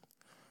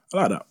 I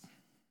like that.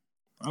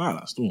 I like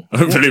that still.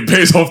 Hopefully it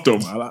pays off, though.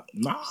 I like.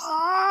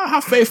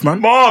 Have faith, man.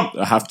 Mom!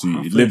 I have to.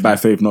 Live by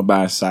faith, not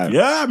by sight.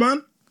 Yeah,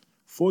 man.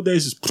 4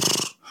 days is.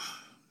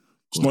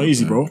 It's not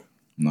easy, bro.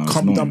 No,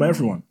 Can't be done by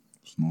everyone.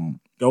 It's not.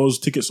 Girls'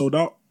 tickets sold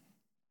out.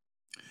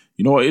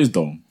 You know what it is,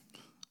 though?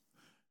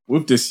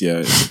 With this year,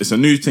 it's a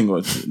new thing.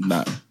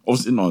 That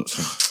obviously not.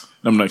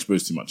 I'm not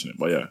exposed too much in it,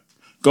 but yeah.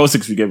 Girls'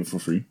 tickets, we gave it for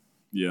free.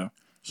 Yeah.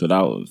 So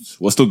that was...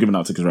 We're still giving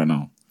out tickets right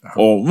now.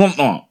 Or,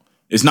 no.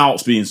 It's now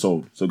being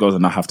sold. So girls are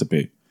now have to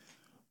pay.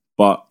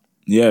 But,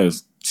 yeah,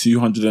 it's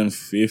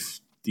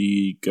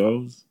 250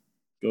 girls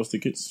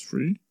tickets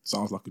free.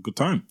 Sounds like a good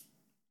time.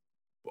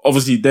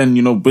 Obviously, then,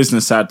 you know,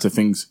 business side to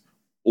things,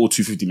 all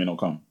 250 may not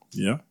come.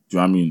 Yeah. Do you know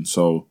what I mean?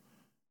 So,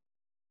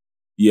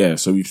 yeah,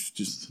 so we've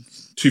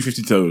just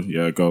 250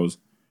 to girls.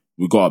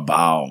 We got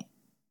about,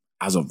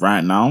 as of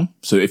right now.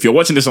 So if you're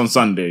watching this on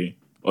Sunday,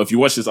 or if you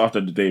watch this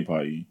after the day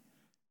party,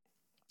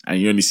 and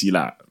you only see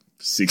like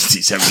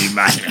 60, 70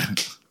 man.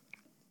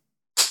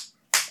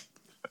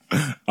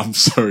 I'm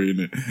sorry,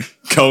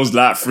 innit? Girls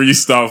like free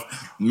stuff.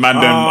 Man,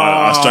 them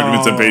are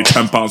struggling to pay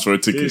 £10 for a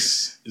ticket.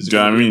 This is Do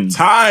you know what I mean?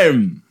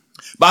 Time.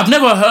 But I've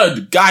never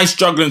heard guys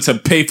struggling to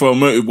pay for a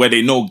motive where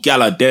they know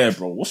gal are there,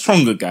 bro. What's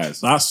wrong with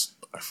guys? I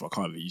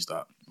can't even use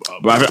that.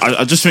 But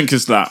I just think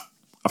it's like,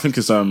 I think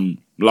it's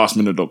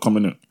lastminute.com,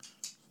 innit?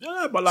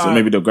 Yeah, but like So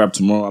maybe they'll grab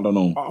tomorrow, I don't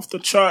know. after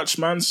church,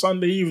 man,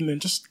 Sunday evening,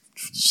 just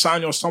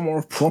sign your summer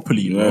off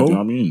properly, Yeah, do bro. you know what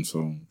I mean?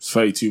 So it's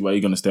 32, where are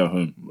you going to stay at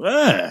home?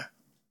 Yeah.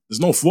 There's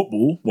no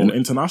football. Well,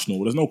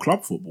 international. There's no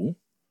club football.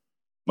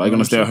 Why are you going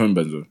to stay at home,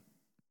 Benzo?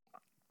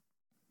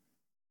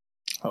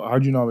 How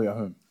do you know we're at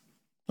home?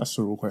 That's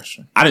the real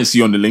question. I didn't see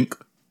you on the link.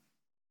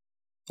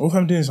 What if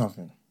I'm doing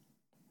something?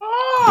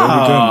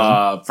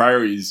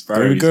 Priorities.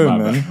 There we go,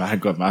 man. My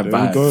God, my There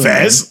bad. we go,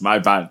 Fez? My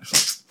bad.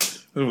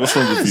 What's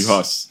wrong with you,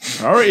 Huss?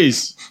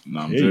 Priorities.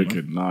 No, I'm Yeah, you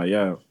joking. Nah,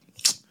 yeah.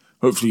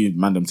 Hopefully,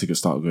 man, them tickets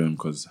start going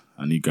because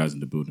I need guys in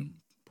the building.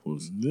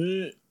 Pause.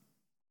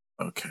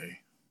 Okay.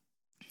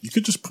 You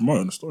could just promote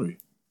it on the story.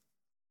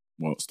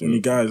 What?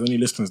 Any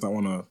listeners that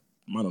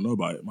might not know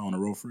about it, might want to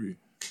roll through.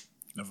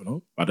 Never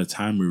know. By the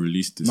time we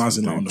release this, Now as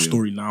in like on the video-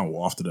 story now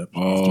or after the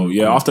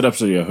After the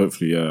episode, yeah,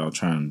 hopefully, yeah, I'll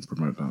try and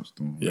promote that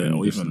still. Yeah, Any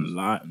or even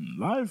listeners.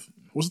 live.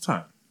 What's the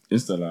time?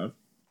 Insta live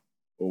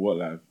or what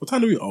live? What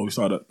time do we? Oh, we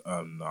started at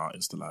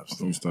Insta Live. I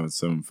think we started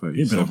 7:30.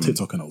 You've been on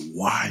TikTok in a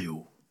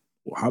while.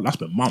 Well, that's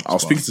been months. I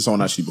was but- speaking to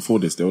someone actually before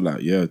this. They were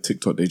like, "Yeah,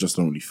 TikTok, they just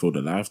don't really feel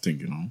the live thing,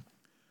 you know."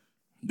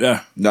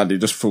 Yeah, Nah, they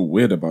just feel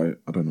weird about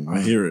it. I don't know why.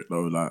 I hear it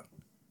though. Like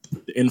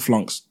the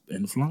influx.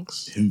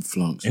 Influx.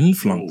 Influx.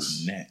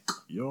 Oh, neck.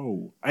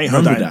 Yo, I ain't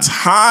heard that Remember in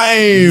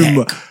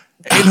time.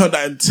 Ain't heard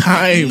that in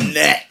time.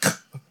 Neck.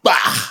 Bah.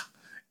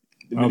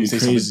 That'd When be you say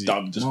crazy.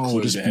 something dumb, just No,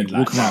 close just your be head like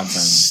walking around that,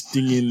 fam.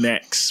 stinging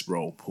necks,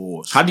 bro.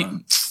 Pause. How do man.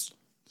 you...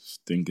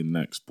 Stinging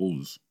necks,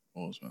 balls.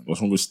 Pause, man.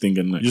 What's wrong with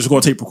stinging You necks? just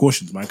gotta take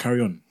precautions, man.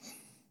 Carry on.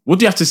 What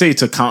do you have to say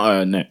to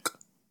counter a neck?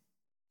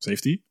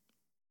 Safety.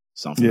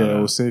 Something Yeah, like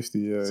or that. safety.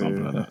 Yeah, Something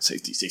yeah. like that.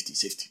 Safety.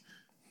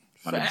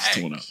 Man, I'm just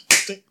doing that.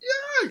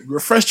 Yeah,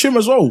 refresh him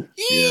as well.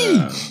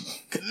 Yeah.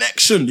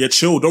 Connection. Yeah,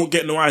 chill. Don't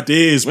get no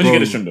ideas, When bro. you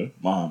get this trimmed though?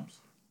 My arms.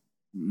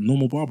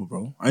 Normal barber,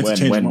 bro. I need When, to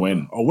change when, my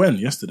when? Oh, when?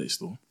 Yesterday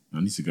still.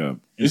 I need to go.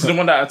 This is the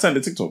one that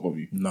attended TikTok of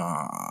you.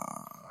 Nah.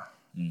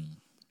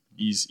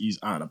 He's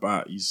out and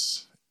about.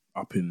 He's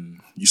up in.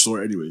 You saw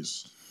it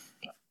anyways.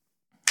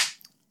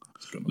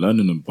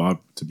 Learning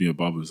to be a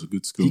barber is a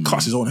good skill. He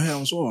cuts his own hair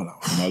as well.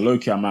 Like, My low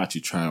key, I'm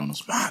actually trying on a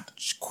mad.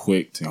 just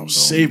quick thing.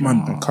 Save,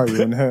 man. Nah. Cut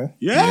your own hair.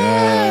 Yeah.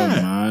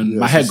 Man. Yeah,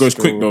 My hair it's goes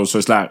still- quick though, so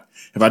it's like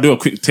if I do a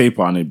quick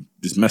taper and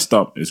it's messed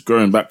up, it's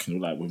growing back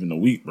like within a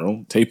week,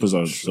 bro. Tapers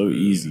are so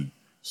easy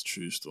It's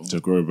true still. to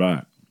grow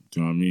back. Do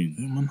you know what I mean?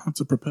 Yeah, man, have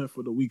to prepare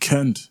for the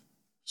weekend.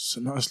 It's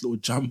a nice little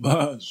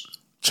jambas.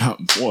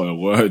 What a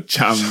word,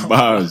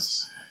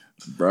 chambers,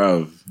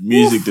 bro.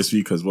 Music this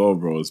week as well,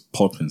 bro. It's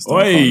popping stuff.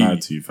 I can't Oi. lie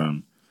to you,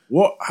 fam.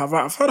 What have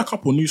I've heard a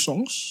couple new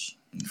songs.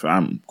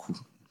 Fam,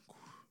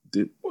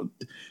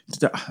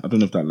 I don't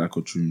know if that Like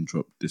or Tune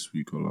dropped this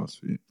week or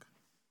last week.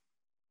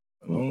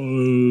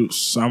 Oh,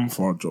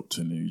 Samfar dropped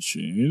a new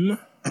tune.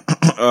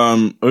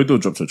 Odo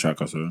dropped a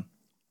track, I saw.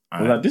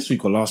 Was that this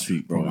week or last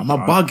week, bro? Am I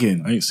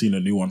bugging? I ain't seen a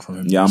new one from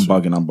him. Yeah, I'm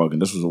bugging.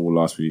 This was all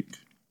last week.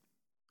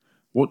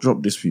 What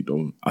dropped this week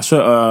though? I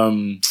saw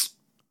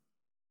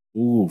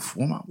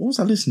what was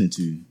I listening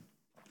to?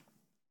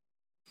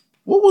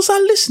 What was I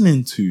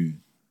listening to?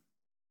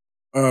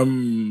 I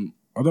don't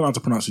know how to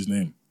pronounce his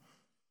name.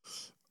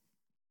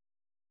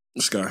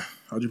 This guy.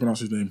 How do you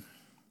pronounce his name?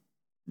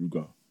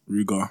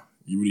 Ruga.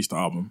 He released the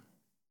album.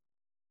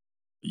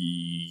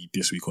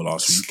 This week or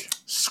last week.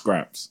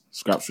 Scraps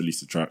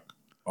released a track.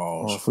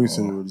 Oh, I thought you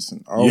said you were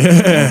listening.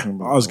 Yeah,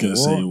 I was gonna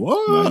say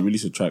what? No, he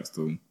released a track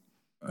still.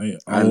 I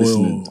ain't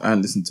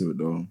listened to it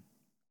though.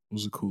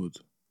 What's it called?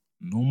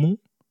 Normal?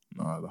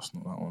 Nah, that's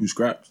not that one. Who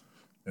Scraps?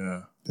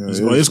 Yeah.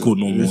 It's called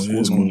Normal.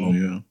 It's called Normal.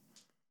 Yeah.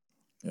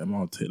 Yeah,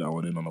 I'll take that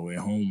one in on the way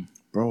home.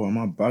 Bro, am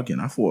I bugging?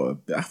 I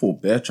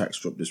thought Bear tracks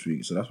dropped this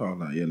week, so that's why I was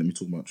like, yeah, let me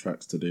talk about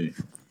tracks today.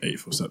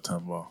 8th of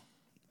September.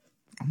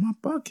 Am I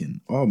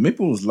bugging? Oh,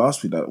 maybe it was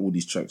last week that all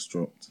these tracks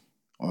dropped.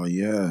 Oh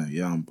yeah,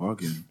 I'm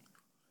bugging.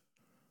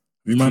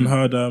 Have you man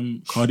heard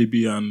Cardi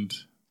B and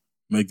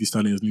Meg Thee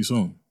Stallion's new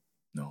song?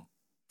 No.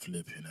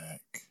 Flipping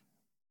heck.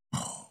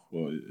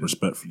 Well,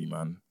 Respectfully,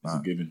 man. It's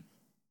giving.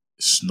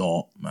 It's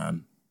not,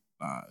 man.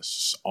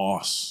 It's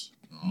arse.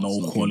 No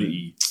no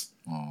quality.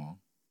 Oh.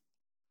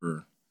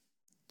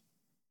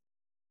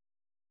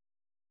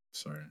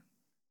 Sorry.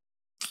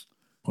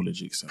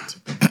 Apology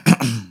accepted.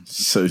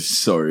 So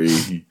sorry.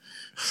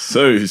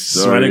 So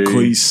sorry.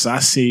 Swanikoy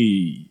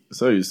Sassy.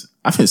 So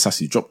I think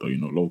Sassy dropped though,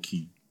 low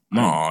key.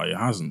 Nah, it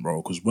hasn't,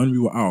 bro. Because when we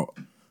were out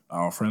at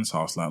our friend's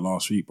house like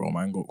last week, bro,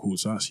 man got called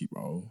Sassy,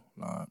 bro.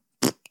 Like,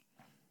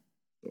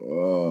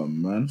 oh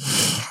man.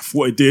 I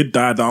thought it did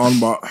die down,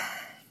 but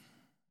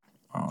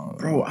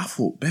bro, I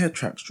thought Bear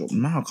tracks dropped.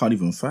 Now I can't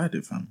even find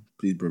it, fam.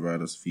 Please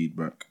provide us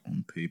feedback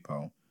on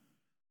PayPal.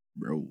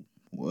 Bro,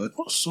 what?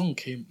 What song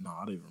came?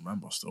 Nah, I don't even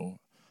remember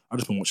still. I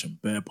just been watching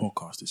Bear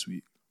podcast this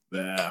week.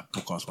 Bear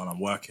podcast while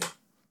I'm working.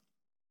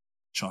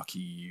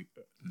 Chucky,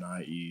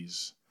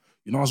 90s.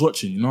 I was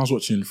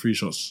watching Free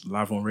Shots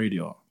live on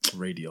Radar.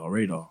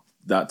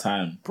 That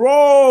time.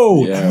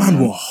 Bro! Yeah,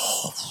 man.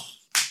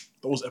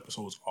 Those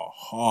episodes are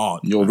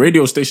hard. Your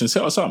radio station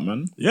set us up,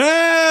 man.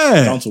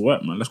 Yeah! Down to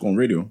work, man. Let's go on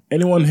radio.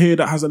 Anyone here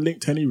that has a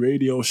link to any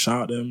radio,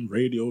 shout them.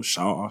 Radio,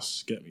 shout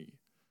us. Get me.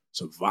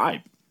 It's a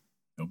vibe.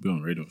 It'll be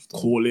on radio.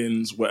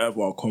 Call-ins,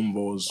 whatever,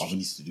 combos. Oh, we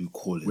need to do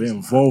call-ins. We're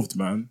involved,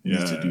 man. We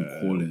need to do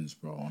call-ins,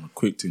 bro. On a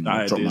quick thing.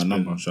 Drop my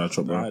number. Should I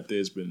drop that? That idea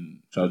has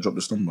been... Should I drop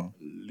this number?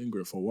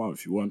 Lingering for a while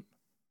if you want.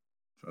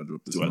 Should I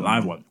drop this Do number? a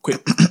live one.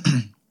 Quick.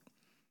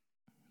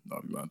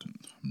 That'd be mad.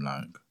 I'm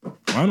lying.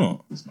 Why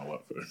not? It's not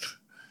work for it.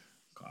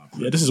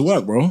 Yeah, this is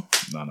work, bro.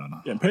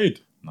 No. Getting paid.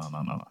 No.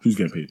 Who's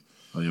getting paid?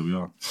 Oh, yeah, we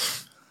are.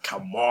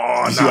 Come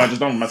on. See what I just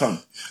done with my tongue?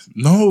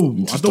 No,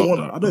 I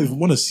stop don't even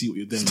want to see what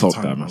you're doing.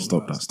 Stop that, man.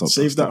 Stop that.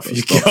 Save that for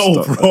your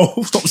girl,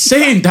 bro. Stop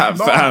saying that,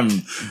 fam.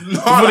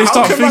 No, they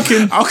start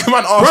thinking, how can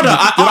man ask brother,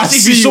 I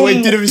think see you saw what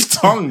he did with his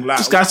tongue. Like,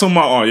 this guy's talking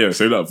about, oh, yeah,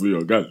 say that for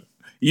your girl.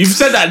 You've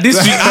said that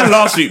this week and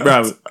last week,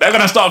 bro. They're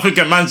going to start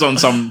thinking man's on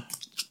some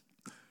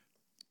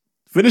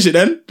finish it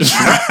then.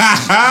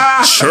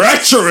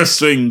 treacherous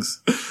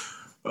things.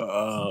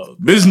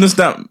 Business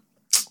that... Let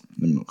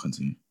me not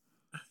continue.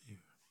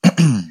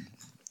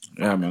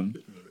 Yeah, man.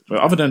 But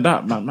other than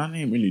that, man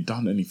ain't really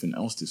done anything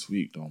else this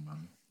week, though,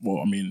 man.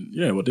 Well, I mean,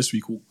 yeah, well, this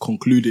week we'll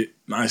conclude it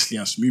nicely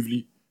and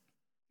smoothly.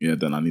 Yeah,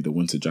 then I need a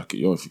winter jacket.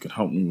 Yo, if you could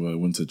help me with a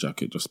winter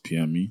jacket, just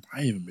PM me.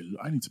 I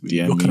need to be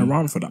DM looking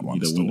around for that one.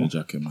 Need a winter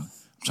jacket, man.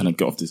 I'm trying to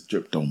get off this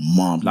drip, though,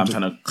 mom. I'm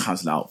trying to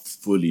cancel out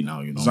fully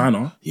now,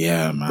 Designer?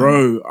 Yeah, man.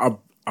 Bro,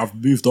 I've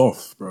moved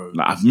off, bro.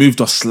 Like, I've moved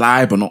off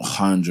slide, but not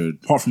 100.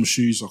 Apart from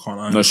shoes, I can't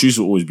lie. No, shoes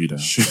will always be there.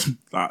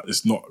 Like,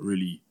 it's not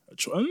really a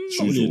choice.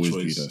 Shoes will always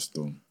be there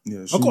still.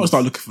 Yeah, I've got to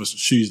start looking for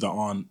shoes that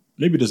aren't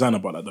maybe designer,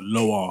 but like the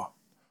lower.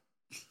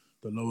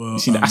 You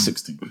see the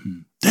Asics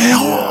thing? They're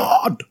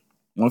hard.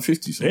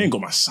 150. So. They ain't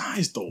got my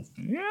size though.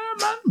 Yeah,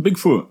 man. Big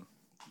foot.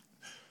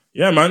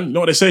 Yeah, man. You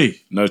know what they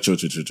say? No, true.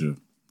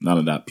 None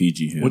of that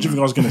PG here. What do you think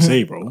I was gonna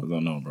say, bro? I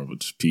don't know, bro. But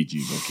just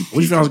PG, bro. What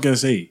do you think I was gonna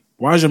say?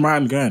 Why is your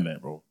mind going there,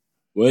 bro?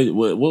 What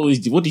do you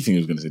think he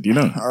was gonna say? Do you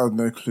know? I have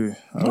no clue.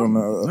 I don't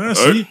know. Yeah,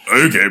 see?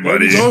 Okay,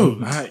 buddy. Go.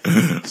 Like,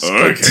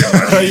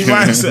 Okay. you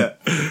mindset.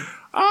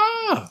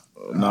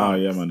 Nah,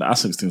 yeah, man. The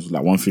Asics things was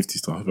like 150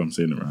 stuff. I hope I'm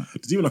saying it right.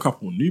 There's even a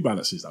couple of New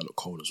Balances that look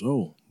cold as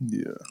well.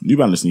 Yeah. New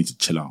Balance need to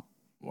chill out.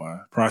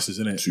 Why? Prices,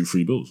 innit?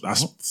 2-3 bills.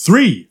 That's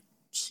 3.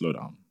 Slow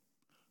down.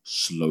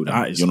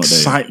 That is You're not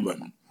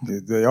excitement.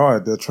 They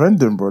are. They're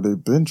trending, bro.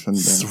 They've been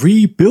trending.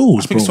 3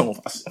 bills, there. bro.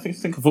 I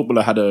think a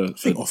footballer had a. I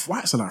think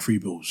Off-Whites are like 3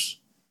 bills.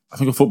 I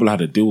think a footballer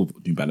had a deal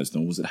with New Balance.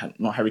 Then was it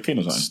not Harry Kane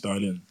or something?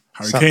 Sterling.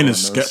 Harry Kane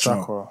is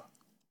Skechers.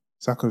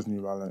 Saka's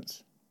New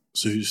Balance.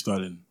 So who's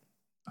Sterling?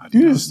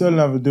 You still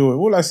never do it.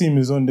 All I see him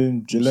is on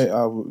them Gillette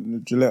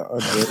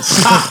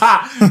adverts.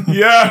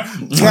 Yeah.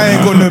 Guy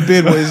ain't got no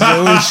beard, but he's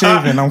always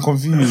shaving. I'm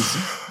confused.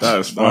 That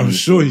is funny. I'm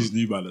sure he's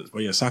New Balance.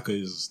 But yeah, Saka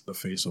is the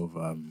face of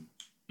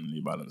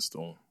New Balance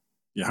still.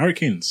 Yeah, Harry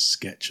Kane,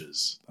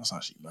 Skechers. That's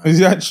actually nice. Is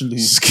he actually?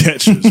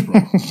 Skechers,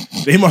 bro.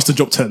 They must have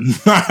dropped a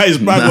nice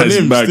bag on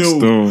him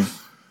still.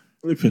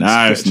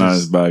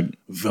 Nice bag.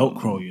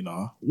 Velcro, you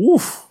know.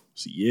 Woof.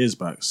 It's years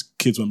back.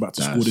 Kids went back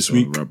to school this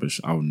week. Rubbish.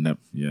 I'll never.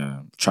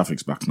 Yeah,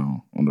 traffic's back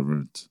now on the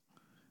road.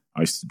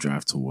 I used to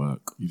drive to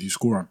work. You do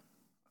school run?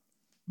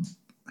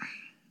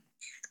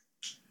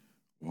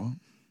 What?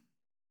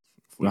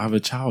 I have a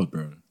child,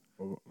 bro.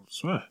 I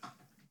swear.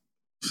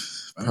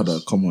 Brother,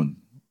 come on.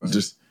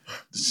 Just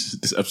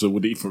this episode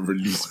wouldn't even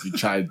release if you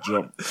try and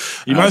drop.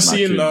 You might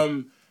see in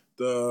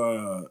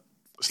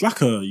it's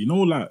like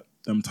like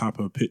them type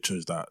of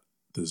pictures that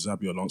the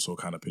Xabi Alonso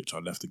kind of picture,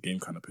 left the game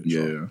kind of picture.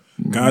 Yeah.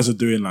 Mm-hmm. Guys are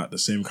doing like the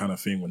same kind of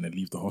thing when they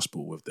leave the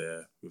hospital with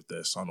their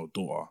son or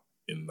daughter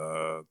in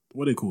the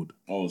what are they called?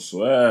 Oh,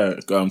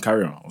 swear.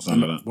 Carrier or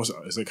something like that. What's it?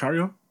 Is it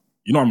carrier?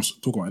 You know what I'm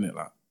talking about, innit?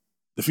 Like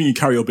the thing you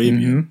carry your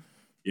baby in.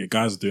 Yeah,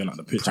 guys are doing like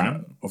the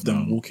picture of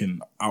them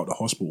walking out the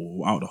hospital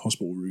or out the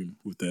hospital room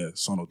with their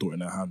son or daughter in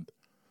their hand.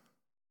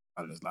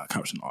 And there's like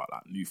caption art,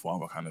 like new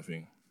father kind of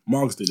thing.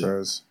 Margs did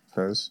it.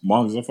 Fairs.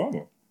 Margs is a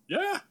father.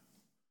 Yeah.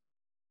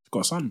 He's got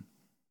a son.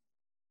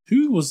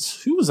 Who was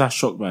that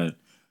shocked by it?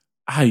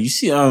 You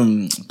see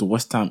the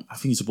West Ham, I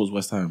think he supports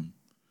West Ham.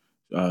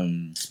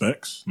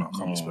 Specs? No,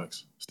 can't be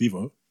Specs.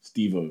 Steve-O.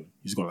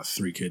 He's got like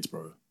 3 kids,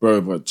 bro.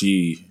 Bro, but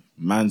gee,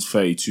 man's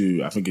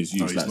 32. I think it's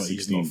used like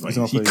 16. He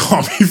can't be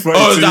 32.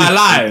 Oh, is that a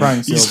lie?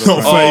 He's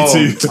not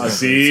 32. I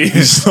see.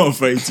 He's not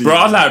 32. Bro,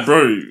 I was like,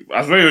 bro,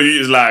 I swear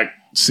he's like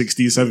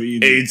 16,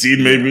 17.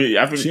 18 maybe.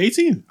 I think Is he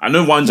 18? I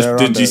know one just They're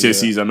did around there,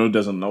 GCSEs. I know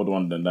there's another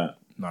one than that.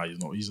 Nah, he's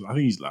not. I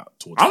think he's like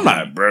towards. I'm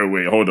like, bro,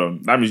 wait, hold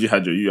on. That means you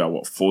had you at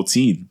what,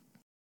 14?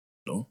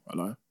 No, I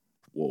lie.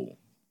 Whoa,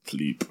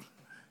 bleep.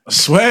 I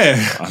swear.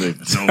 I don't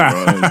even know,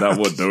 bro. Is that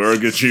what the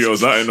Urgatry or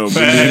something? Or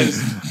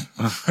billions?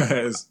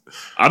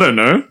 I don't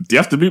know. Do you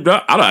have to bleep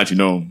that? I don't actually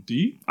know. Do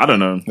you? I don't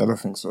know. I don't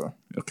think so.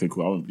 Okay,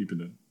 cool. I won't bleep it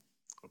then.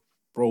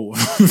 Bro,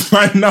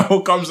 right now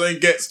comes and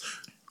gets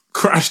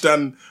crashed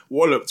and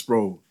walloped,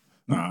 bro.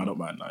 Nah, I don't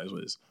mind. Nah, it's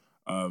what it is.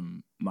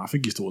 Nah, I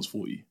think he's towards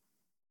 40.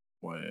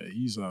 Well, yeah,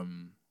 he's Yeah,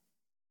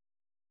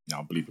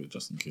 I'll bleep it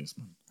just in case,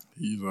 man.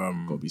 He's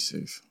Gotta be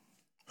safe.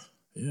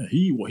 Yeah,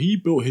 he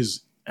built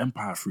his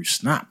empire through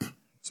Snap.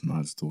 It's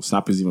mad still.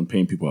 Snap is even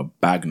paying people a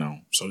bag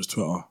now. So is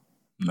Twitter.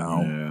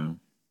 Now, Yeah.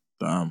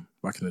 damn.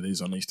 Back in the days,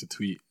 I used to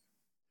tweet.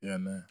 Yeah,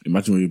 and there.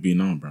 Imagine where you'd be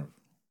now, bro.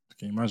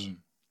 Can you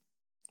imagine?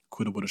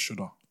 Coulda, woulda,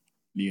 shoulda.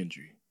 Knee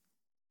injury.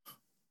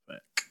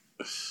 Back.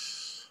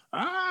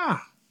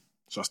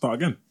 Should I start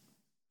again?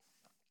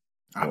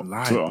 I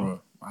lied, Twitter?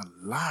 bro. I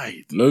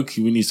lied.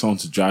 Low-key, we need someone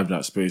to drive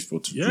that space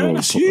for to Yeah, draw.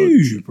 that's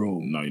you,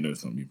 bro. No, you know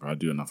it's not me, bro. I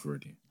do enough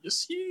already.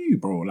 It's you,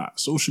 bro. Like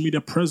social media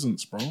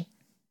presence, bro.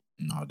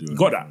 No, I do You enough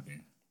got that?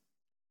 already.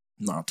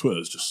 Nah,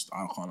 Twitter's just,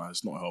 I can't lie,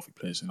 it's not a healthy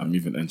place. I'm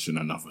even entering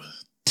another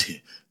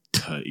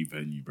dirty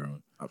venue,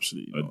 bro.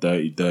 Absolutely A not.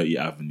 dirty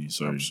avenue,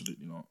 sorry.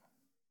 Absolutely not.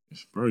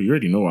 Bro, you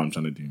already know what I'm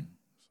trying to do.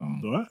 So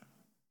Do I?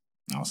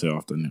 I'll say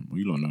after then. Well,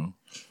 you don't know.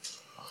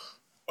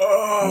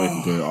 Oh, We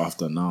can go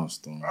after now,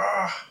 still.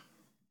 my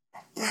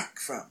back,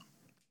 fam.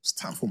 It's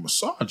time for a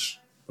massage.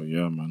 But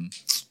yeah, man.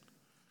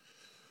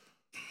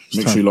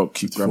 Make sure you lot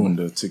keep grabbing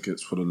the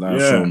tickets for the live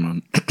show,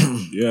 man.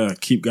 Yeah,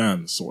 keep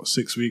going. So what,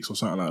 6 weeks or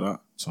something like that?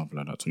 Something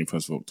like that.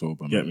 21st of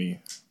October, man. Get me.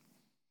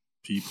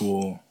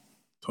 People,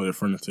 tell your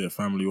friends, tell your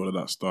family, all of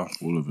that stuff.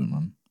 All of it,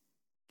 man.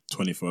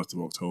 21st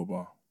of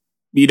October.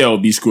 Be there or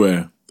be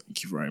square.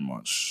 Thank you very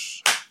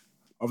much.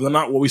 Other than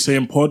that, what we say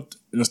in pod,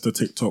 Insta,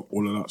 TikTok,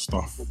 all of that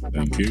stuff.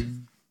 Thank you.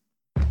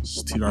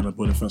 It's T-Line and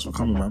Bonnie, thanks for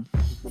coming, man.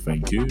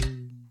 Thank you.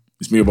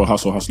 It's me about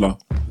Hustler.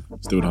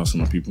 Still with Hustle,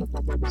 my people.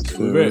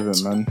 Still with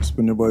it, man. It's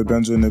been your boy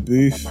Benzo in the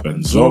booth.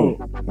 Benzo.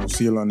 We'll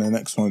see you on the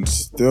next one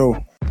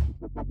still.